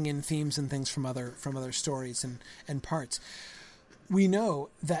of bringing in themes and things from other stories and parts. We know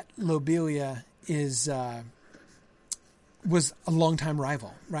that Lobelia was a longtime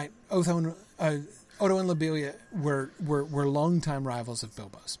rival, right? Odo and Lobelia were longtime rivals of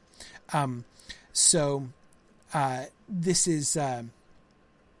Bilbo's. So this is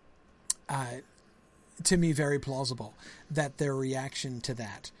to me very plausible that their reaction to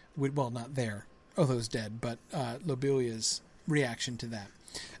that would, well, not their, Otho's dead, but Lobelia's reaction to that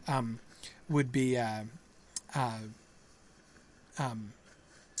would be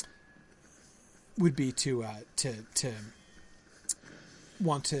to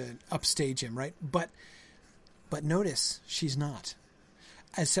want to upstage him, right? But notice she's not.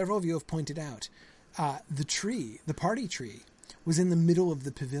 As several of you have pointed out, the party tree, was in the middle of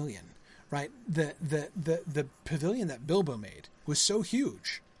the pavilion, right? The pavilion that Bilbo made was so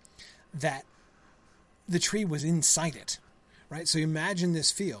huge that the tree was inside it, right? So imagine this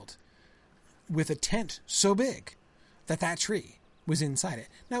field with a tent so big that tree was inside it.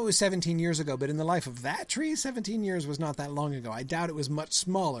 Now, it was 17 years ago, but in the life of that tree, 17 years was not that long ago. I doubt it was much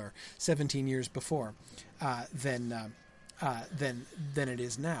smaller 17 years before than it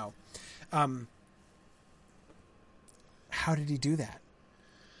is now. How did he do that?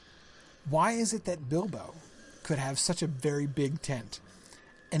 Why is it that Bilbo could have such a very big tent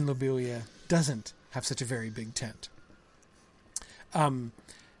and Lobelia doesn't have such a very big tent?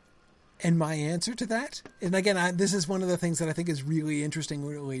 And my answer to that, and again, this is one of the things that I think is really interesting,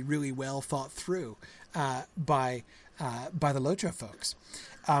 really well thought through by the Lotro folks.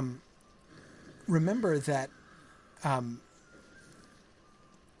 Remember that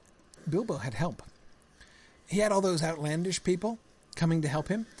Bilbo had help. He had all those outlandish people coming to help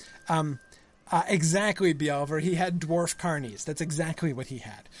him. Exactly, Bjalver. He had dwarf carnies. That's exactly what he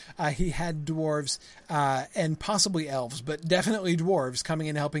had. He had dwarves and possibly elves, but definitely dwarves coming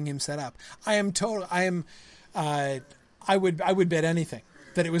and helping him set up. I would bet anything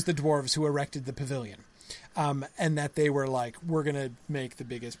that it was the dwarves who erected the pavilion, and that they were like, we're going to make the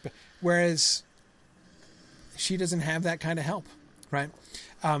biggest. Whereas she doesn't have that kind of help, right?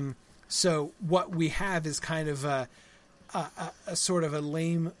 So what we have is kind of a sort of a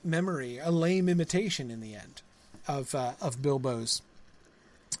lame memory, a lame imitation in the end of Bilbo's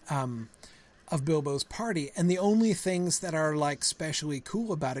party. And the only things that are like specially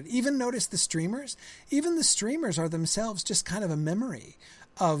cool about it, even notice the streamers. Even the streamers are themselves just kind of a memory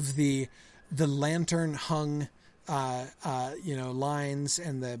of the lantern hung, lines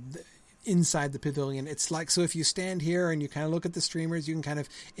and the inside the pavilion. It's like, so if you stand here and you kind of look at the streamers, you can kind of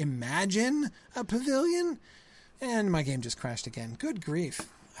imagine a pavilion. And my game just crashed again. Good grief.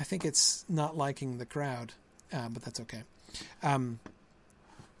 I think it's not liking the crowd, but that's okay. I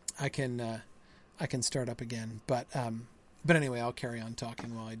can start up again, but anyway, I'll carry on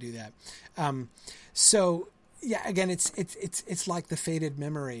talking while I do that. So yeah, again, it's like the faded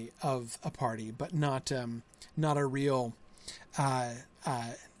memory of a party, but not a real,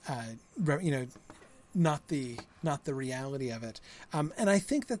 not the reality of it. And I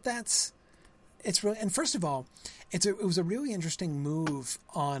think that's. It's really, and first of all, it was a really interesting move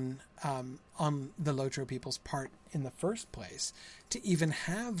on the Lotro people's part in the first place to even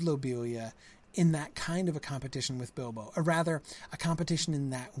have Lobelia in that kind of a competition with Bilbo, or rather a competition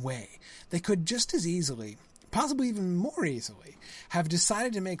in that way. They could just as easily, possibly even more easily, have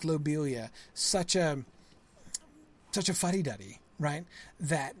decided to make Lobelia such a fuddy-duddy, right?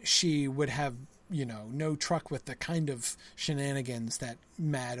 That she would have, no truck with the kind of shenanigans that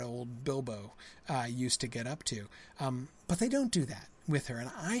mad old Bilbo used to get up to. But they don't do that with her.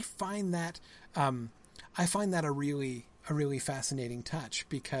 And I find that a really fascinating touch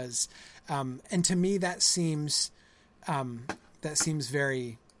because, and to me, that seems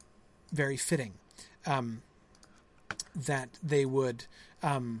very, very fitting, that they would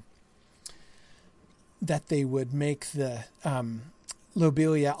make the,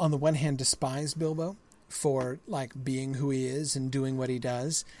 Lobelia, on the one hand, despise Bilbo for like being who he is and doing what he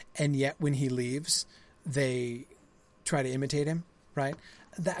does, and yet when he leaves, they try to imitate him, right?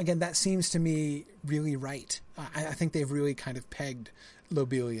 That seems to me really right. I think they've really kind of pegged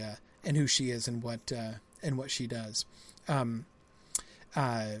Lobelia and who she is and what she does. Yeah,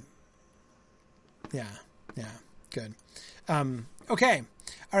 good. Okay,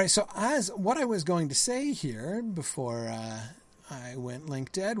 all right. So as what I was going to say here before I went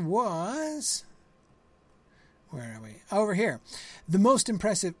link dead was, where are we? Over here. The most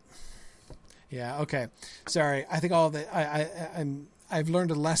impressive. Yeah. Okay. Sorry. I think all that I've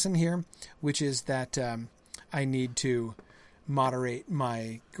learned a lesson here, which is that I need to moderate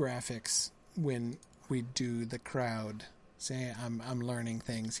my graphics when we do the crowd. See, I'm learning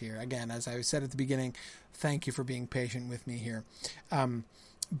things here. Again, as I said at the beginning, thank you for being patient with me here.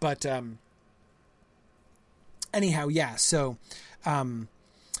 Anyhow, yeah, so... oh,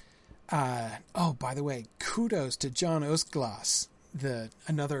 by the way, kudos to John Ostglass,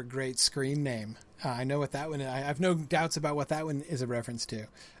 another great screen name. I know what that one is. I have no doubts about what that one is a reference to.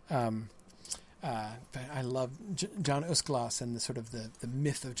 But I love John Ostglass, and the sort of the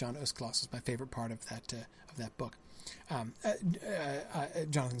myth of John Ostglass is my favorite part of that book.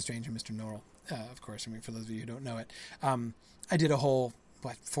 Jonathan Strange and Mr. Norrell, of course. I mean, for those of you who don't know it, I did a whole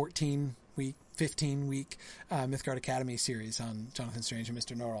 15-week Mythgard Academy series on Jonathan Strange and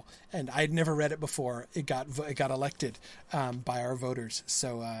Mr. Norrell, and I'd never read it before. It got elected by our voters,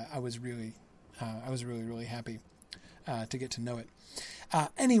 so I was really happy to get to know it.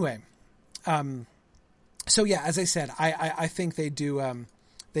 Anyway, so yeah, as I said, I think they do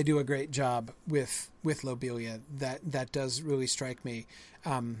a great job with Lobelia. That does really strike me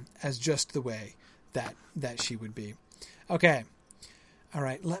as just the way that she would be. Okay, all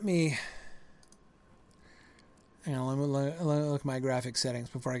right. Let me look at my graphic settings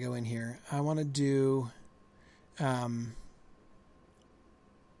before I go in here. I want to do.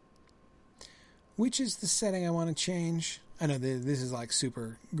 Which is the setting I want to change? I know this is like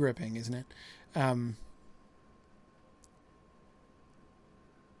super gripping, isn't it?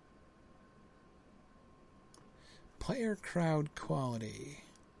 Player crowd quality.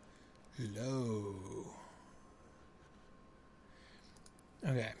 Low.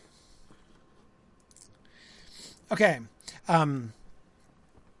 Okay.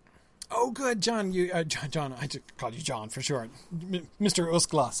 Oh, good, John. John. I just called you John for short. Mr.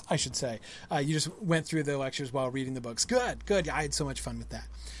 Ostglass, I should say. You just went through the lectures while reading the books. Good. I had so much fun with that.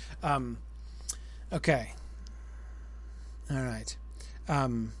 Okay. All right. All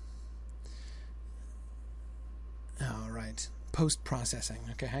right. Post-processing.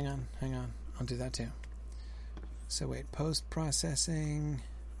 Okay, hang on. I'll do that too. So wait, post-processing,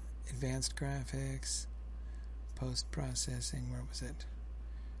 advanced graphics, post-processing, where was it?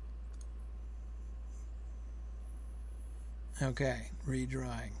 Okay,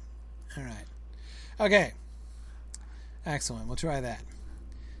 redrawing. All right. Okay. Excellent. We'll try that.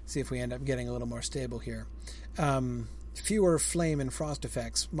 See if we end up getting a little more stable here. Fewer flame and frost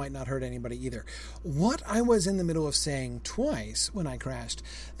effects might not hurt anybody either. What I was in the middle of saying twice when I crashed,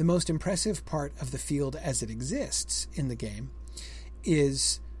 the most impressive part of the field as it exists in the game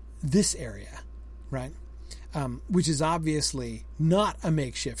is this area, right? Which is obviously not a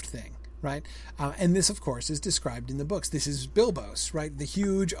makeshift thing. Right? And this, of course, is described in the books. This is Bilbo's, right? The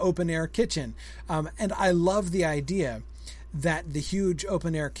huge open-air kitchen. And I love the idea that the huge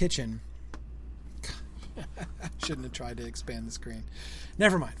open-air kitchen... I shouldn't have tried to expand the screen.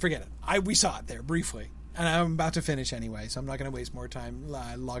 Never mind. Forget it. We saw it there briefly. And I'm about to finish anyway, so I'm not going to waste more time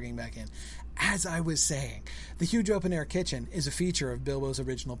logging back in. As I was saying, the huge open-air kitchen is a feature of Bilbo's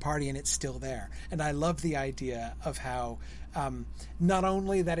original party, and it's still there. And I love the idea of how... not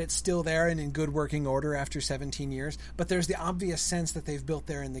only that it's still there and in good working order after 17 years, but there's the obvious sense that they've built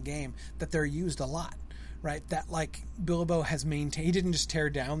there in the game that they're used a lot, right? That like Bilbo has maintained, he didn't just tear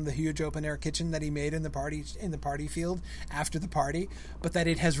down the huge open air kitchen that he made in the party field after the party, but that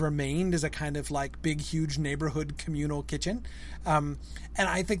it has remained as a kind of like big, huge neighborhood communal kitchen. And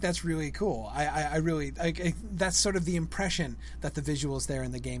I think that's really cool. I really that's sort of the impression that the visuals there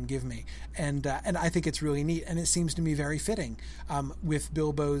in the game give me, and I think it's really neat, and it seems to me very fitting with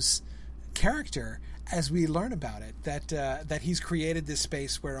Bilbo's character as we learn about it. That he's created this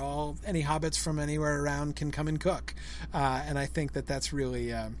space where any hobbits from anywhere around can come and cook, and I think that's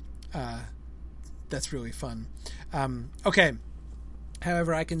really fun. Okay.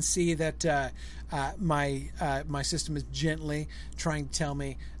 However, I can see that my system is gently trying to tell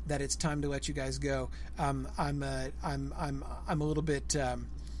me that it's time to let you guys go. I'm a little bit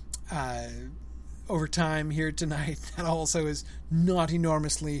over time here tonight. That also is not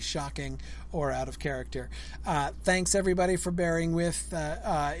enormously shocking or out of character. Thanks everybody for bearing with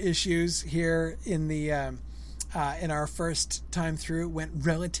issues here in the. In our first time through, it went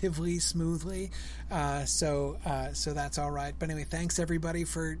relatively smoothly, so that's all right. But anyway, thanks everybody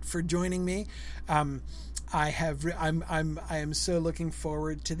for joining me. I am so looking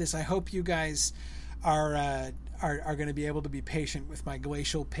forward to this. I hope you guys are going to be able to be patient with my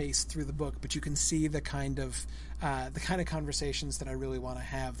glacial pace through the book, but you can see the kind of conversations that I really want to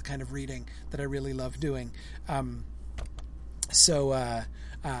have, the kind of reading that I really love doing. So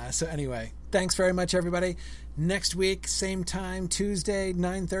anyway, thanks very much, everybody. Next week, same time, Tuesday,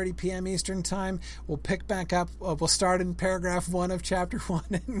 9:30 p.m. Eastern Time. We'll pick back up. We'll start in paragraph 1 of chapter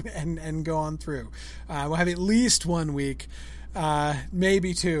 1 and go on through. We'll have at least 1 week,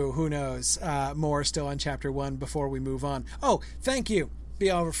 maybe 2, who knows, more still on chapter 1 before we move on. Oh, thank you,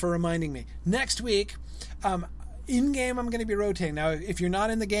 Bial, for reminding me. Next week, in-game, I'm going to be rotating. Now, if you're not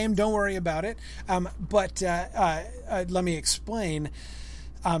in the game, don't worry about it. But let me explain.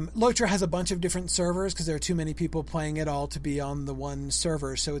 Lotra has a bunch of different servers because there are too many people playing it all to be on the one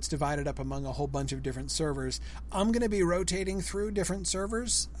server, so it's divided up among a whole bunch of different servers. I'm going to be rotating through different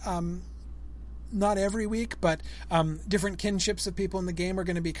servers, not every week, but different kinships of people in the game are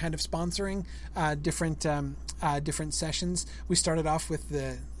going to be kind of sponsoring different sessions. We started off with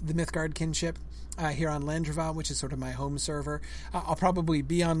the Mythgard kinship here on Landreval, which is sort of my home server. I'll probably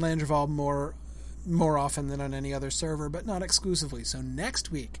be on Landreval more often than on any other server, but not exclusively. So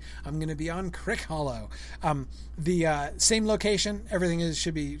next week, I'm going to be on Crick Hollow. The same location, everything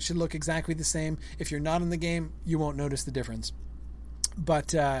should look exactly the same. If you're not in the game, you won't notice the difference.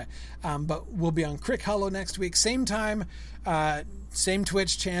 But we'll be on Crick Hollow next week, same time, same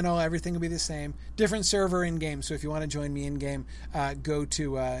Twitch channel. Everything will be the same. Different server in game. So if you want to join me in game, go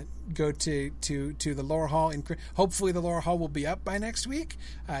to the Lore Hall. Hopefully the Lore Hall will be up by next week.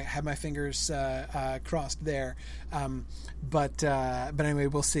 I have my fingers crossed there. But anyway,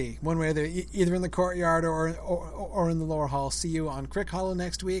 we'll see. One way or the other, either in the courtyard or in the Lore Hall. See you on Crick Hollow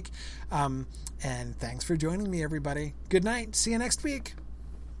next week. And thanks for joining me, everybody. Good night. See you next week.